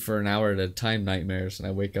sleep for an hour at a time nightmares, and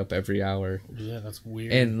I wake up every hour. Yeah, that's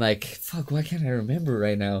weird. And, like, fuck, why can't I remember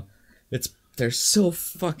right now? They're so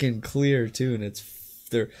fucking clear, too, and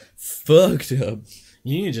they're fucked up.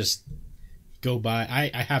 You need to just go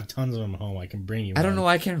by. I have tons of them at home. I can bring you I don't one. know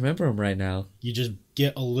why I can't remember them right now. You just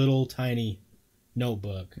get a little tiny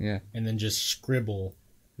notebook. Yeah. And then just scribble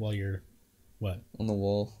while you're... What? On the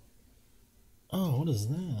wall. Oh, what is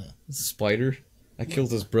that? It's a spider. I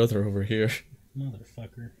killed his brother over here.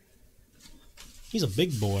 Motherfucker. He's a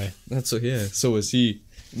big boy. That's what, yeah, so is he.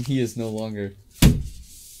 And he is no longer.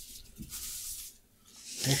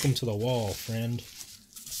 Welcome to the wall, friend.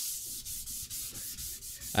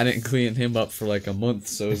 I didn't clean him up for like a month,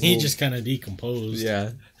 so it was He just kind of decomposed.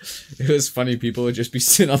 Yeah. It was funny, people would just be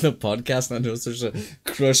sitting on the podcast and I noticed there's a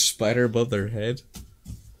crushed spider above their head.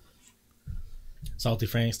 Salty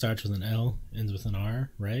Frank starts with an L, ends with an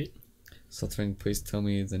R, right? Salty Frank, please tell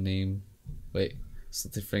me the name. Wait,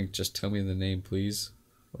 Salty Frank, just tell me the name, please.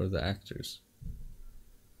 Or the actors.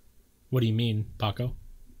 What do you mean, Paco?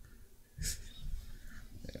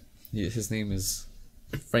 His name is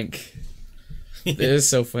Frank. It was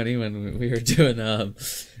so funny when we were doing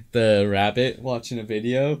the rabbit watching a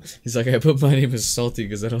video. He's like, I put my name as Salty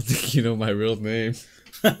because I don't think you know my real name.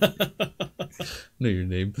 Know your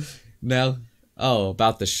name. Now,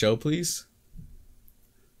 about the show, please?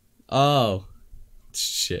 Oh.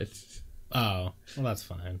 Shit. Oh, well, that's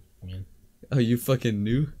fine. I mean, Oh, you fucking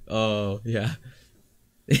knew? Oh, yeah.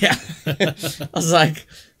 Yeah. I was like,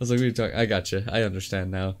 what are you talking? I gotcha. I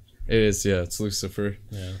understand now. It is, yeah, it's Lucifer.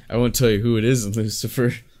 yeah. I won't tell you who it is in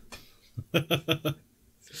Lucifer. It's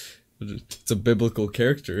a biblical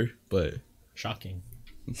character, but Shocking.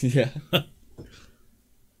 yeah.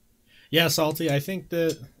 Yeah, Salty, I think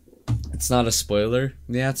that... It's not a spoiler.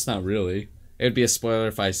 Yeah, it's not really. It'd be a spoiler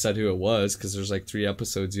if I said who it was, because there's like 3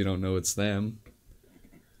 episodes you don't know it's them.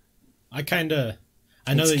 I know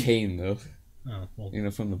It's that... Cain, though. Oh,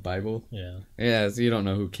 well, From the Bible. yeah. Yeah, so you don't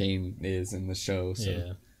know who Cain is in the show, so...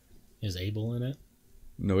 Yeah. Is Abel in it?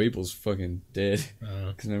 No, Abel's fucking dead.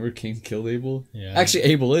 Because remember Cain killed Abel? Yeah. Actually,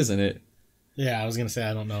 Abel is in it. Yeah, I was going to say,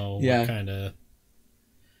 I don't know Yeah. what kind of...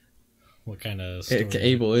 What kind of story?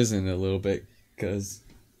 Abel isn't a little bit, because,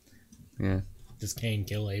 yeah. Does Cain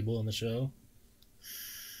kill Abel in the show?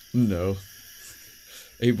 No.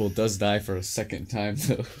 Abel does die for a second time,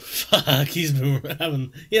 though. Fuck, he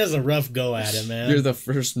has a rough go at it, man. You're the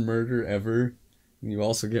first murder ever. And you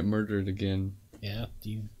also get murdered again. Yeah.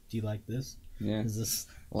 Do you like this? Yeah. Is this?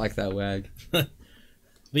 I like that wag. But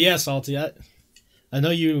yeah, Salty. I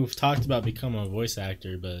know you've talked about becoming a voice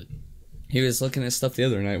actor, but He was looking at stuff the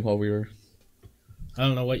other night while we were I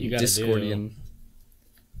don't know what you got to do. Discordian.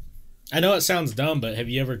 I know it sounds dumb, but have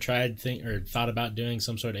you ever tried or thought about doing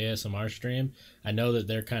some sort of ASMR stream? I know that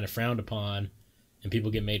they're kind of frowned upon and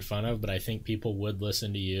people get made fun of, but I think people would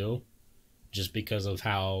listen to you just because of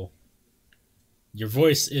how your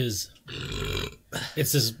voice is.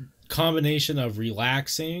 It's this combination of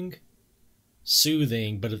relaxing,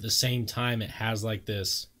 soothing, but at the same time it has like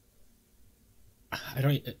this, I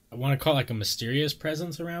want to call it like a mysterious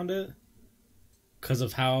presence around it because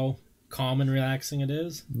of how calm and relaxing it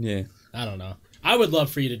is. Yeah. I don't know. I would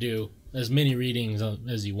love for you to do as many readings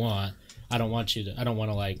as you want. I don't want it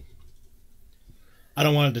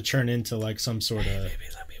to turn into like some sort of. Maybe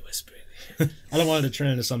let me whisper it. I don't want it to turn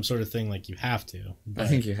into some sort of thing like you have to. I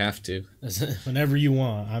think you have to. Whenever you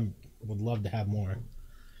want, would love to have more.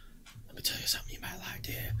 Let me tell you something you might like,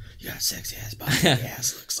 dude. You got a sexy ass body. Your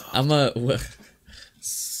ass looks soft.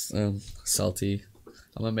 Salty.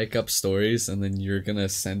 I'm gonna make up stories, and then you're gonna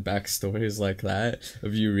send back stories like that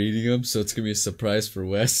of you reading them, so it's gonna be a surprise for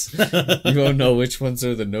Wes. You won't know which ones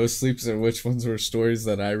are the no sleeps or which ones were stories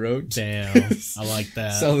that I wrote. Damn, I like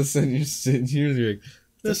that. So all of a sudden you're sitting here, you're like,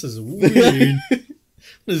 this is weird.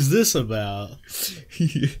 What is this about?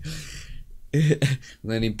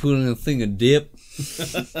 then he put in a thing of dip.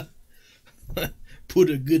 Put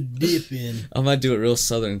a good dip in. I might do it real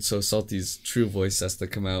southern, so Salty's true voice has to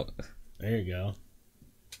come out. There you go.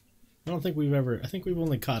 I think we've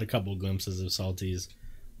only caught a couple glimpses of Salty's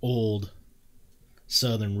old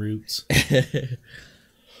southern roots. That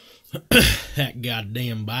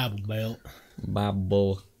goddamn Bible Belt.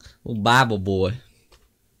 Bible boy.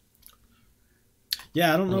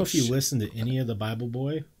 Yeah, I don't know if you shit. listened to any of the Bible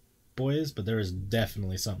boys, but there is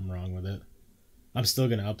definitely something wrong with it. I'm still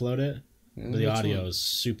gonna upload it, but the audio is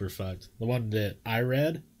super fucked. The one that I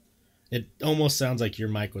read, it almost sounds like your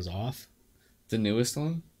mic was off. The newest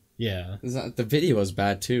one? Yeah. The video was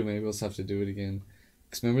bad too. Maybe we'll just have to do it again.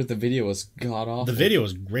 Because remember, the video was god awful. The video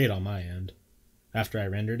was great on my end. After I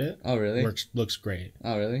rendered it. Oh, really? Looks great.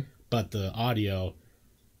 Oh, really? But the audio,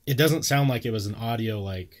 it doesn't sound like it was an audio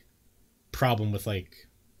like problem with like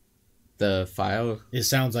The file? it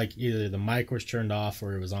sounds like either the mic was turned off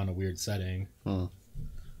or it was on a weird setting. Huh.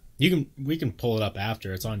 We can pull it up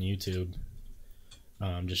after. It's on YouTube.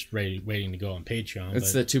 Just waiting to go on Patreon.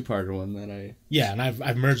 It's the two-parter one that I... Yeah, and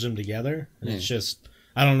I've merged them together. And Yeah. it's just,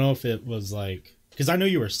 I don't know if it was like, because I know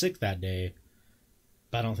you were sick that day,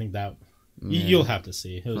 but I don't think that, Yeah. you'll have to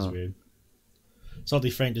see. It was Huh. weird. Salty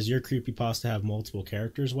Frank, does your creepypasta have multiple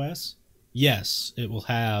characters, Wes? Yes,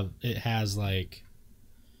 it has like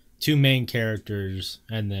 2 main characters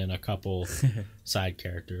and then a couple side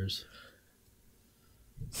characters.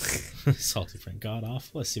 Salty Frank, god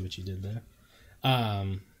awful. Let's see what you did there.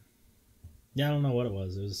 Yeah, I don't know what it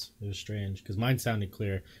was. It was strange because mine sounded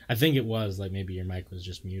clear. I think it was like maybe your mic was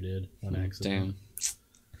just muted on accident.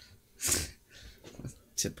 Damn.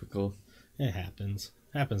 Typical. It happens.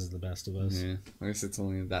 Happens to the best of us. Yeah. I guess it's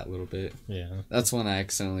only that little bit. Yeah. That's when I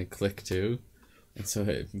accidentally clicked too. And so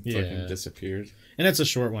it Yeah. fucking disappeared. And it's a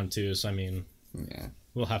short one too, so I mean, Yeah.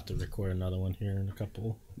 we'll have to record another one here in a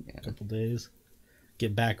couple Yeah. days.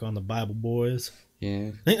 Get back on the Bible boys. Yeah.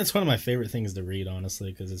 I think that's one of my favorite things to read,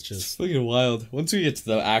 honestly, because it's It's just fucking wild. Once we get to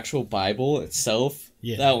the actual Bible itself,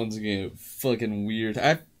 Yeah. that one's gonna get fucking weird.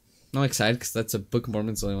 I'm excited because that's a Book of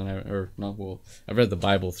Mormon's the only one I've read the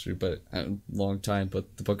Bible through, but a long time.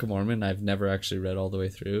 But the Book of Mormon, I've never actually read all the way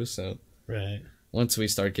through. So right. once we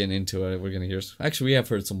start getting into it, we're gonna hear. Actually, we have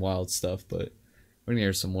heard some wild stuff, but we're gonna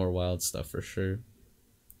hear some more wild stuff for sure.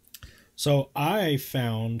 So I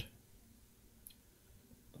found.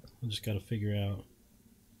 I just got to figure out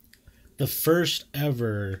the first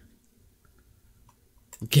ever.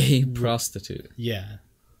 Gay prostitute. Yeah,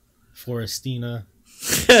 Forestina.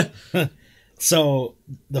 So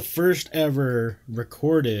the first ever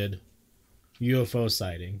recorded UFO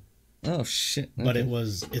sighting, Oh shit! but Okay.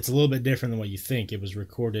 it's a little bit different than what you think. It was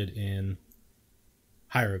recorded in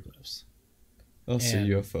hieroglyphs. also and-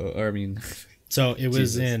 UFO. Or I mean, So it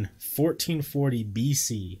was Jesus. in 1440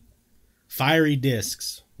 BC. Fiery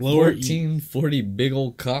discs, lower 1440 big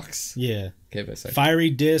old cocks. yeah, Okay, but sorry. fiery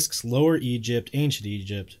discs, Lower Egypt, ancient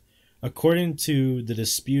Egypt. According to the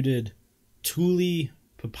disputed Thule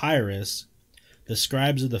Papyrus, the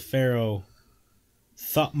scribes of the pharaoh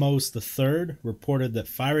Thutmose III reported that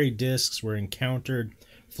fiery discs were encountered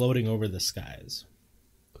floating over the skies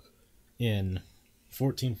in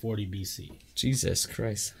 1440 BC. Jesus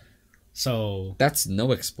Christ. So, That's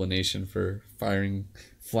no explanation for flying.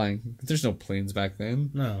 There's no planes back then.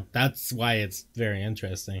 no, that's why it's very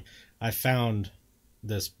interesting. I found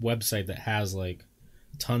this website that has like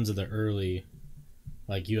tons of the early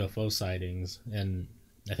like UFO sightings, and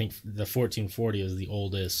I think the 1440 is the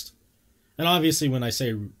oldest. And obviously when I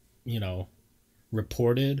say,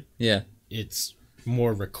 reported, Yeah. it's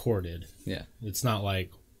more recorded. Yeah. It's not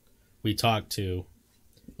like we talked to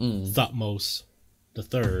Mm. Thutmose the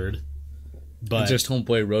Third, but Just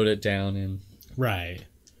homeboy wrote it down and right.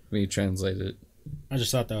 we translated it. I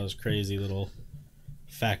just thought that was crazy little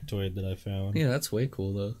factoid that I found. Yeah, that's way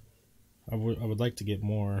cool though. I would like to get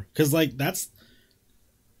more, because like that's,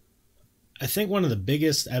 I think one of the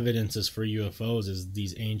biggest evidences for UFOs is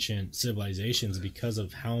these ancient civilizations, because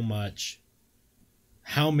of how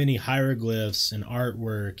many hieroglyphs and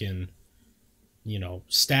artwork and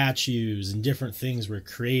statues and different things were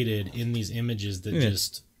created in these images that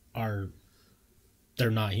just they're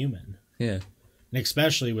not human. Yeah. And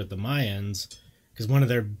especially with the Mayans, because one of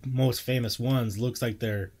their most famous ones looks like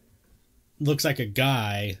a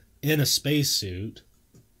guy in a spacesuit,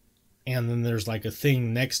 and then there's like a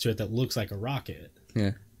thing next to it that looks like a rocket.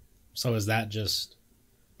 Yeah. So is that just,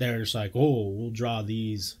 they're just like, oh, we'll draw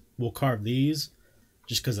these, we'll carve these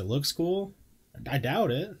just because it looks cool? I doubt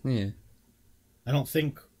it. Yeah. I don't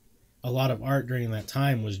think a lot of art during that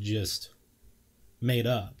time was just made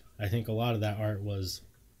up. I think a lot of that art was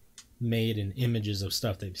made in images of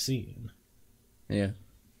stuff they've seen. Yeah.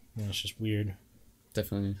 It's just weird.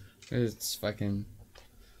 Definitely. It's fucking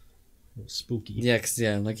Spooky. yeah, 'cause,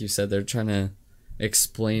 yeah, like you said, they're trying to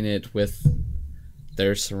explain it with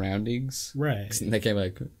their surroundings. Right. 'Cause they came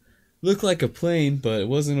like, look like a plane, but it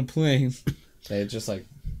wasn't a plane. They just like,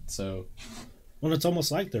 so. Well, it's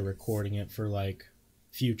almost like they're recording it for like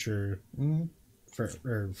future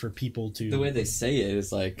for people to. The way they say it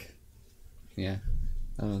is like, yeah,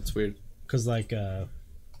 I don't know, it's weird. Because like I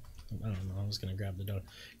don't know, I was gonna grab the donut.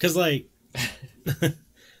 Because like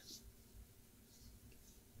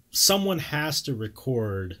someone has to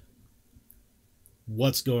record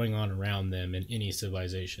what's going on around them in any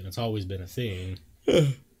civilization. It's always been a thing.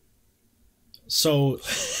 So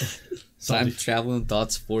Time traveling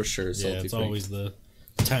thoughts for sure. yeah, Salty it's Frank. always the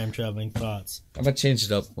time traveling thoughts. I'm gonna change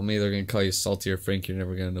it up. I'm either gonna call you Salty or Frank. You're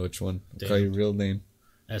never gonna know which one. I'll call you your real name.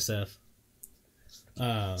 SF.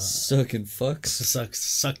 Sucking fucks.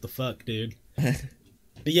 Suck the fuck, dude.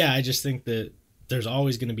 But yeah, I just think that there's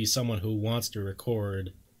always going to be someone who wants to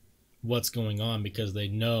record what's going on because they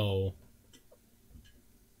know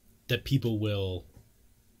that people will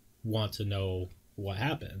want to know what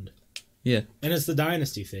happened. Yeah. And it's the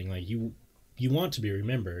dynasty thing. Like you want to be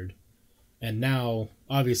remembered. And now,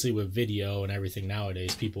 obviously with video and everything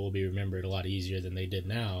nowadays, people will be remembered a lot easier than they did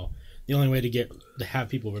now. The only way to have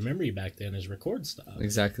people remember you back then is record stuff.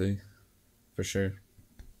 Exactly. For sure.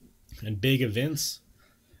 And big events.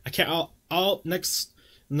 I'll next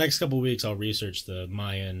couple of weeks I'll research the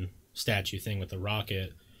Mayan statue thing with the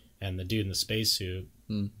rocket and the dude in the spacesuit.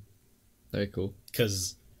 Very cool.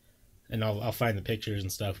 And I'll find the pictures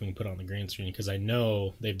and stuff we can put on the green screen, because I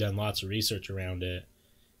know they've done lots of research around it,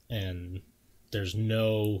 and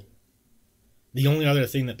the only other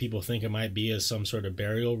thing that people think it might be is some sort of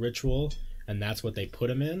burial ritual, and that's what they put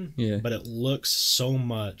him in. Yeah. But it looks so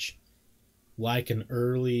much like an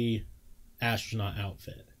early astronaut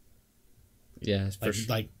outfit. Yeah, for sure.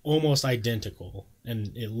 Like almost identical,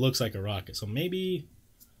 and it looks like a rocket. So maybe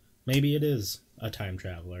it is a time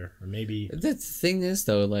traveler, or maybe The thing is,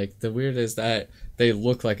 though, like, the weird is that they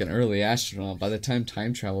look like an early astronaut. By the time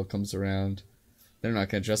time travel comes around, they're not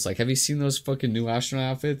gonna dress like. Have you seen those fucking new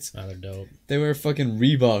astronaut outfits? they're dope. They wear fucking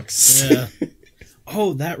Reeboks. Yeah.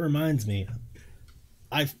 Oh, that reminds me.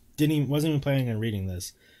 Wasn't even planning on reading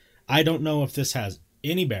this. I don't know if this has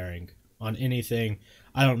any bearing on anything.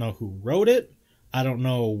 I don't know who wrote it. I don't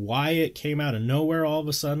know why it came out of nowhere all of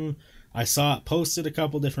a sudden. I saw it posted a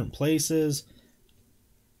couple different places.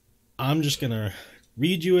 I'm just going to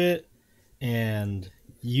read you it, and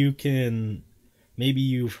maybe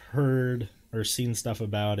you've heard or seen stuff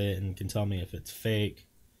about it and can tell me if it's fake,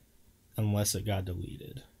 unless it got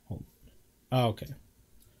deleted. Oh, okay.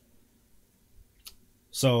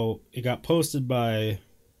 So it got posted by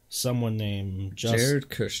someone named Jared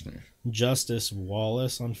Kushner. Justice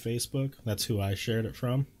Wallace on Facebook. That's who I shared it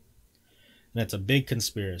from. And it's a big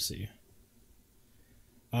conspiracy.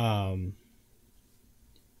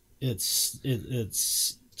 it's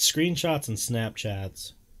screenshots and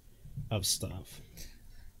Snapchats of stuff.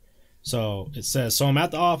 So it says, so I'm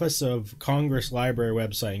at the Office of Congress Library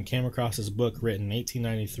website and came across this book written in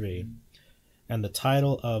 1893, and the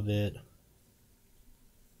title of it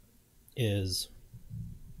is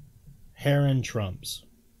Heron Trumps.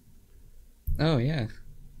 Oh yeah,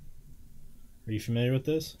 Are you familiar with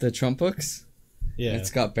this? the Trump books. Yeah.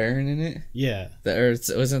 It's got Baron in it. Yeah.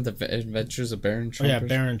 It wasn't the Adventures of Baron Oh Trump. yeah,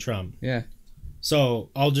 Baron Trump. Yeah. So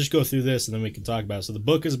I'll just go through this and then we can talk about it. So the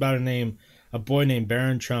book is about a boy named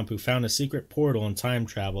Baron Trump who found a secret portal and time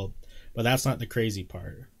traveled, but that's not the crazy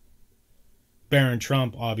part. Baron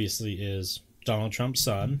Trump obviously is Donald Trump's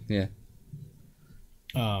son. Yeah.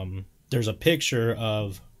 There's a picture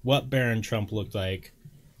of what Baron Trump looked like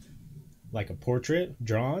a portrait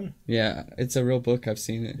drawn. Yeah, it's a real book. I've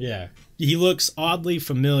seen it. Yeah. He looks oddly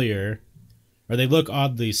familiar, or they look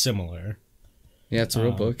oddly similar. Yeah, it's a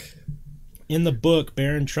real book. In the book,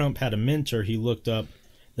 Baron Trump had a mentor. He looked up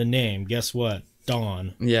the name. Guess what?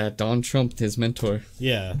 Don. Yeah, Don Trump, his mentor.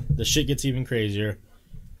 Yeah, the shit gets even crazier.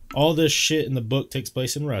 All this shit in the book takes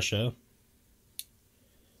place in Russia.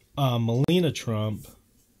 Melania Trump,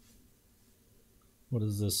 what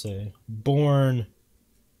does this say? Born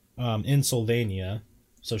in Slovenia,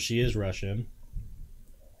 so she is Russian.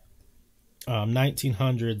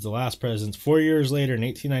 1900s, the last presidents. 4 years later, in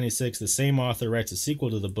 1896, the same author writes a sequel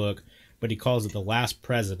to the book, but he calls it The Last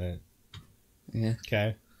President. Yeah.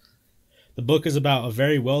 Okay. The book is about a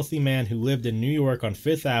very wealthy man who lived in New York on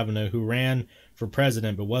Fifth Avenue who ran for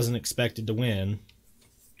president but wasn't expected to win.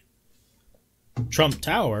 Trump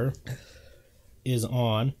Tower is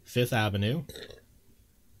on Fifth Avenue.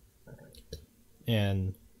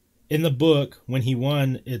 And in the book, when he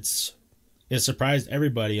won, it surprised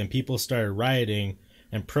everybody and people started rioting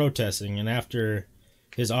and protesting. And after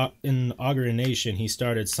his inauguration, he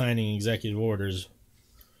started signing executive orders.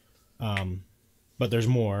 But there's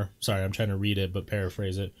more. Sorry, I'm trying to read it, but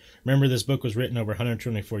paraphrase it. Remember, this book was written over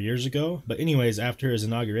 124 years ago. But anyways, after his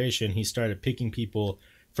inauguration, he started picking people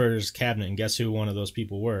for his cabinet. And guess who one of those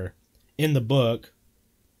people were? In the book,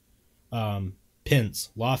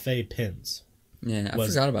 Pence, Lafay Pence. Yeah, I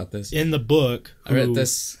Was forgot about this. In the book. I read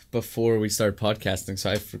this before we started podcasting,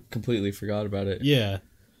 so I completely forgot about it. Yeah.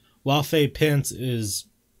 Lafay Pence is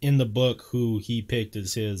in the book who he picked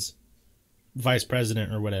as his vice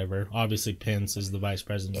president or whatever. Obviously, Pence is the vice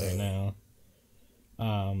president right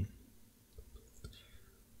now.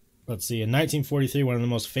 Let's see. In 1943, one of the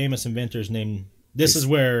most famous inventors named... This is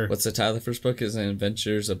where... What's the title of the first book? Is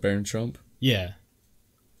Adventures of Baron Trump? Yeah.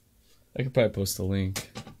 I could probably post a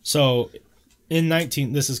link. So,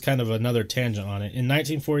 this is kind of another tangent on it. In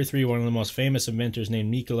 1943, one of the most famous inventors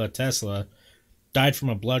named Nikola Tesla died from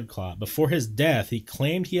a blood clot. Before his death, he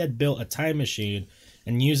claimed he had built a time machine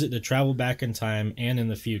and used it to travel back in time and in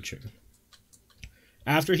the future.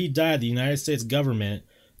 After he died, the United States government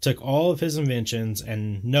took all of his inventions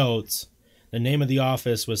and notes. The name of the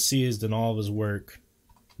office was seized and all of his work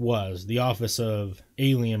was the Office of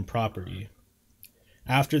Alien Property.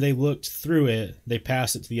 After they looked through it, they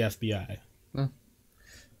passed it to the FBI.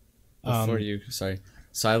 Sorry.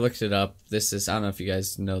 So I looked it up. I don't know if you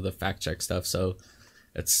guys know the fact check stuff. So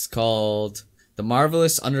it's called The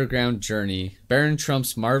Marvelous Underground Journey, Baron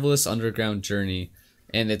Trump's Marvelous Underground Journey.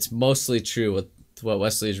 And it's mostly true with what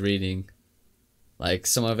Wesley is reading. Like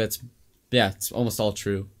some of it's almost all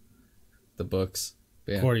true. The books.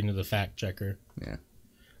 Yeah. According to the fact checker. Yeah.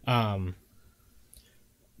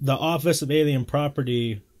 The Office of Alien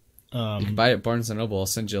Property, You can buy it at Barnes & Noble. I'll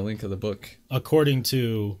send you a link of the book. according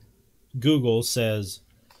to Google, says,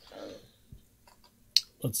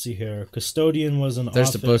 let's see here, custodian was an There's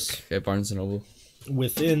office the book at Barnes & Noble.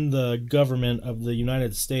 within the government of the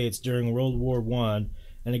United States during World War I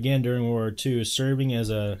and again during World War II, serving as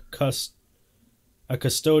a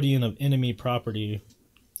custodian of enemy property.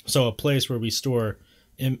 So a place where we store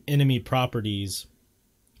enemy properties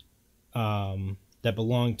that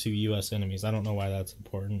belong to U.S. enemies. I don't know why that's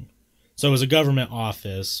important. So it was a government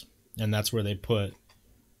office, and that's where they put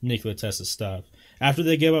Nikola Tesla's stuff. After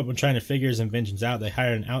they gave up on trying to figure his inventions out, they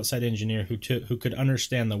hired an outside engineer who could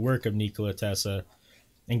understand the work of Nikola Tesla.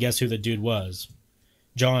 And guess who the dude was?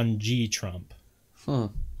 John G. Trump. Huh.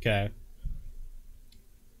 Okay.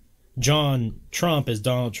 John Trump is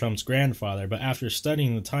Donald Trump's grandfather, but after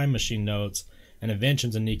studying the time machine notes and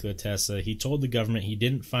inventions of Nikola Tesla, he told the government he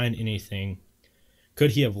didn't find anything.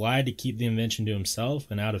 Could he have lied to keep the invention to himself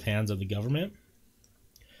and out of hands of the government?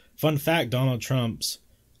 Fun fact, Donald Trump's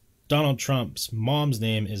mom's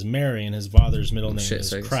name is Mary and his father's middle name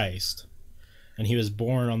is Christ. And he was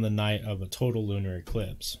born on the night of a total lunar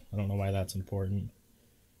eclipse. I don't know why that's important.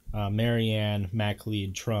 Marianne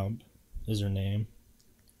MacLeod Trump is her name.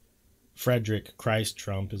 Frederick Christ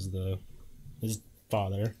Trump is his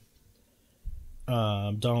father.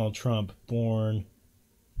 Donald Trump, born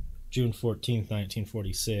June 14th,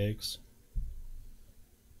 1946.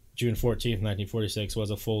 June 14th, 1946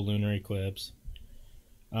 was a full lunar eclipse.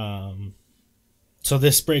 So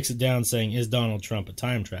this breaks it down saying, is Donald Trump a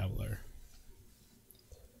time traveler?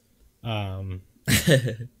 A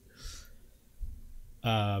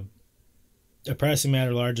pressing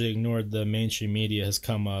matter largely ignored the mainstream media has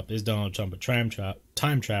come up. Is Donald Trump a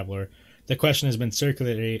time traveler? The question has been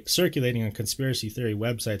circulating on conspiracy theory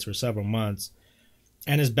websites for several months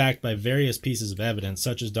and is backed by various pieces of evidence,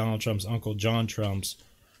 such as Donald Trump's uncle John Trump's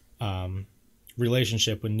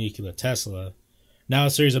relationship with Nikola Tesla. Now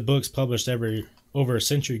a series of books published over a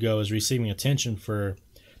century ago is receiving attention for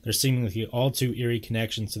their seemingly all too eerie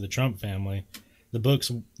connections to the Trump family. The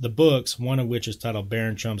books, one of which is titled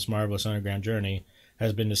Barron Trump's Marvelous Underground Journey,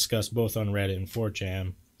 has been discussed both on Reddit and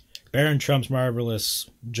 4chan. Barron Trump's Marvelous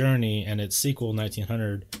Journey and its sequel,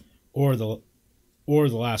 1900, or the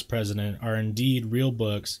Last President, are indeed real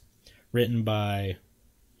books written by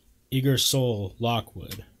Ingersoll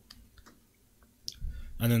Lockwood.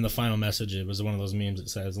 And then the final message, it was one of those memes that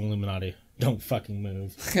says, Illuminati, don't fucking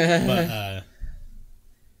move. But,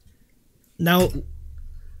 now,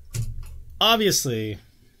 obviously,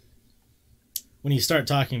 when you start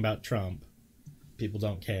talking about Trump, people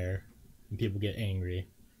don't care, and people get angry.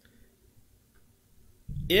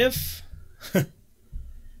 If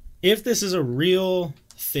this is a real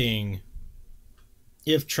thing,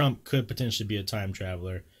 if Trump could potentially be a time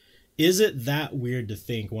traveler, is it that weird to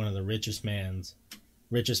think one of the richest men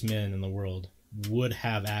in the world would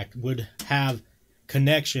have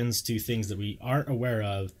connections to things that we aren't aware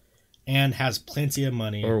of and has plenty of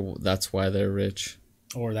money? Or that's why they're rich.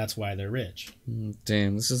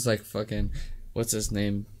 Damn, this is like fucking, what's his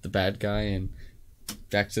name? The bad guy in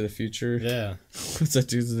Back to the Future? Yeah. What's that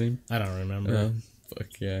dude's name? I don't remember.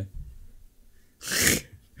 Fuck yeah.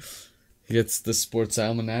 He gets the sports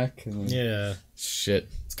almanac. And then, Yeah. shit.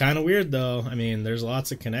 It's kind of weird, though. I mean, there's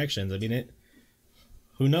lots of connections. I mean,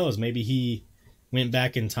 who knows? Maybe he went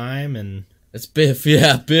back in time and... It's Biff,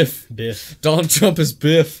 yeah, Biff. Donald Trump is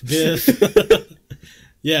Biff.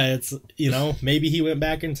 Yeah, it's, maybe he went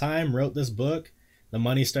back in time, wrote this book, the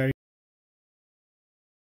money started...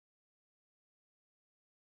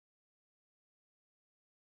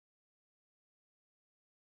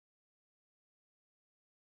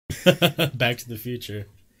 Back to the Future.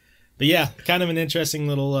 But yeah, kind of an interesting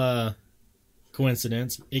little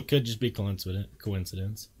coincidence. It could just be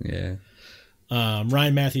coincidence. Yeah.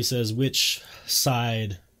 Ryan Matthews says, which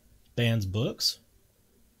side bans books?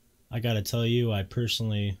 I gotta tell you, I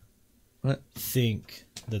personally think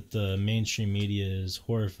that the mainstream media is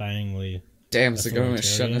horrifyingly Damn, is the government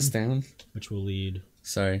shutting us down? Which will lead...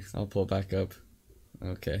 Sorry, I'll pull it back up.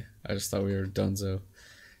 Okay, I just thought we were donezo.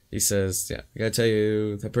 He says, yeah, I gotta tell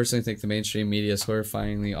you, I personally think the mainstream media is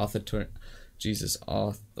horrifyingly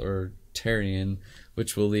authoritarian,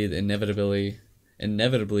 which will lead inevitably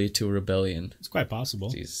to a rebellion. It's quite possible.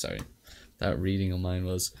 Jesus, sorry. That reading of mine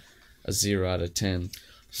was a 0 out of 10.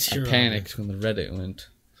 0 I panicked when the Reddit went.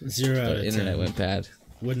 0 out of 10. The internet went bad.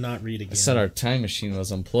 Would not read again. I said our time machine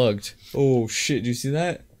was unplugged. Oh shit, did you see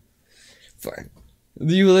that? Fuck. Are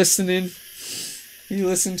you listening? You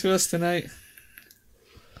listen to us tonight?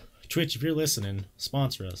 Twitch, if you're listening,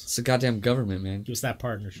 sponsor us. It's the goddamn government, man. Give us that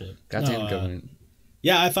partnership. Goddamn government.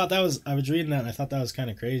 Yeah, I was reading that and I thought that was kind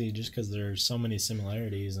of crazy just because there's so many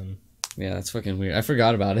similarities. And yeah, that's fucking weird. I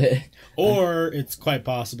forgot about it. Or it's quite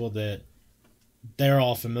possible that they're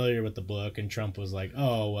all familiar with the book and Trump was like,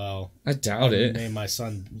 oh, well. I doubt it. Name my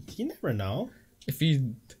son. You never know.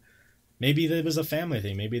 Maybe it was a family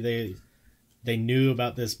thing. Maybe they knew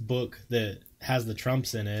about this book that has the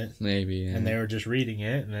Trumps in it. Maybe, yeah. And they were just reading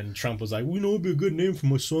it. And then Trump was like, we know it'd be a good name for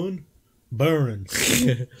my son. Barron.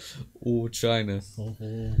 Oh, China.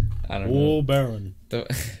 I don't know. Oh, Barron.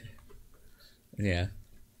 Yeah.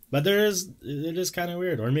 But it is kind of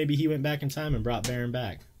weird. Or maybe he went back in time and brought Barron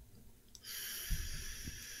back.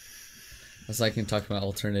 That's like in talking about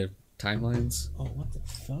alternative timelines. Oh, what the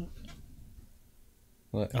fuck?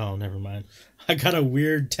 What? Oh, never mind. I got a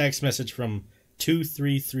weird text message from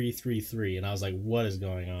 23333, and I was like, what is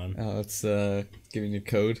going on? Oh, it's giving you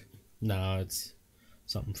code? No, it's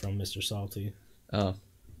something from Mr. Salty. Oh.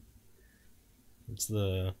 It's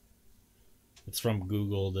from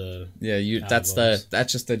Google. That's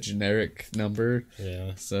just a generic number.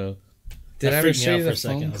 Yeah. So did I ever show you the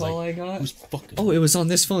phone call I got? Oh, it was on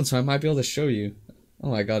this phone, so I might be able to show you.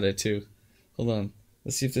 Oh, I got it too. Hold on.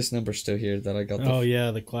 Let's see if this number's still here that I got. Oh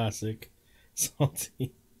yeah, the classic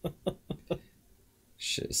salty.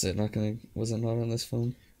 Shit, is it not gonna? Was it not on this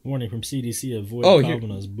phone? Warning from CDC: avoid Oh, here.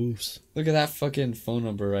 Calvino's boofs. Look at that fucking phone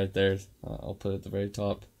number right there. I'll put it at the very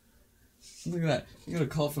top. Look at that. You got a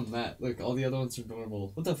call from that. Look, all the other ones are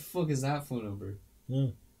normal. What the fuck is that phone number?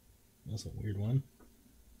 Oh, that's a weird one.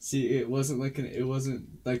 See, it wasn't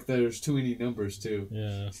like there's too many numbers too.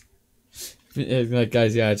 Yeah. Like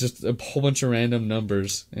guys, yeah, just a whole bunch of random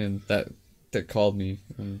numbers, and that called me.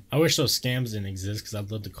 I wish those scams didn't exist because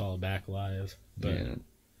I'd love to call it back live, but Yeah.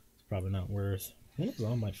 it's probably not worth. What is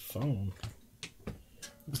on my phone?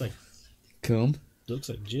 Looks like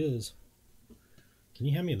jizz. Can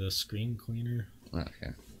you hand me the screen cleaner?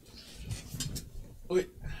 Okay. Wait.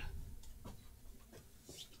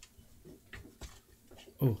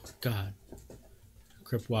 Oh God.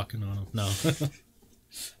 Crip walking on him. No.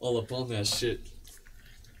 All up on that shit.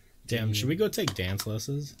 Damn. Should we go take dance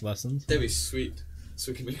lessons? That'd be sweet.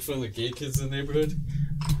 So we can make fun of the gay kids in the neighborhood.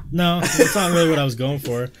 No, that's not really what I was going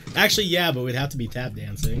for. Actually, yeah, but we'd have to be tap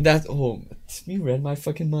dancing. You read my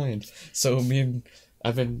fucking mind. So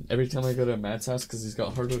every time I go to Matt's house, because he's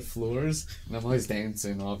got hardwood floors, and I'm always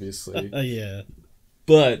dancing, obviously. Yeah.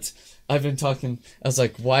 But I've been talking, I was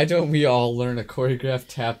like, why don't we all learn a choreographed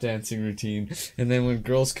tap dancing routine? And then when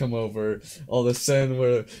girls come over, all of a sudden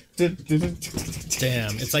we're...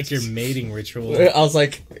 Damn, it's like your mating ritual. I was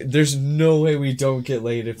like, there's no way we don't get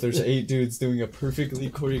laid if there's 8 dudes doing a perfectly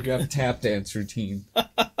choreographed tap dance routine.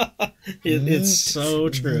 It's so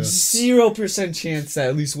true. 0% chance that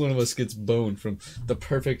at least one of us gets boned from the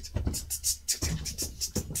perfect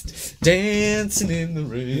dancing in the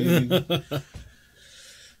rain.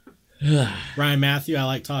 Ryan Matthew, I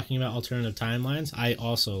like talking about alternative timelines. I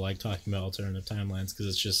also like talking about alternative timelines because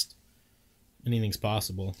it's just anything's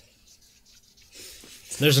possible.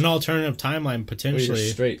 There's an alternative timeline potentially,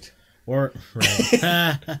 Straight. or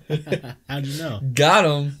right. How'd you know? Got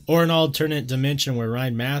him. Or an alternate dimension where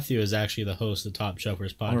Ryan Matthew is actually the host of Top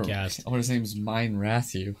Shelfers podcast, Or his name's Mine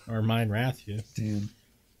Rathu. or mine Matthew, Damn.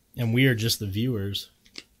 and we are just the viewers.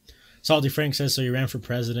 Salty Frank says, so you ran for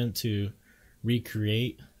president to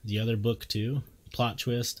recreate the other book too? Plot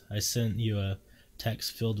twist. I sent you a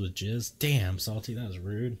text filled with jizz. Damn, Salty, that was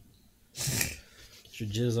rude. Get your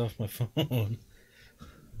jizz off my phone.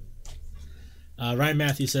 Ryan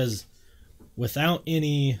Matthew says, without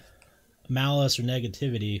any malice or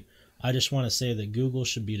negativity, I just want to say that Google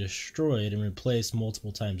should be destroyed and replaced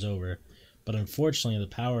multiple times over. But unfortunately, the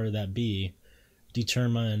power that be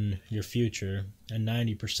determine your future, and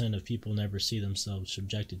 90% of people never see themselves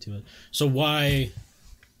subjected to it. So why,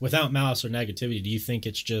 without malice or negativity, do you think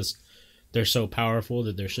it's just they're so powerful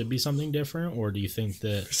that there should be something different, or do you think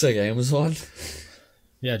that It's like Amazon.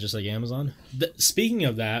 yeah, just like Amazon? Speaking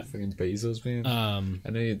of that, Fucking Bezos, man. um, I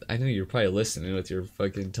know you're probably listening with your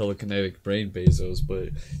fucking telekinetic brain, Bezos, but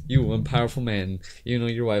you one powerful man. You know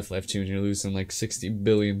your wife left you and you're losing like $60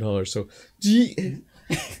 billion. So,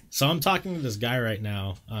 so I'm talking to this guy right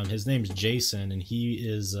now. His name's Jason, and he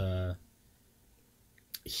is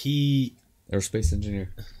aerospace engineer.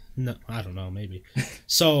 no, I don't know, maybe.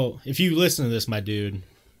 So if you listen to this, my dude,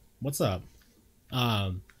 what's up?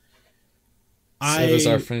 So does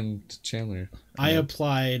our friend Chandler. I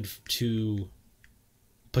applied to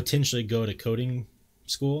potentially go to coding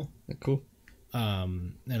school. Cool.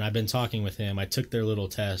 And I've been talking with him. I took their little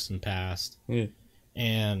test and passed. Yeah.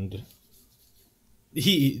 And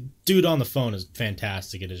dude on the phone is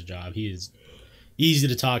fantastic at his job. He is easy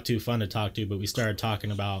to talk to, fun to talk to, but we started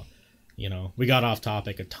talking about, we got off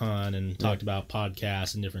topic a ton and talked about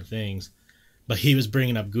podcasts and different things. But he was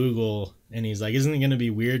bringing up Google, and he's like, isn't it going to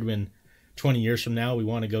be weird when 20 years from now we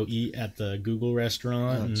want to go eat at the Google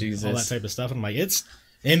restaurant and Jesus. all that type of stuff? And I'm like,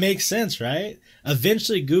 it makes sense, right?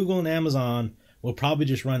 Eventually Google and Amazon will probably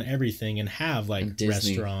just run everything and have like And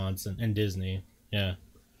Disney. restaurants and Disney. Yeah.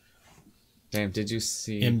 Damn, did you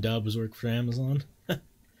see... M-Dubs work for Amazon.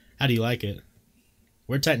 How do you like it?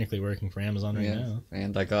 We're technically working for Amazon right now.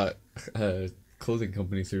 And I got a clothing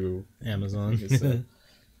company through... Amazon.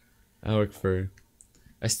 I work for...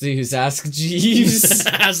 I still use Ask Jeeves.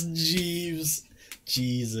 Ask Jeeves.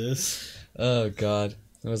 Jesus. Oh, God.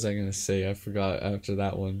 What was I going to say? I forgot after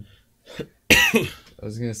that one. I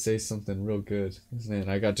was going to say something real good. Man,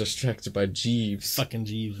 I got distracted by Jeeves. Fucking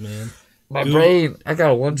Jeeves, man. My Google- brain. I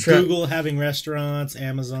got one track. Google having restaurants,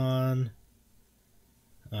 Amazon.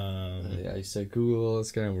 Yeah, you said Google.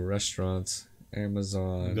 It's going to have restaurants.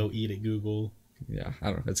 Amazon. Go eat at Google. Yeah, I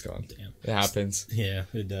don't know. It's gone. Damn. It happens. Yeah,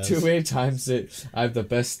 it does. Too many times I have the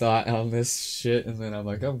best thought on this shit, and then I'm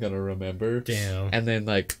like, I'm gonna remember. Damn. And then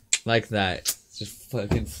like that, just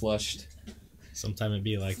fucking flushed. Sometime it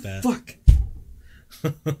be like that. Fuck.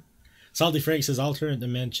 Salty Frank says, alternate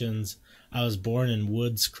dimensions. I was born in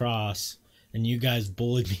Woods Cross, and you guys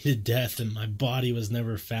bullied me to death, and my body was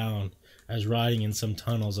never found. I was rotting in some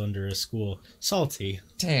tunnels under a school. Salty.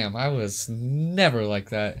 Damn, I was never like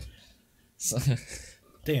that.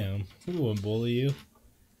 Damn. Who wouldn't bully you?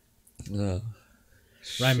 Ugh.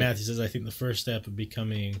 Ryan Matthews says, I think the first step of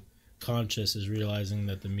becoming conscious is realizing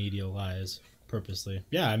that the media lies purposely.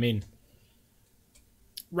 Yeah, I mean,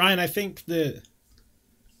 Ryan, I think that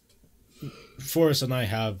Forrest and I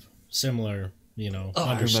have similar,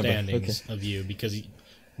 understandings of you, because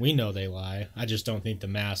we know they lie. I just don't think the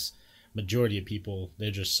mass majority of people,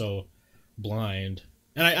 they're just so blind.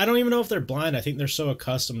 And I don't even know if they're blind. I think they're so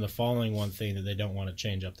accustomed to following one thing that they don't want to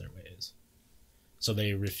change up their ways. So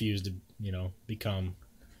they refuse to, become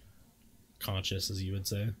conscious, as you would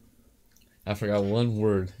say. I forgot one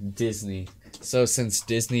word. Disney. So since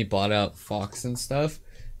Disney bought out Fox and stuff,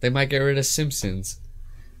 they might get rid of Simpsons.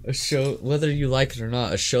 A show, whether you like it or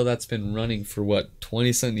not, a show that's been running for,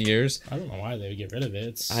 20-something years? I don't know why they would get rid of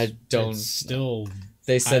it. It's still...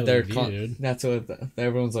 They said they're... viewed. That's what...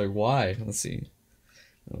 Everyone's like, why? Let's see.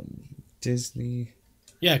 Disney...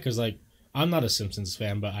 Yeah, because, I'm not a Simpsons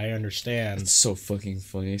fan, but I understand... It's so fucking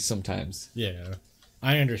funny sometimes. Yeah.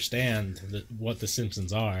 I understand what the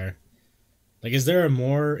Simpsons are. Is there a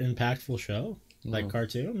more impactful show? No.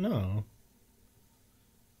 Cartoon? No.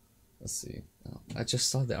 Let's see. Oh, I just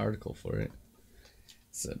saw the article for it. It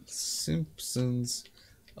said Simpsons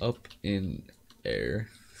up in air.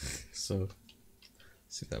 So,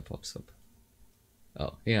 see if that pops up.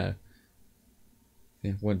 Oh, yeah.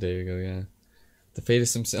 Yeah, one day ago, yeah. The Fate of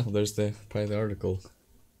Simpsons. Oh, there's probably the article.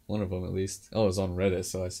 One of them, at least. Oh, it was on Reddit,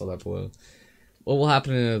 so I saw that below. What will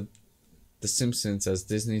happen to The Simpsons as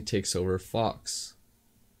Disney takes over Fox?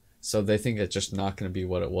 So they think it's just not going to be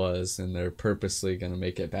what it was, and they're purposely going to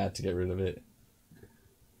make it bad to get rid of it.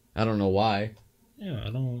 I don't know why. Yeah, I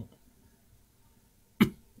don't...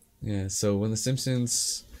 Yeah, so when The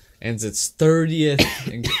Simpsons ends its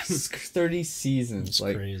 30th and 30 seasons, It's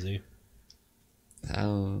crazy.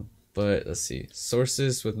 But let's see.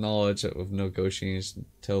 Sources with knowledge of negotiations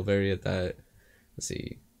tell Variety that, let's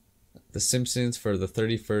see, The Simpsons for the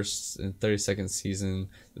 31st and 32nd season,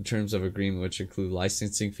 the terms of agreement, which include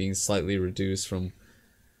licensing fees slightly reduced from...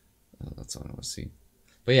 Oh, that's what I want to see.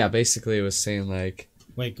 But yeah, basically it was saying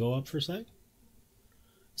Wait, go up for a sec. It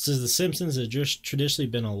says The Simpsons has just traditionally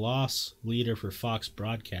been a loss leader for Fox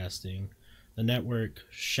Broadcasting. The network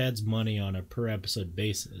sheds money on a per episode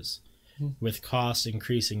basis, with costs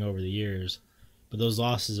increasing over the years. But those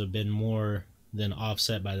losses have been more than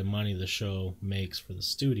offset by the money the show makes for the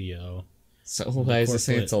studio. So why is it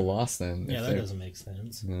saying it's a loss then? Yeah, that doesn't make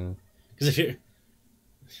sense. No. Because if you're...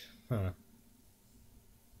 Huh.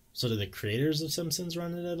 So do the creators of Simpsons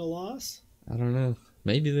run it at a loss? I don't know.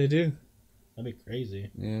 Maybe they do. That'd be crazy.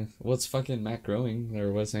 Yeah. What's fucking Matt Groening?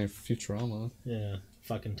 Or what's his name? Futurama. Yeah.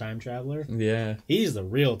 Fucking time traveler. Yeah. He's the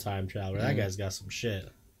real time traveler. That Yeah. guy's got some shit.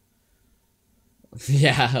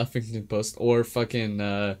 Yeah, Huffington Post. Or fucking,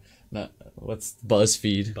 what's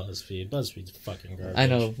BuzzFeed? BuzzFeed's fucking garbage. I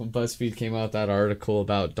know BuzzFeed came out with that article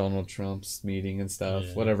about Donald Trump's meeting and stuff.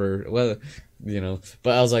 Yeah. Whatever. Well,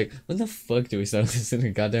 But I was like, when the fuck do we start listening to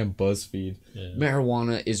goddamn BuzzFeed? Yeah.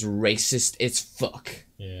 Marijuana is racist. It's fuck.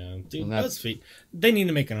 Yeah. Dude, And that- BuzzFeed. They need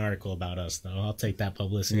to make an article about us, though. I'll take that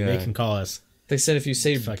publicity. Yeah. They can call us. They said if you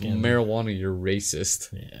say Fucking- marijuana, you're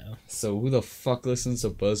racist. Yeah. So who the fuck listens to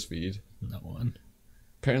BuzzFeed? No one.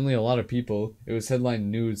 Apparently a lot of people. It was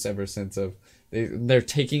headline news ever since of they're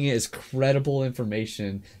taking it as credible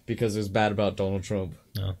information because it was bad about Donald Trump.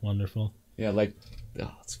 No, wonderful. Yeah,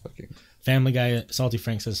 it's fucking... Family Guy, Salty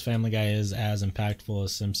Frank says Family Guy is as impactful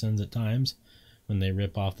as Simpsons at times when they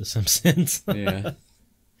rip off the Simpsons. Yeah.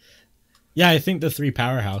 Yeah, I think the three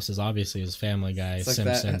powerhouses obviously is Family Guy, It's like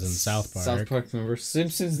Simpsons, that- and South Park. South Park, remember?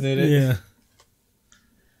 Simpsons did it. Yeah.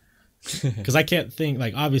 Because I can't think,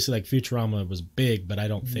 obviously, Futurama was big, but I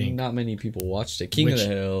don't think... Not many people watched it. King of the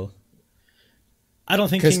Hill. I don't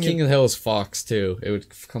think Because King of the Hill was Fox, too. It would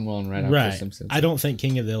come on right after Right. Simpsons. I don't think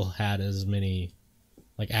King of the Hill had as many,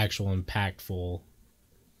 actual impactful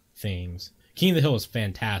things. King of the Hill was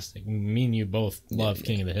fantastic. Me and you both love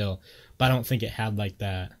King of the Hill. But I don't think it had,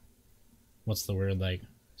 that... What's the word?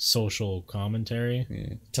 Social commentary?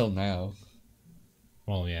 Yeah. Till now.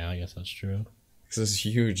 Well, yeah, I guess that's true. Because it's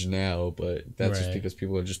huge now, but that's just Right. because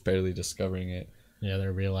people are just barely discovering it. Yeah,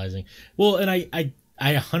 they're realizing. Well, and I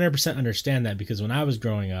 100% understand that, because when I was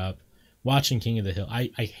growing up, watching King of the Hill, I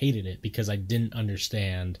hated it because I didn't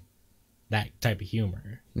understand that type of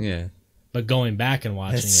humor. Yeah. But going back and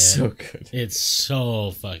watching That's it, so good. it's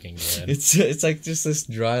so fucking good. It's like just this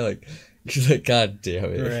dry, like God damn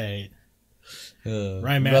it. Right.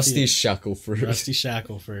 Ryan Matthews- Rusty Shackleford. Rusty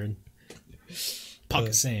Shackleford. Puck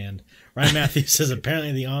of sand. Ryan Matthews says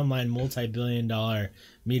apparently the online multi-billion-dollar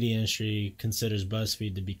media industry considers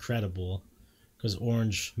BuzzFeed to be credible because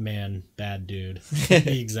Orange Man, bad dude.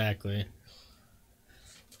 Exactly.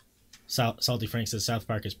 Salty Frank says South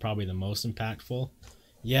Park is probably the most impactful.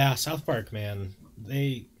 Yeah, South Park, man.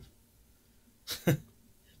 They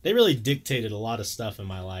they really dictated a lot of stuff in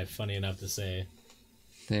my life, funny enough to say.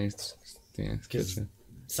 Thanks. Yeah, it's good. 'Cause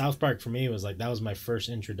South Park for me was like that was my first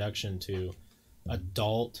introduction to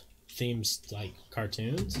adult themes like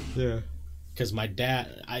cartoons. Yeah. Because my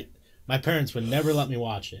parents would never let me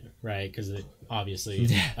watch it, right? Because obviously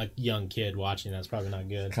a young kid watching that's probably not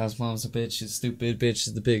good. Cause mom's a bitch, she's stupid bitch,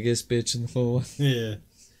 is the biggest bitch in the whole. Yeah.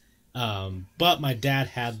 But my dad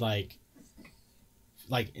had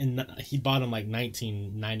he bought them like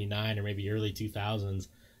 1999 or maybe early 2000s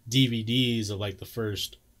DVDs of like the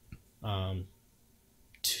first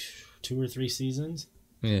two or three seasons.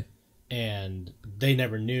 Yeah. And they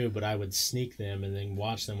never knew, but I would sneak them and then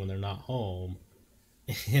watch them when they're not home.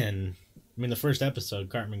 And I mean, the first episode,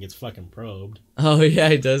 Cartman gets fucking probed Oh yeah,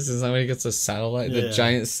 he does. Is that when he gets a satellite, the Yeah.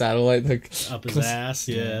 giant satellite, like up his ass.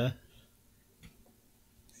 Yeah.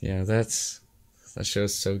 Yeah, that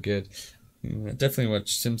show's so good. I definitely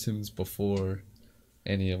watched Simpsons before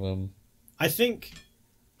any of them. I think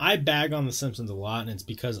I bag on The Simpsons a lot, and it's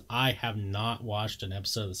because I have not watched an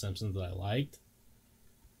episode of The Simpsons that I liked,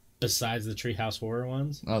 besides the Treehouse Horror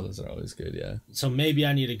ones. Oh, those are always good. Yeah. So maybe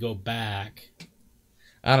I need to go back.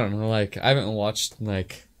 I don't know. Like I haven't watched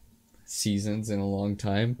like seasons in a long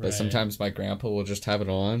time, but Right. sometimes my grandpa will just have it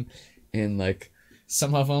on, and like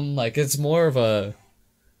some of them, like it's more of a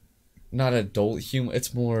not adult humor.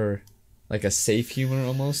 It's more like a safe humor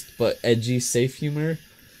almost, but edgy safe humor.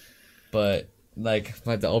 But like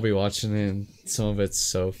I'll be watching it, and some of it's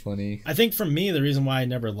so funny. I think for me, the reason why I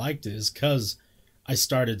never liked it is because I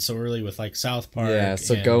started so early with like South Park. Yeah,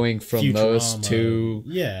 so and going from those Futurama. to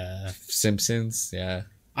Yeah. Simpsons, yeah.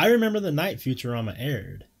 I remember the night Futurama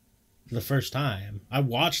aired for the first time. I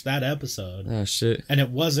watched that episode, Oh shit. and it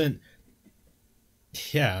wasn't.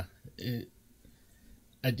 Yeah.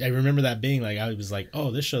 I remember that being like, I was like,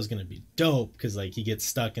 oh, this show's going to be dope because like he gets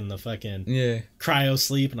stuck in the fucking Yeah. cryo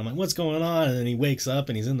sleep, and I'm like, what's going on? And then he wakes up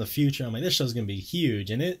and he's in the future. I'm like, this show's going to be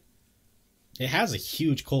huge. And it has a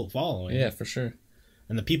huge cult following. Yeah, for sure.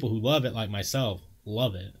 And the people who love it, like myself,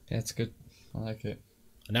 love it. Yeah, it's good. I like it.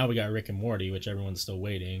 And now we got Rick and Morty, which everyone's still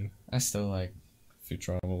waiting. I still like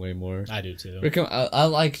Futurama way more. I do too. I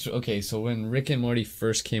liked, okay, so when Rick and Morty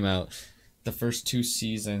first came out, the first 2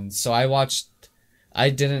 seasons, so I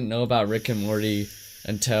didn't know about Rick and Morty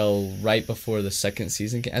until right before the second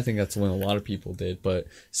season. I think that's when a lot of people did, but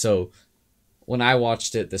so when I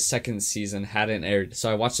watched it, the second season hadn't aired. So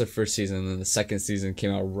I watched the first season, and then the second season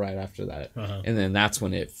came out right after that. Uh-huh. And then that's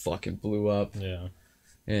when it fucking blew up. Yeah.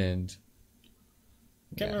 And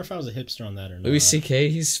Can't remember if I was a hipster on that or not. Louis C.K.,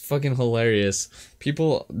 he's fucking hilarious.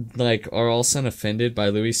 People like are all of a sudden offended by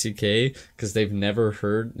Louis C.K. because they've never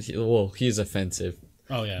heard. He's offensive,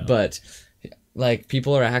 Oh yeah. but like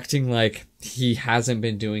people are acting like he hasn't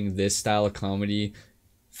been doing this style of comedy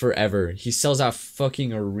forever. He sells out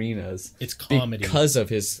fucking arenas it's comedy. because of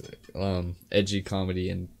his edgy comedy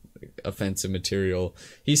and offensive material.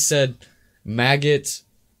 He said maggot,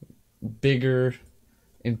 bigger,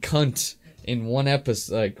 and cunt in one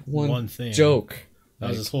episode, like one thing. joke. That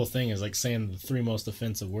was Like, his whole thing, is like saying the 3 most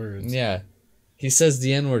offensive words. yeah, he says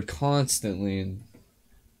the N-word constantly, and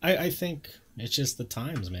I think it's just the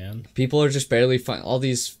times, man. people are just barely all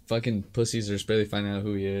these fucking pussies are just barely finding out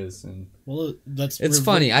who he is, and Well, that's it's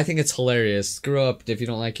funny. I think it's hilarious. Screw up. If you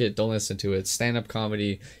don't like it, don't listen to it. Stand-up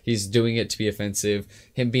comedy. He's doing it to be offensive.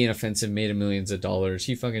 Him being offensive made him millions of dollars.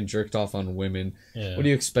 He fucking jerked off on women. Yeah. What do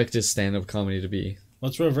you expect his stand-up comedy to be?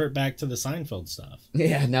 Let's revert back to the Seinfeld stuff.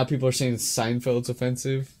 Yeah, now people are saying Seinfeld's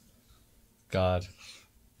offensive. God.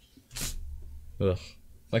 Ugh.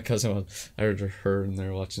 My cousin, I heard her and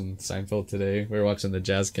they're watching Seinfeld today. We were watching the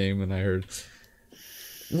Jazz game, and I heard,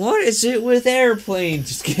 "What is it with airplanes?"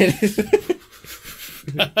 Just kidding.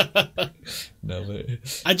 No,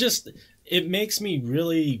 but It makes me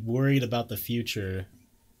really worried about the future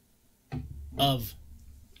of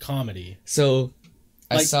comedy. so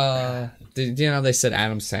I Like- saw. Did you know they said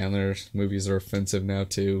Adam Sandler's movies are offensive now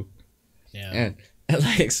too? Yeah. And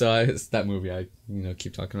like, so it's that movie I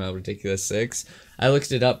keep talking about, Ridiculous 6. I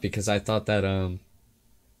looked it up because I thought that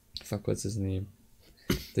fuck, what's his name?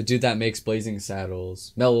 The dude that makes Blazing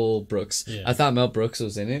Saddles, Mel Brooks. Yeah. I thought Mel Brooks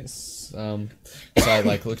was in it, so I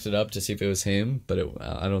like looked it up to see if it was him, but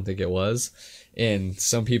I don't think it was. And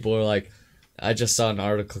some people are like, I just saw an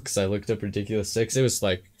article because I looked up Ridiculous Six. It was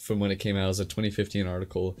like from when it came out. It was a 2015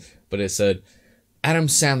 article, but it said Adam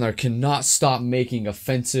Sandler cannot stop making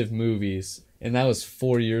offensive movies, and that was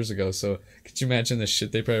 4 years ago. So could you imagine the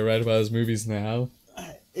shit they probably write about his movies now?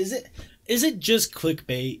 Is it just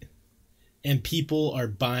clickbait and people are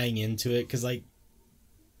buying into it? Because, like,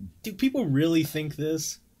 do people really think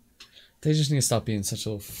this? They just need to stop being such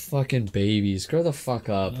little fucking babies. Grow the fuck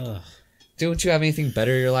up. Ugh. Don't you have anything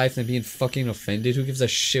better in your life than being fucking offended? Who gives a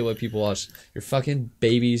shit what people watch? You're fucking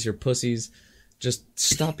babies. You're pussies. Just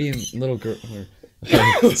stop being little girl.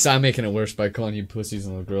 Okay, so I'm making it worse by calling you pussies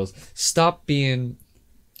and little girls. Stop being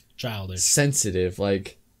Childish. sensitive.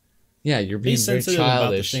 Like, yeah, you're Be being very sensitive about the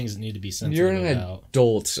childish. things that need to be sensitive You're an about.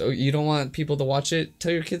 adult, so you don't want people to watch it.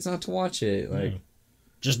 Tell your kids not to watch it. Like,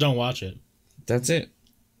 Just don't watch it. that's it.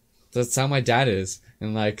 That's how my dad is.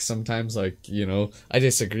 And like sometimes, like, you know, I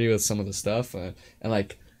disagree with some of the stuff, and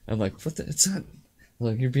like I'm like, what the? It's not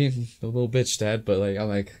like you're being a little bitch, Dad. But like I'm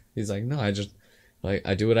like, he's like, no, I just like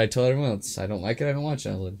I do what I tell everyone else. I don't like it, I don't watch it.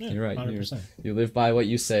 I'm like, Yeah, you're right. 100%. You live by what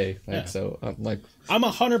you say. Like Yeah. so, I'm like, I'm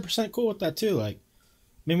 100% cool with that too. Like,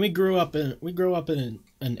 I mean, we grew up in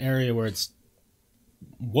an area where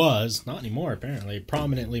was not anymore apparently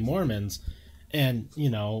prominently Mormons, and you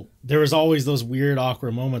know there was always those weird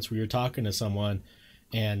awkward moments where you're talking to someone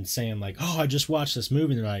and saying like, "Oh, I just watched this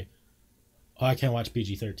movie," and they're like, "Oh, I can't watch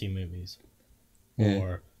PG-13 movies," Yeah.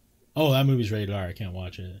 or "Oh, that movie's rated R, I can't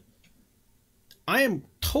watch it." I am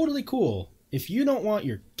totally cool if you don't want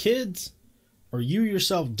your kids or you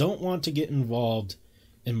yourself don't want to get involved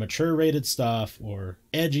in mature rated stuff or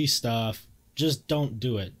edgy stuff, just don't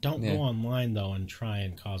do it. Don't Yeah. go online though and try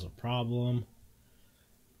and cause a problem.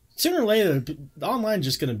 Sooner or later, online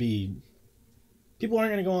just going to be, people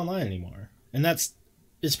aren't going to go online anymore, and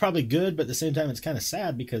it's probably good, but at the same time it's kind of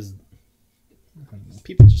sad because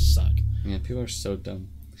people just suck. yeah, people are so dumb.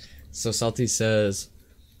 So Salty says,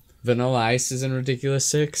 Vanilla Ice is in Ridiculous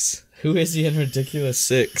Six. Who is he in Ridiculous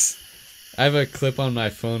Six? I have a clip on my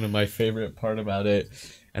phone of my favorite part about it,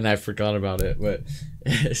 and I forgot about it. But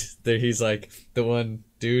there, he's like the one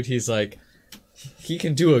dude. He's like, he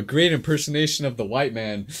can do a great impersonation of the white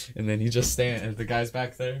man, and then he just stand. And the guy's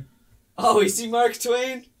back there. Oh, is he Mark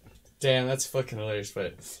Twain? Damn, that's fucking hilarious.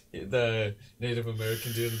 But the Native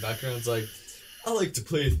American dude in the background's like, I like to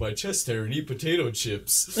play with my chest hair and eat potato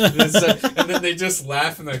chips. And, it's like, and then they just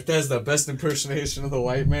laugh and like, that's the best impersonation of the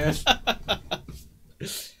white man.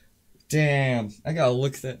 Damn, I gotta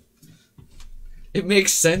look that. It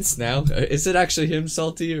makes sense now. Is it actually him,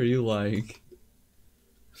 Salty, or are you lying?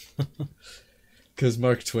 Because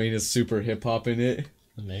Mark Twain is super hip hop in it.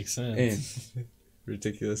 That makes sense. And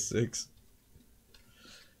Ridiculous Six.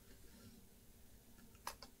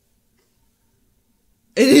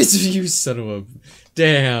 It is you, son of a...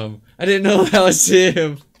 Damn. I didn't know that was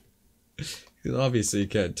him. 'Cause obviously you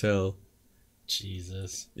can't tell.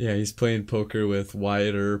 Jesus. Yeah, he's playing poker with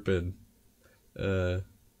Wyatt Earp and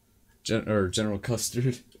General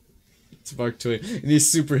Custard. It's Mark Twain. And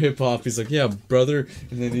he's super hip hop. He's like, yeah, brother.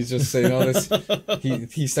 And then he's just saying all this.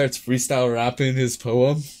 He starts freestyle rapping his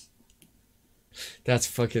poem. That's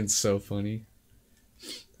fucking so funny.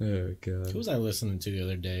 Oh, God. Who was I listening to the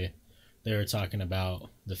other day? They were talking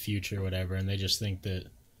about the future or whatever, and they just think that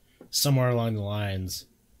somewhere along the lines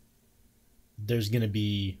there's going to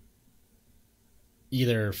be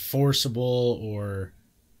either forcible or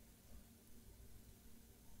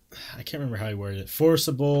I can't remember how he worded it.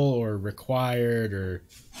 Forcible or required or,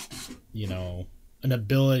 you know, an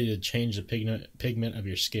ability to change the pigment of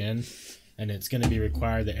your skin, and it's going to be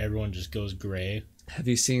required that everyone just goes gray. Have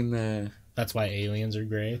you seen the... That's why aliens are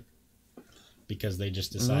gray. Because they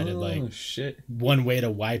just decided, like, shit. one way to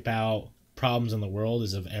wipe out problems in the world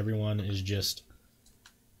is if everyone is just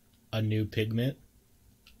a new pigment.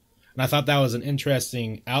 And I thought that was an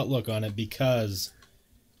interesting outlook on it because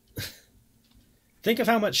think of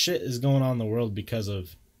how much shit is going on in the world because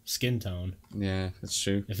of skin tone. Yeah, that's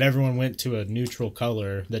true. If everyone went to a neutral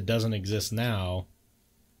color that doesn't exist now,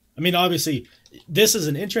 I mean, obviously, this is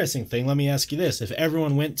an interesting thing. Let me ask you this. If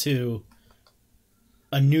everyone went to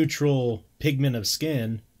a neutral pigment of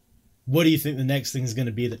skin, what do you think the next thing is going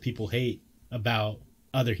to be that people hate about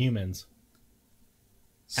other humans?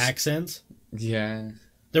 Accents? Yeah.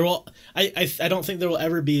 There will. I don't think there will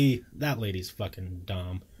ever be. That lady's fucking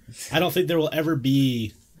dumb. I don't think there will ever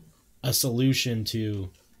be a solution to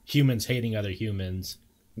humans hating other humans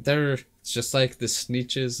they're just like the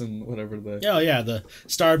Sneetches and whatever the Oh yeah, the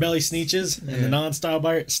star belly Sneetches and the non-star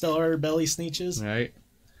belly Sneetches. right.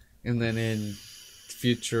 And then in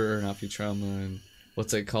Future or not Futurama and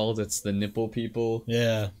what's it called? It's the nipple people.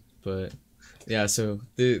 Yeah. But yeah, so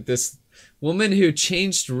this woman who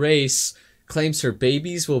changed race claims her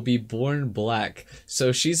babies will be born black.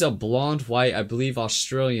 So she's a blonde, white, I believe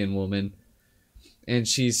Australian woman, and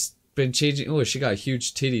she's been changing. Oh, she got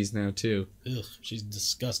huge titties now too. Ugh, she's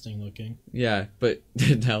disgusting looking. Yeah, but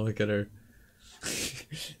now look at her.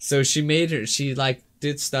 So she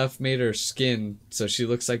did stuff, made her skin so she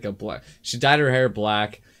looks like a black. She dyed her hair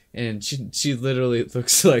black, and she literally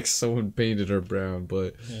looks like someone painted her brown.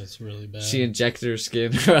 But Yeah, it's really bad. she injected her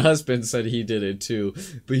skin. Her husband said he did it too,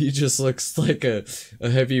 but he just looks like a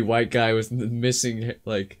heavy white guy with missing,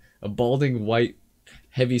 like a balding white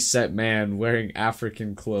heavy set man wearing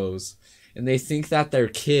African clothes. And they think that their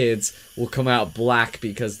kids will come out black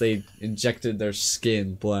because they injected their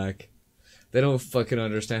skin black. They don't fucking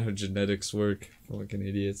understand how genetics work. Fucking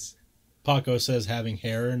idiots. Paco says having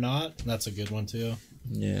hair or not. That's a good one too.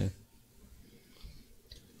 Yeah.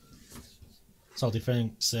 Salty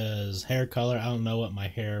Frank says hair color. I don't know what my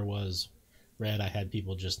hair was. Red. I had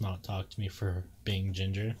people just not talk to me for being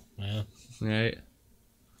ginger. Yeah. Right?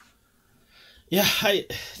 Yeah. I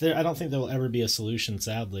don't think there will ever be a solution.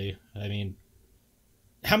 Sadly. I mean,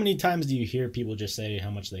 how many times do you hear people just say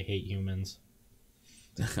how much they hate humans?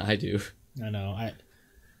 I do. I know.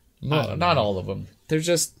 No, not all of them. They're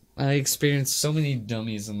just, I experienced so many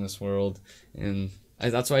dummies in this world, and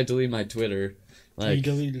that's why I deleted my Twitter. You Like,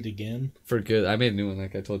 deleted it again? for good. I made a new one,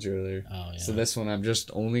 like I told you earlier. Oh yeah. So this one, I'm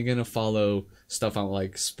just only gonna follow stuff on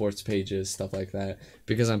like sports pages, stuff like that,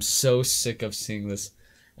 because I'm so sick of seeing this.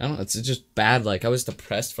 I don't know. It's just bad. Like I was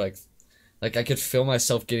depressed for like I could feel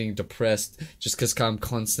myself getting depressed just because I'm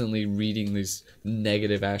constantly reading these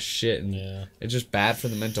negative ass shit, and Yeah. it's just bad for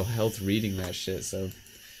the mental health reading that shit. So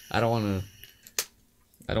I don't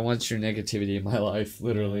want your negativity in my life.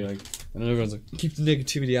 Literally, like, and everyone's like, keep the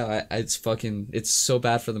negativity out. It's so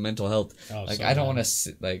bad for the mental health. Oh, Like so I don't bad. want to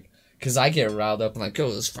sit like, cause I get riled up and like,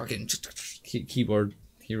 oh, this fucking keyboard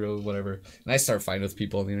hero, whatever, and I start fighting with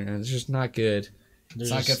people on the internet. It's just not good. There's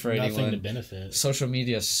not just good for nothing anyone. to benefit. Social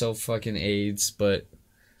media is so fucking AIDS, but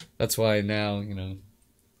that's why now, I'm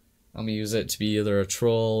gonna use it to be either a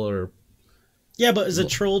troll or Yeah, but is a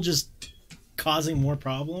troll just causing more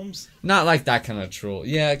problems? not like that kind of troll.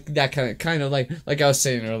 Yeah, that kind of like I was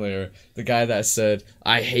saying earlier, the guy that said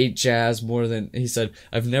I hate jazz more than he said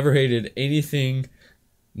I've never hated anything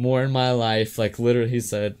more in my life. Like literally, he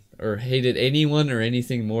said or hated anyone or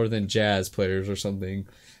anything more than jazz players or something.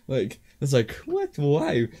 Like it's like what?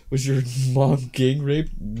 Why was your mom gang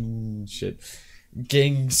raped? Shit.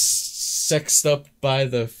 Gang sexed up by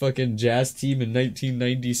the fucking jazz team in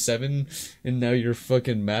 1997 and now you're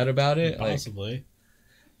fucking mad about it? Possibly.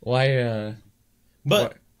 Like,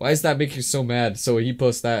 But why does that make you so mad? So he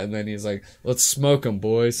posts that and then he's like, let's smoke 'em,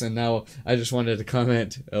 boys. And now I just wanted to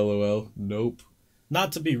comment, LOL. Nope.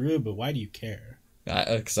 not to be rude, but why do you care?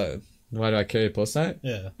 Why do I care to post that?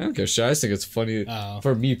 Yeah. I don't care shit. I just think it's funny Oh,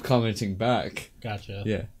 for me commenting back. gotcha.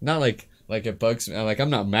 Yeah. Not like it bugs me. Like, I'm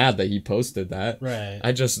not mad that he posted that. Right.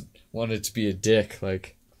 I just wanted to be a dick.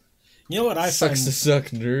 Like, You know what I find sucks to suck,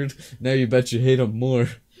 nerd. Now you bet you hate him more.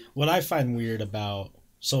 what I find weird about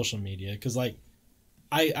social media, because like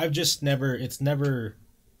I've just never, it's never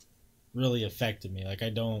really affected me. Like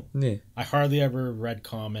Yeah. I hardly ever read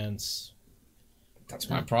comments That's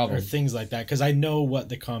my or problem. things like that because I know what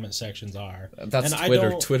the comment sections are. That's and I Twitter.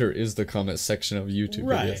 don't- Twitter is the comment section of YouTube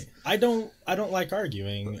Right. videos. I don't like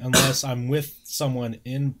arguing unless I'm with someone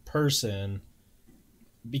in person,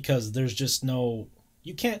 because there's just no,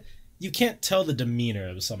 you can't tell the demeanor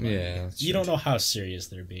of somebody. Yeah, that's You true. don't know how serious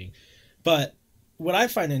they're being. But what I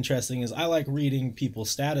find interesting is I like reading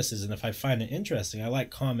people's statuses, and if I find it interesting, I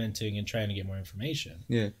like commenting and trying to get more information.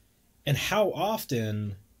 Yeah. And how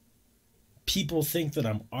often people think that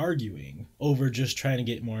I'm arguing over just trying to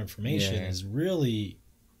get more information Yeah. is really,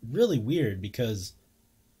 really weird, because,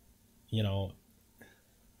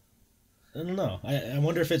 I don't know. I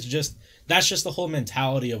wonder if it's just, that's just the whole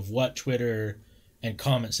mentality of what Twitter and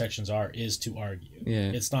comment sections is to argue.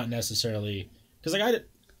 Yeah. It's not necessarily, because like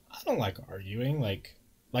I don't like arguing. Like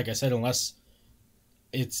I said, unless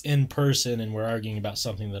it's in person and we're arguing about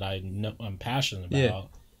something that I'm passionate about. Yeah.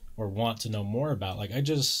 Or want to know more about. Like I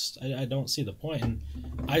don't see the point. And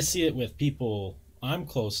I see it with people I'm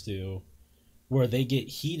close to where they get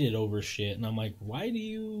heated over shit, and I'm like, why?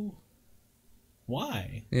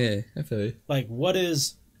 Yeah, I feel you. Like, what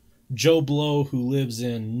is Joe Blow, who lives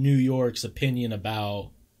in New York's, opinion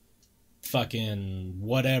about fucking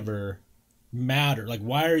whatever matter? Like,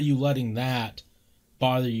 why are you letting that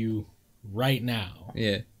bother you right now?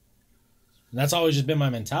 Yeah. And that's always just been my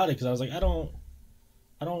mentality, because I was like, I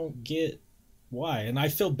don't get why. And I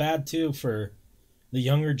feel bad too for the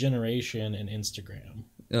younger generation and Instagram,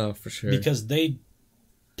 Oh, for sure. because they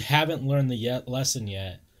haven't learned the lesson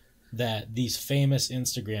yet that these famous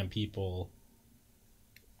Instagram people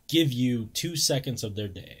give you 2 seconds of their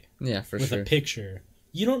day yeah, for with sure. a picture.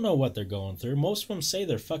 You don't know what they're going through. Most of them say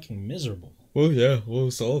they're fucking miserable. Well, yeah. Well,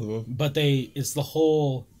 it's all of them. But it's the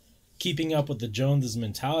whole keeping up with the Joneses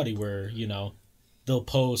mentality where, you know, they'll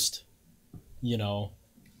post, you know,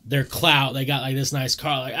 their clout. They got like this nice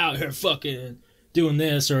car, like out here fucking doing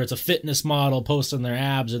this, or it's a fitness model posting their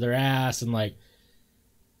abs or their ass. And like,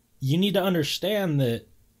 you need to understand that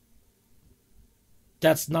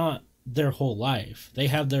that's not their whole life. They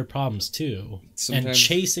have their problems too. And Sometimes-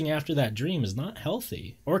 chasing after that dream is not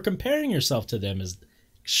healthy. Or comparing yourself to them is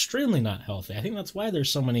extremely not healthy. I think that's why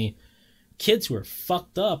there's so many kids who are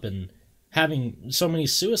fucked up and having so many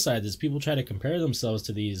suicides, is people try to compare themselves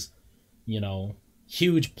to these, you know,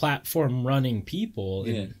 huge platform running people.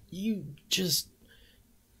 Yeah. And you just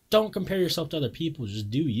don't compare yourself to other people. Just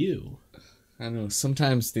do you. I don't know.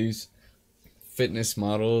 Sometimes these fitness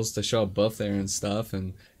models, they show up buff there and stuff,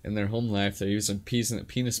 and in their home life, they're using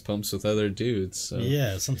penis pumps with other dudes. So.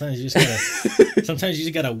 Yeah, sometimes you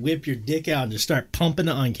just gotta whip your dick out and just start pumping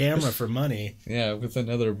it on camera for money. Yeah, with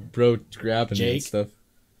another bro grabbing it and Jake? stuff.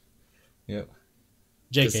 Yep.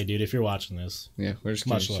 JK, dude, if you're watching this, Yeah, we're just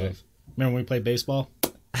much kidding, love. Remember when we played baseball?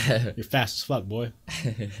 You're fast as fuck, boy.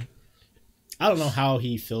 I don't know how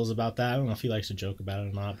he feels about that. I don't know if he likes to joke about it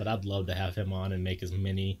or not, but I'd love to have him on and make as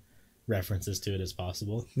many references to it as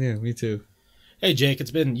possible. Yeah, me too. Hey, Jake,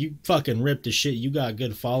 you fucking ripped as shit. You got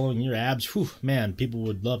good following. Your abs, whew, man, people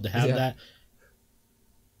would love to have Yeah. that.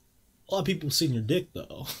 A lot of people seen your dick,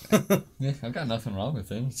 though. Yeah, I've got nothing wrong with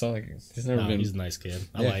him. It's not like he's never No, been. he's a nice kid.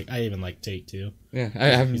 Yeah. I even like Tate, too. Yeah, I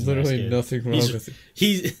have he's a nice literally kid. nothing wrong He's- with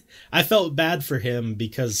it. I felt bad for him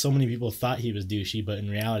because so many people thought he was douchey, but in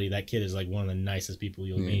reality, that kid is like one of the nicest people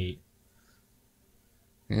you'll Yeah. meet.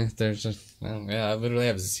 Yeah, there's just I literally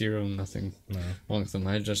have nothing No. wrong with him.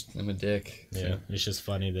 I'm a dick. Yeah, it's just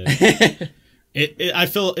funny that I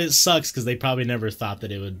feel it sucks because they probably never thought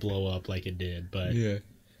that it would blow up like it did. But Yeah,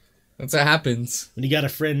 that's what happens. when you got a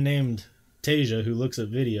friend named Tasia who looks at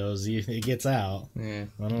videos, it gets out. Yeah,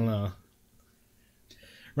 I don't know.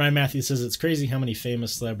 Ryan Matthews says it's crazy how many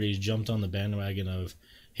famous celebrities jumped on the bandwagon of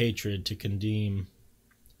hatred to condemn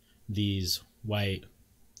these white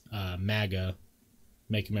MAGA,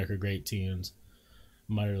 Make America Great tunes.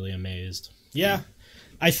 I'm utterly amazed. Yeah,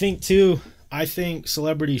 I think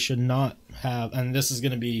celebrities should not have, and this is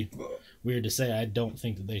going to be weird to say, I don't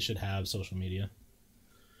think that they should have social media.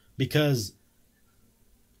 Because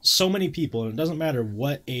so many people, and it doesn't matter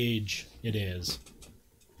what age it is,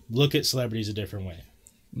 look at celebrities a different way.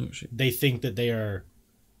 no shit. They think that they are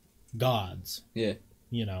gods. Yeah,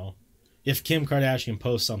 You know, if Kim Kardashian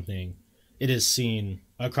posts something, it is seen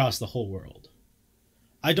across the whole world.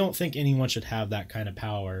 I don't think anyone should have that kind of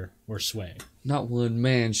power or sway. not one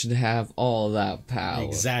man should have all that power.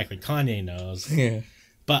 Exactly. Kanye knows. Yeah,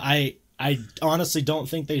 But I honestly don't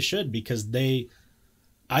think they should, because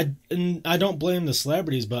I don't blame the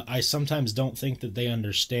celebrities, but I sometimes don't think that they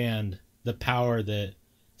understand the power that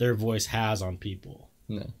their voice has on people.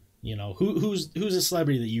 no. You know, who's a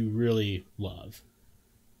celebrity that you really love?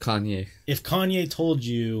 Kanye. If Kanye told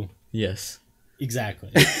you Yes.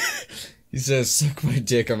 exactly, He says, "Suck my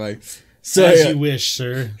dick." I'm like, as sorry. you wish,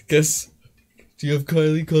 sir. Guess. Do you have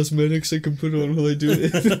Kylie Cosmetics I can put on while I do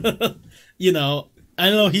it? You know, I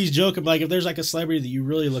know he's joking, but like if there's like a celebrity that you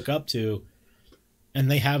really look up to, and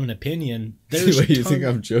they have an opinion, there's Wait, you think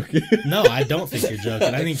I'm joking? No, I don't think you're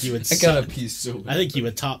joking. I think you would. I got a piece so bad. I think you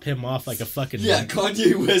would top him off like a fucking. Yeah,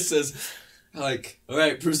 Kanye West says, like, all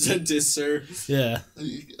right, present this, sir. Yeah.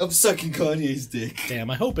 I'm sucking Kanye's dick. Damn,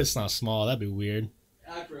 I hope it's not small. That'd be weird.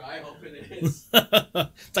 I hope it is.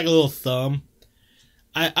 It's like a little thumb.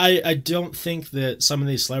 I don't think that some of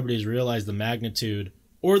these celebrities realize the magnitude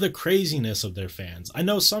or the craziness of their fans. I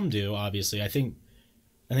know some do, obviously. I think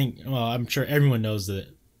well, I'm sure everyone knows that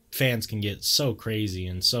fans can get so crazy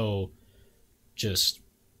and so just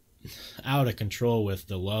out of control with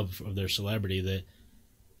the love of their celebrity that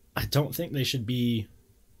I don't think they should be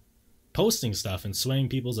posting stuff and swaying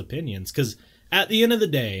people's opinions. Because at the end of the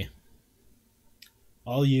day,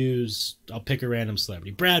 I'll pick a random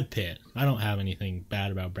celebrity. Brad Pitt. I don't have anything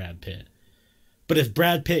bad about Brad Pitt. But if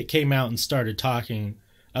Brad Pitt came out and started talking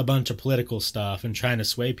a bunch of political stuff and trying to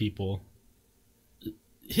sway people,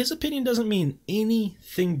 his opinion doesn't mean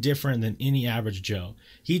anything different than any average Joe.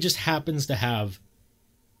 He just happens to have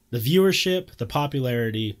the viewership, the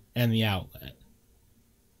popularity, and the outlet.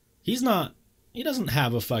 He's not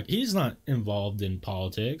involved in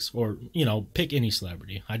politics or, pick any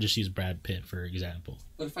celebrity. I just use Brad Pitt, for example.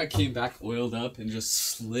 What if I came back oiled up and just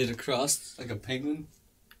slid across like a penguin?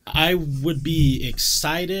 I would be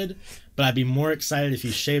excited, but I'd be more excited if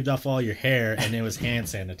you shaved off all your hair and it was hand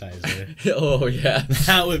sanitizer. Oh, yeah.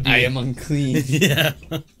 That would be... I am unclean. Yeah.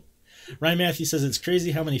 Ryan Matthew says, it's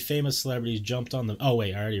crazy how many famous celebrities jumped on the... Oh,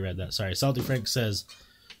 wait, I already read that. Sorry. Salty Frank says,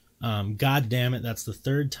 God damn it, that's the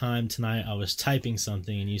third time tonight I was typing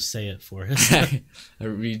something and you say it for us. I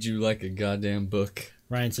read you like a goddamn book.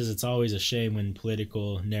 Ryan says, it's always a shame when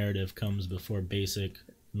political narrative comes before basic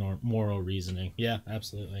moral reasoning. Yeah,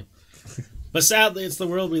 absolutely. But sadly, it's the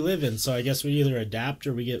world we live in, so I guess we either adapt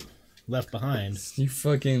or we get left behind. You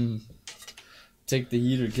fucking take the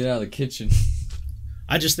heat or get out of the kitchen.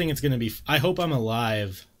 I just think it's going to be... I hope I'm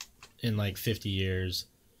alive in like 50 years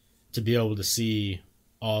to be able to see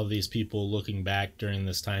all these people looking back during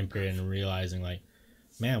this time period and realizing like,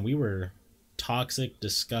 man, we were toxic,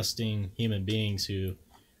 disgusting human beings who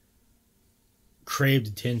craved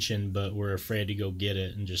attention but were afraid to go get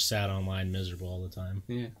it and just sat online miserable all the time.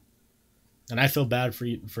 Yeah. And I feel bad for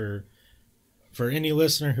you, for any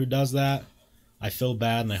listener who does that. I feel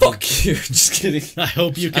bad, and I hope you. Just kidding. I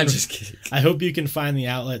hope you can. I'm just kidding. I hope you can find the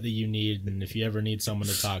outlet that you need, and if you ever need someone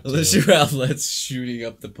to talk to. Unless your outlet's shooting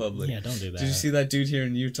up the public. Yeah, don't do that. Did you see that dude here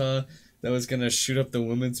in Utah that was gonna shoot up the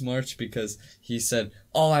women's march because he said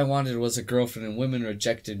all I wanted was a girlfriend and women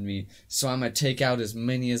rejected me, so I'm gonna take out as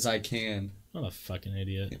many as I can. What a fucking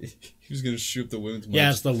idiot. He was gonna shoot up the women's march. Yeah,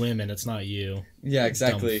 it's the women. It's not you. Yeah,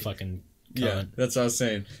 exactly. Dumb fucking cunt. Yeah, that's what I was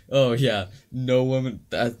saying. Oh, yeah, no woman...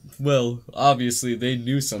 well, obviously, they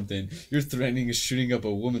knew something. You're threatening shooting up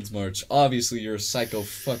a women's march. Obviously, you're a psycho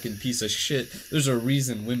fucking piece of shit. There's a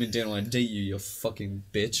reason women didn't want to date you, you fucking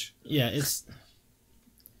bitch. Yeah,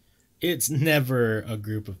 it's never a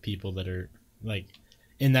group of people that are, like,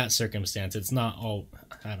 in that circumstance. It's not all...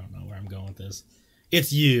 I don't know where I'm going with this.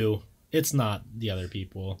 It's you. It's not the other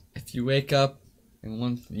people. If you wake up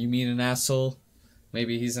and you meet an asshole,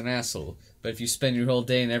 maybe he's an asshole. But if you spend your whole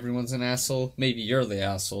day and everyone's an asshole, maybe you're the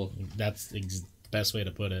asshole. That's the best way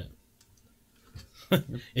to put it.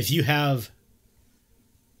 If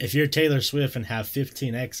you're Taylor Swift and have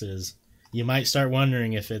 15 exes, you might start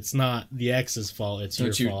wondering if it's not the ex's fault, it's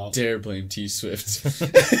your fault. Don't you dare blame T Swift.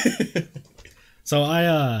 So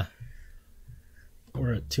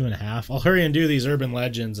we're at 2.5. I'll hurry and do these urban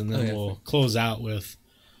legends, and then we'll close out with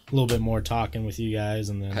a little bit more talking with you guys.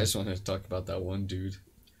 And then I just wanted to talk about that one dude.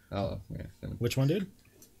 Oh, yeah. Which one, dude?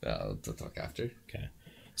 I'll talk after. Okay.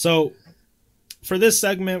 So for this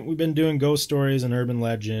segment, we've been doing ghost stories and urban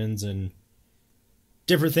legends and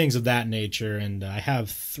different things of that nature. And I have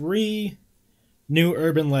 3 new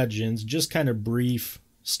urban legends, just kind of brief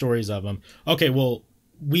stories of them. Okay, well,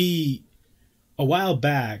 a while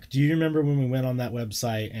back, do you remember when we went on that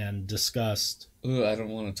website and discussed... Ooh, I don't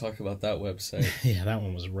want to talk about that website. Yeah, that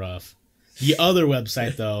one was rough. The other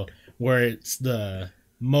website, though, where it's the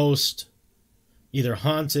most either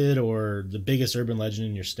haunted or the biggest urban legend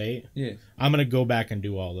in your state. Yeah. I'm going to go back and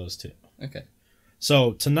do all those too. Okay.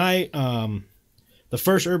 So tonight, the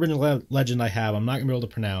first urban legend I have, I'm not going to be able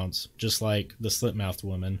to pronounce, just like the slit-mouthed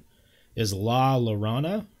woman, is La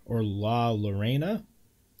Llorona or La Lorena.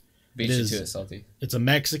 Beat you to it, Salty. It's a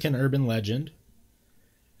Mexican urban legend.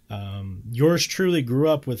 Yours truly grew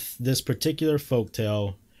up with this particular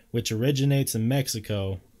folktale, which originates in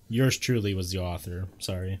Mexico. Yours truly was the author.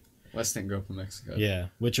 Sorry. Weston grew up in Mexico. Yeah,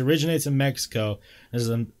 which originates in Mexico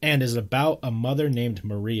and is about a mother named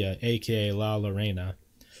Maria, a.k.a. La Lorena,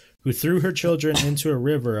 who threw her children into a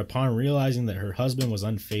river upon realizing that her husband was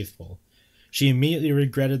unfaithful. She immediately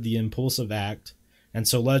regretted the impulsive act, and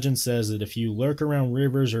so legend says that if you lurk around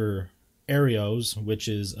rivers or arroyos, which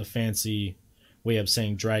is a fancy way of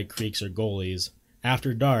saying dry creeks or gullies,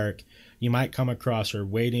 after dark, you might come across her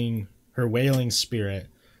wailing spirit.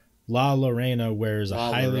 La Lorena wears a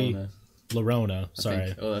highly... Llorona,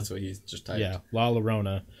 sorry. Oh, that's what he just typed. Yeah, La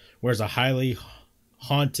Llorona wears a highly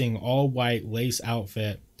haunting all-white lace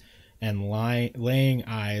outfit, and laying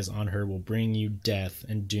eyes on her will bring you death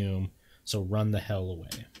and doom, so run the hell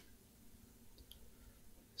away.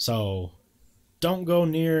 So, don't go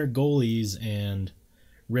near gullies and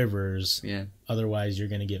rivers. Yeah. Otherwise, you're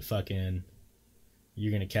going to get you're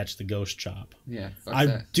going to catch the ghost chop. Yeah,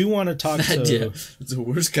 I do want to talk to... Yeah, it's the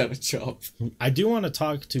worst kind of chop. I do want to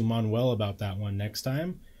talk to Manuel about that one next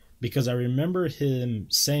time, because I remember him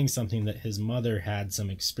saying something that his mother had some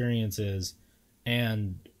experiences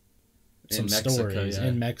and some In Mexico, stories yeah.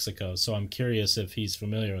 in Mexico. So I'm curious if he's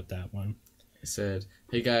familiar with that one. He said,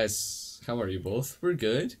 "Hey guys, how are you both? We're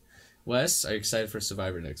good. Wes, are you excited for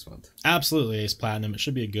Survivor next month?" Absolutely, Ace Platinum. It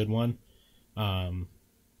should be a good one. I'm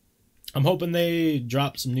hoping they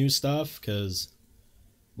drop some new stuff because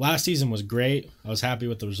last season was great. I was happy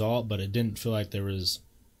with the result, but it didn't feel like there was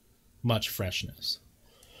much freshness.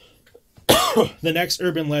 The next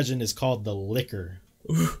urban legend is called the Liquor.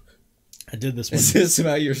 I did this one. Is this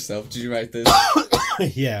about yourself? Did you write this?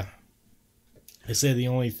 Yeah. They say the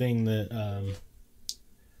only thing that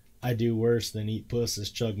I do worse than eat puss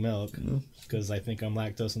is chug milk because I think I'm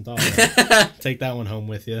lactose intolerant. Take that one home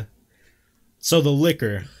with you. So the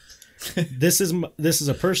Liquor. This is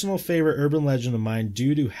a personal favorite urban legend of mine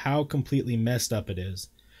due to how completely messed up it is.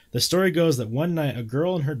 The story goes that one night a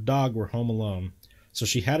girl and her dog were home alone, so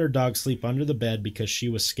she had her dog sleep under the bed because she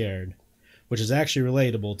was scared, which is actually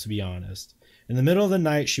relatable, to be honest. In the middle of the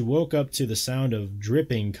night, she woke up to the sound of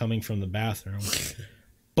dripping coming from the bathroom,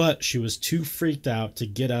 but she was too freaked out to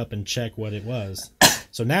get up and check what it was.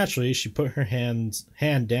 So naturally, she put her hand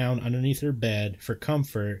down underneath her bed for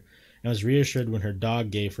comfort and was reassured when her dog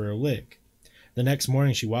gave her a lick. The next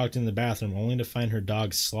morning, she walked in the bathroom only to find her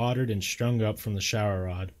dog slaughtered and strung up from the shower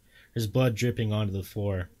rod, his blood dripping onto the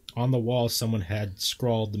floor. On the wall, someone had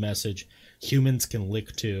scrawled the message, "Humans can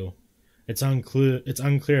lick too." It's unclear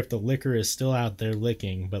if the Liquor is still out there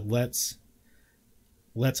licking, but let's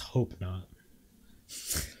hope not.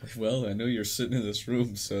 Well, I know you're sitting in this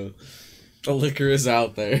room, so the Liquor is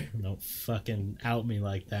out there. Don't fucking out me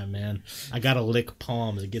like that, man. I gotta lick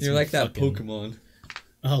palms. It gets You're me like that fucking... Pokemon.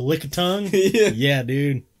 Oh, lick a tongue? Yeah. Yeah,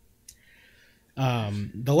 dude.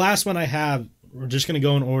 The last one I have, we're just going to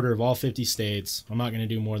go in order of all 50 states. I'm not going to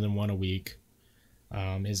do more than one a week.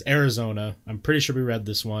 Is Arizona. I'm pretty sure we read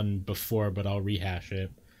this one before, but I'll rehash it.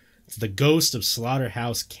 It's the ghost of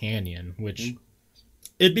Slaughterhouse Canyon, which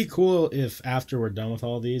it'd be cool if after we're done with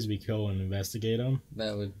all these, we go and investigate them.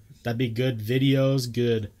 That'd be good videos,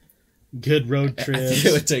 good road I trips. think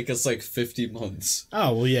it would take us like 50 months.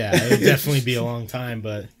 Oh, well, yeah, it would definitely be a long time,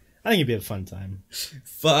 but I think it'd be a fun time.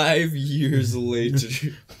 5 years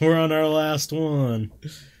later. We're on our last one.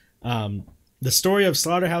 The story of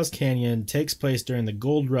Slaughterhouse Canyon takes place during the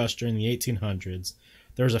gold rush during the 1800s.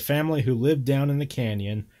 There was a family who lived down in the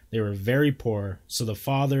canyon. They were very poor, so the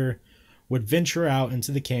father would venture out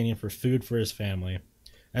into the canyon for food for his family.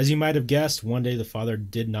 As you might have guessed, one day the father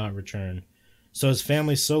did not return. So his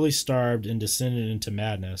family slowly starved and descended into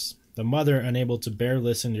madness. The mother, unable to bear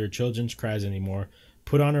listening to her children's cries anymore,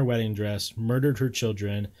 put on her wedding dress, murdered her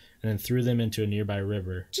children, and then threw them into a nearby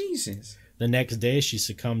river. Jesus. The next day, she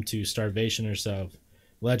succumbed to starvation herself.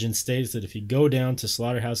 Legend states that if you go down to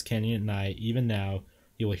Slaughterhouse Canyon at night, even now,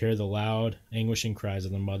 you will hear the loud, anguishing cries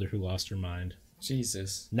of the mother who lost her mind.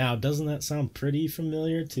 Jesus. Now, doesn't that sound pretty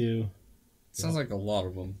familiar to, Sounds like a lot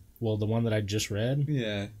of them. well, the one that I just read?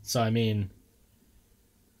 Yeah. So, I mean,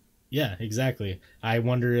 yeah, exactly. I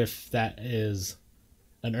wonder if that is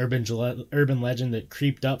an urban legend that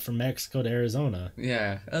creeped up from Mexico to Arizona.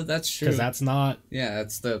 Yeah, that's true. Because that's not, Yeah,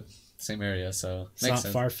 that's the same area, so it's makes not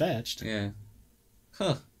sense. far-fetched. Yeah.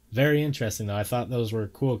 Huh. Very interesting, though. I thought those were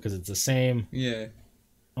cool because it's the same, Yeah.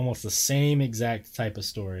 almost the same exact type of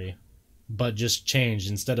story, but just changed.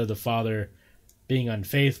 Instead of the father being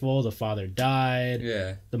unfaithful, the father died.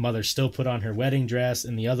 Yeah. The mother still put on her wedding dress.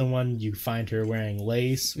 In the other one, you find her wearing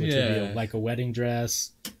lace, which would Yeah. be like a wedding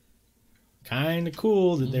dress. Kind of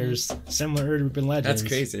cool that there's similar urban legends.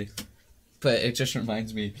 That's crazy. But it just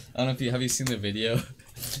reminds me. I don't know if you have you seen the video.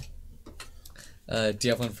 Do you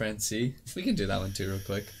have one for NC? We can do that one too, real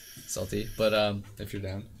quick. Salty, but if you're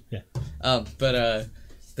down. Yeah.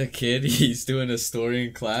 The kid, he's doing a story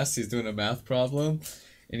in class. He's doing a math problem,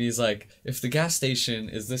 and he's like, if the gas station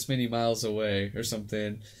is this many miles away or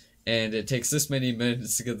something, and it takes this many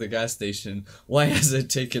minutes to get to the gas station, why has it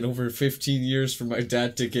taken over 15 years for my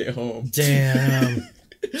dad to get home? Damn.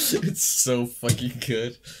 It's so fucking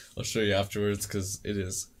good. I'll show you afterwards because it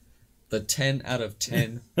is the 10 out of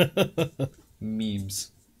 10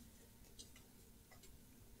 memes.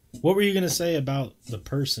 What were you going to say about the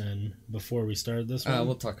person before we started this one?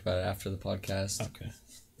 We'll talk about it after the podcast. Okay.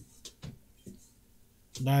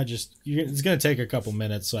 It's going to take a couple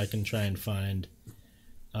minutes so I can try and find...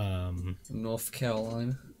 North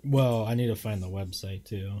Carolina. Well, I need to find the website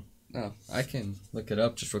too. Oh, I can look it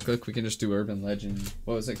up just real quick. We can just do urban legend.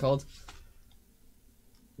 What was it called?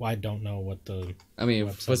 Well, I don't know what the... I mean,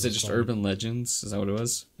 Website was it is just called. urban legends? Is that what it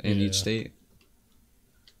was? In Yeah. each state?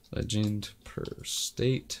 Legend per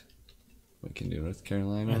state. We can do North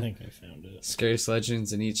Carolina. I think I found it. Scariest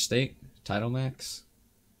legends in each state. Title Max.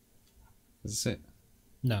 Is this it?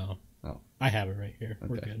 No. Oh. I have it right here.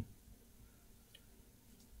 We're Okay. good.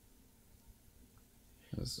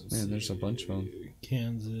 Man, there's a bunch of them.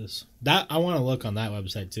 Kansas. That I want to look on that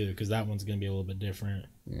website too, because that one's gonna be a little bit different.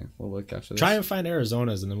 Yeah, we'll look after this. Try and find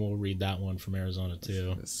Arizona's, and then we'll read that one from Arizona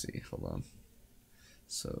too. Let's see. Hold on.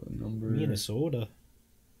 So number Minnesota.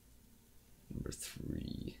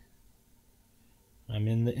 3. I'm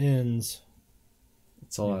in the ends.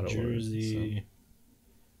 It's all New out of order. Jersey,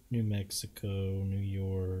 New Mexico, New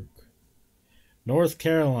York, North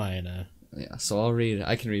Carolina. Yeah, so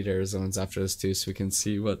I can read Arizona's after this too, so we can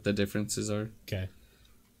see what the differences are. Okay.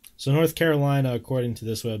 So North Carolina, according to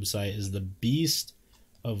this website, is the Beast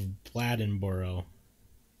of Bladensboro.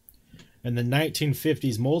 In the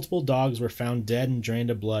 1950s, multiple dogs were found dead and drained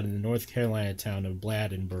of blood in the North Carolina town of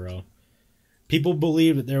Bladensboro. People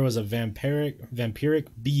believed that there was a vampiric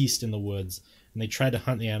beast in the woods, and they tried to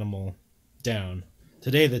hunt the animal down.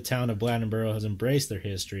 Today, the town of Bladensboro has embraced their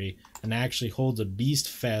history and actually holds a beast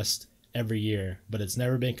fest every year, but it's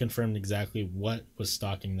never been confirmed exactly what was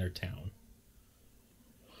stalking their town.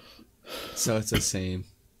 So it's the same.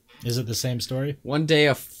 Is it the same story? One day,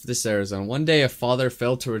 this is Arizona. One day, a father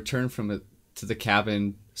failed to return from it to the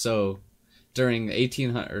cabin. So, during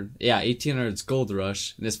 1800s gold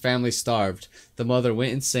rush, and his family starved. The mother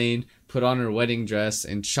went insane, put on her wedding dress,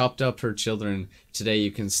 and chopped up her children. Today,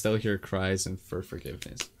 you can still hear cries and for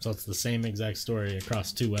forgiveness. So it's the same exact story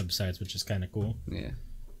across two websites, which is kind of cool. Yeah.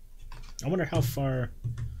 I wonder how far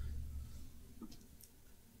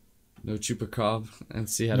No chupacabra, and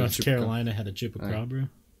see how North Carolina had a chupacabra.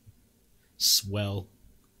 Swell.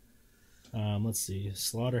 Let's see.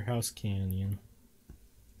 Slaughterhouse Canyon.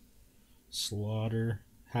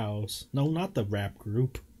 Slaughterhouse. No, not the rap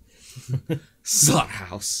group.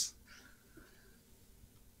 Slaughterhouse.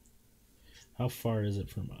 How far is it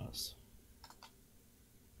from us?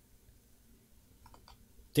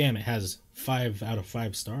 Damn, it has 5 out of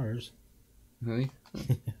 5 stars. Really?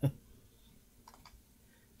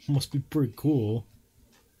 Must be pretty cool.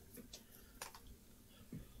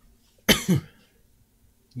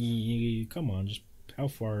 Come on, just how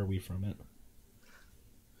far are we from it?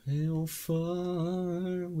 How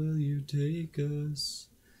far will you take us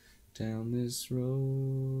down this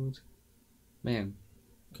road? Man,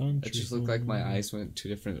 Country. it just looked like my eyes went 2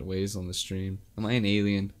 different ways on the stream. Am I an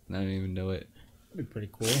alien? And I don't even know it. That'd be pretty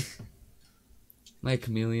cool. Am I a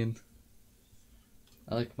chameleon?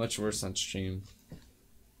 I like much worse on stream.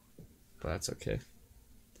 But that's okay.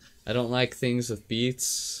 I don't like things with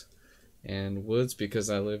beats and woods because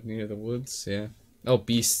I live near the woods, yeah. Oh,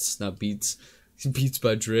 beasts, not beats. Beats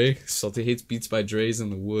by Dre. Salty hates Beats by Dre's in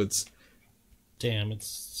the woods. Damn,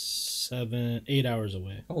 it's 8 hours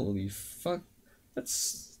away. Holy fuck.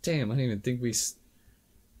 That's... Damn, I didn't even think we...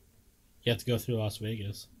 You have to go through Las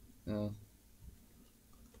Vegas. Oh.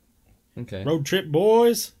 Okay. Road trip,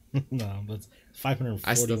 boys! No, that's 541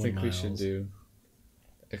 I still think miles. we should do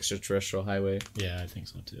extraterrestrial highway. Yeah, I think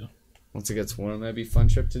so too. Once it gets warm, that'd be a fun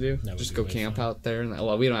trip to do. That would Just be go way camp fun. out there. And,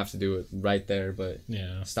 well, we don't have to do it right there, but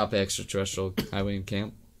Yeah. stop at extraterrestrial highway and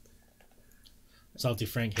camp. Salty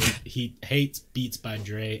Frank hates Beats by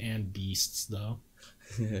Dre and Beasts, though.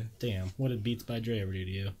 Damn, what did Beats by Dre ever do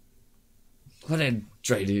to you? What did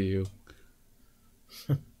Dre do to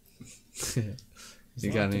you? He's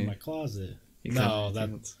You got locked in any? my closet. You got No,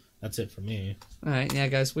 anything else? that's it for me. Alright, yeah,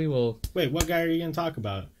 guys, we will Wait, what guy are you going to talk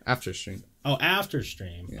about? after stream. Oh, after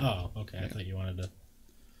stream. Yeah. Oh, okay. I Yeah. thought you wanted to.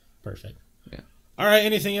 Perfect. Yeah. All right.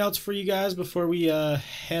 Anything else for you guys before we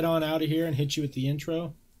head on out of here and hit you with the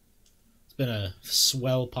intro? It's been a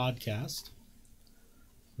swell podcast.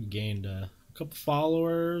 We gained a couple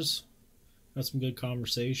followers. Had some good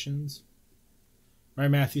conversations. All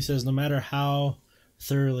right, Matthew says, no matter how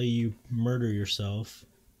thoroughly you murder yourself.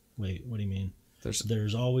 Wait, what do you mean?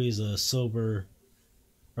 There's always a silver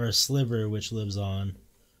or a sliver which lives on,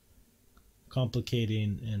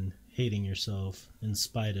 complicating and hating yourself in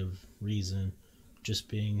spite of reason, just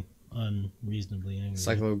being unreasonably angry. It's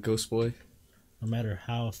like a little ghost boy. No matter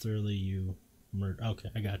how thoroughly you murder. Okay,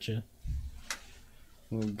 I got you.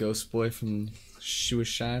 Little ghost boy from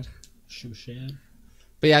Shuashad. Shooshad.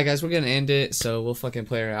 But yeah, guys, we're gonna end it, so we'll fucking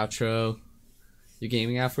play our outro. You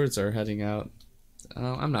gaming afterwards or heading out?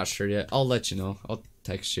 I'm not sure yet. I'll let you know. I'll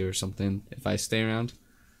text you or something if I stay around.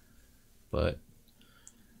 But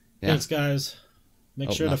yeah, Thanks, guys. Make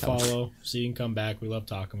Oh, sure to not that one. follow so you can come back. We love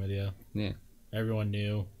talking with you. Yeah. Everyone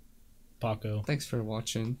new. Paco. Thanks for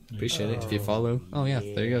watching. Appreciate it. If you follow, oh yeah,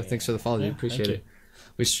 there you go. Thanks for the follow. Yeah, Appreciate thank it.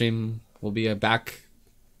 We stream. We'll be back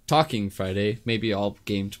talking Friday. Maybe I'll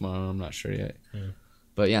game tomorrow. I'm not sure yet. Yeah.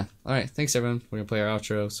 But yeah. All right. Thanks everyone. We're gonna play our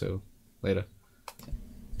outro. So later.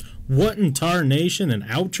 What in Tar Nation, an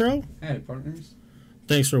outro? Hey, partners.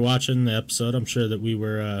 Thanks for watching the episode. I'm sure that we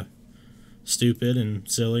were stupid and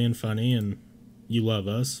silly and funny, and you love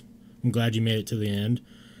us. I'm glad you made it to the end.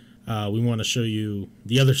 We want to show you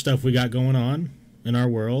the other stuff we got going on in our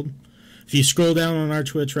world. If you scroll down on our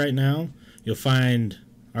Twitch right now, you'll find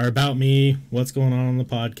our About Me, what's going on the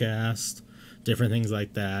podcast, different things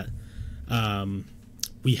like that.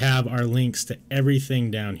 We have our links to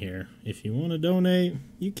everything down here. If you want to donate,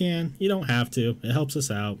 you can. You don't have to. It helps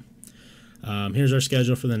us out. Here's our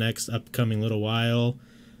schedule for the next upcoming little while.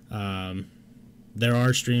 There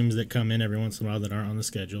are streams that come in every once in a while that aren't on the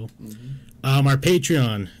schedule. Our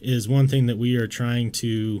Patreon is one thing that we are trying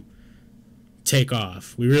to take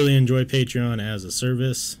off. We really enjoy Patreon as a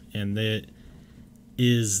service, and they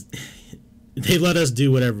let us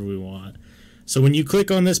do whatever we want. So when you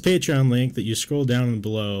click on this Patreon link that you scroll down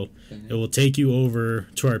below, it will take you over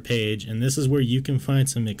to our page, and this is where you can find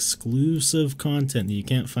some exclusive content that you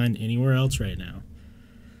can't find anywhere else right now.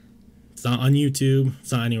 It's not on YouTube.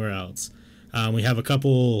 It's not anywhere else. We have a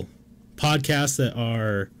couple podcasts that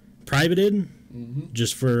are privated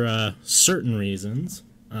just for certain reasons.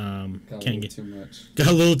 Got too much. Got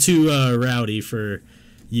a little too rowdy for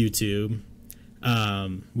YouTube.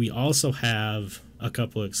 We also have a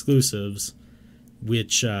couple exclusives,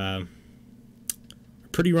 which are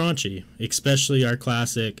pretty raunchy, especially our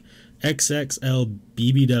classic XXL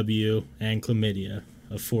BBW and Chlamydia,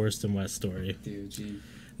 a Forest and West story.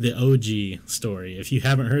 The OG story. If you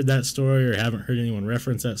haven't heard that story or haven't heard anyone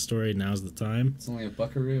reference that story, now's the time. It's only a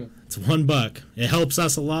buckaroo. It's $1. It helps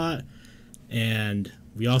us a lot, and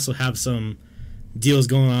we also have some deals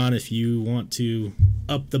going on. If you want to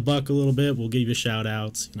up the buck a little bit, we'll give you shout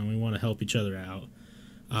outs. We want to help each other out.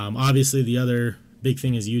 Obviously, the other big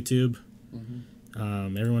thing is YouTube.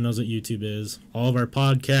 Everyone knows what YouTube is. All of our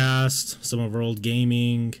podcasts, some of our old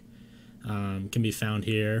gaming can be found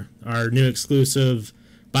here. Our new exclusive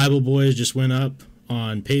Bible Boys just went up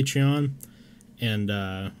on Patreon,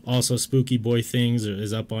 and also Spooky Boy Things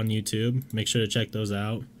is up on YouTube. Make sure to check those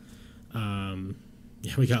out.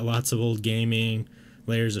 We got lots of old gaming,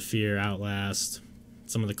 Layers of Fear, Outlast,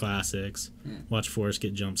 some of the classics. Watch Forrest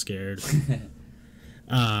get jump scared.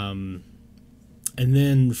 And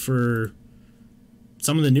then for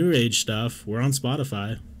some of the new age stuff, we're on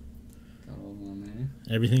Spotify. Got all on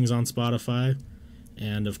there. Everything's on Spotify,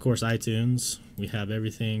 and of course iTunes. We have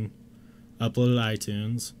everything uploaded to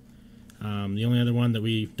iTunes. The only other one that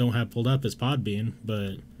we don't have pulled up is Podbean,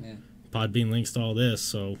 but Podbean links to all this,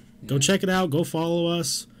 so go check it out. Go follow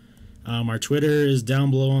us. Our Twitter is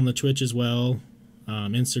down below on the Twitch as well.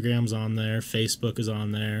 Instagram's on there. Facebook is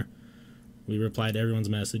on there. We reply to everyone's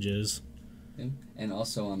messages. And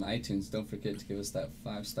also on iTunes, don't forget to give us that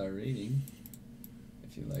 5-star rating.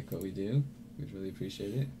 If you like what we do, we'd really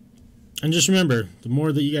appreciate it. And just remember, the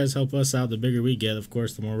more that you guys help us out, the bigger we get. Of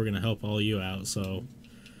course, the more we're going to help all you out. So,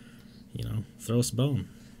 throw us a bone.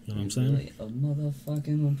 You know what I'm saying? Really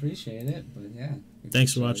motherfucking appreciate it. But yeah.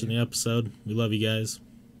 Thanks for watching the episode. We love you guys.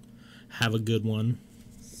 Have a good one.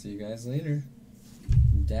 See you guys later.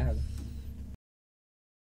 Dad.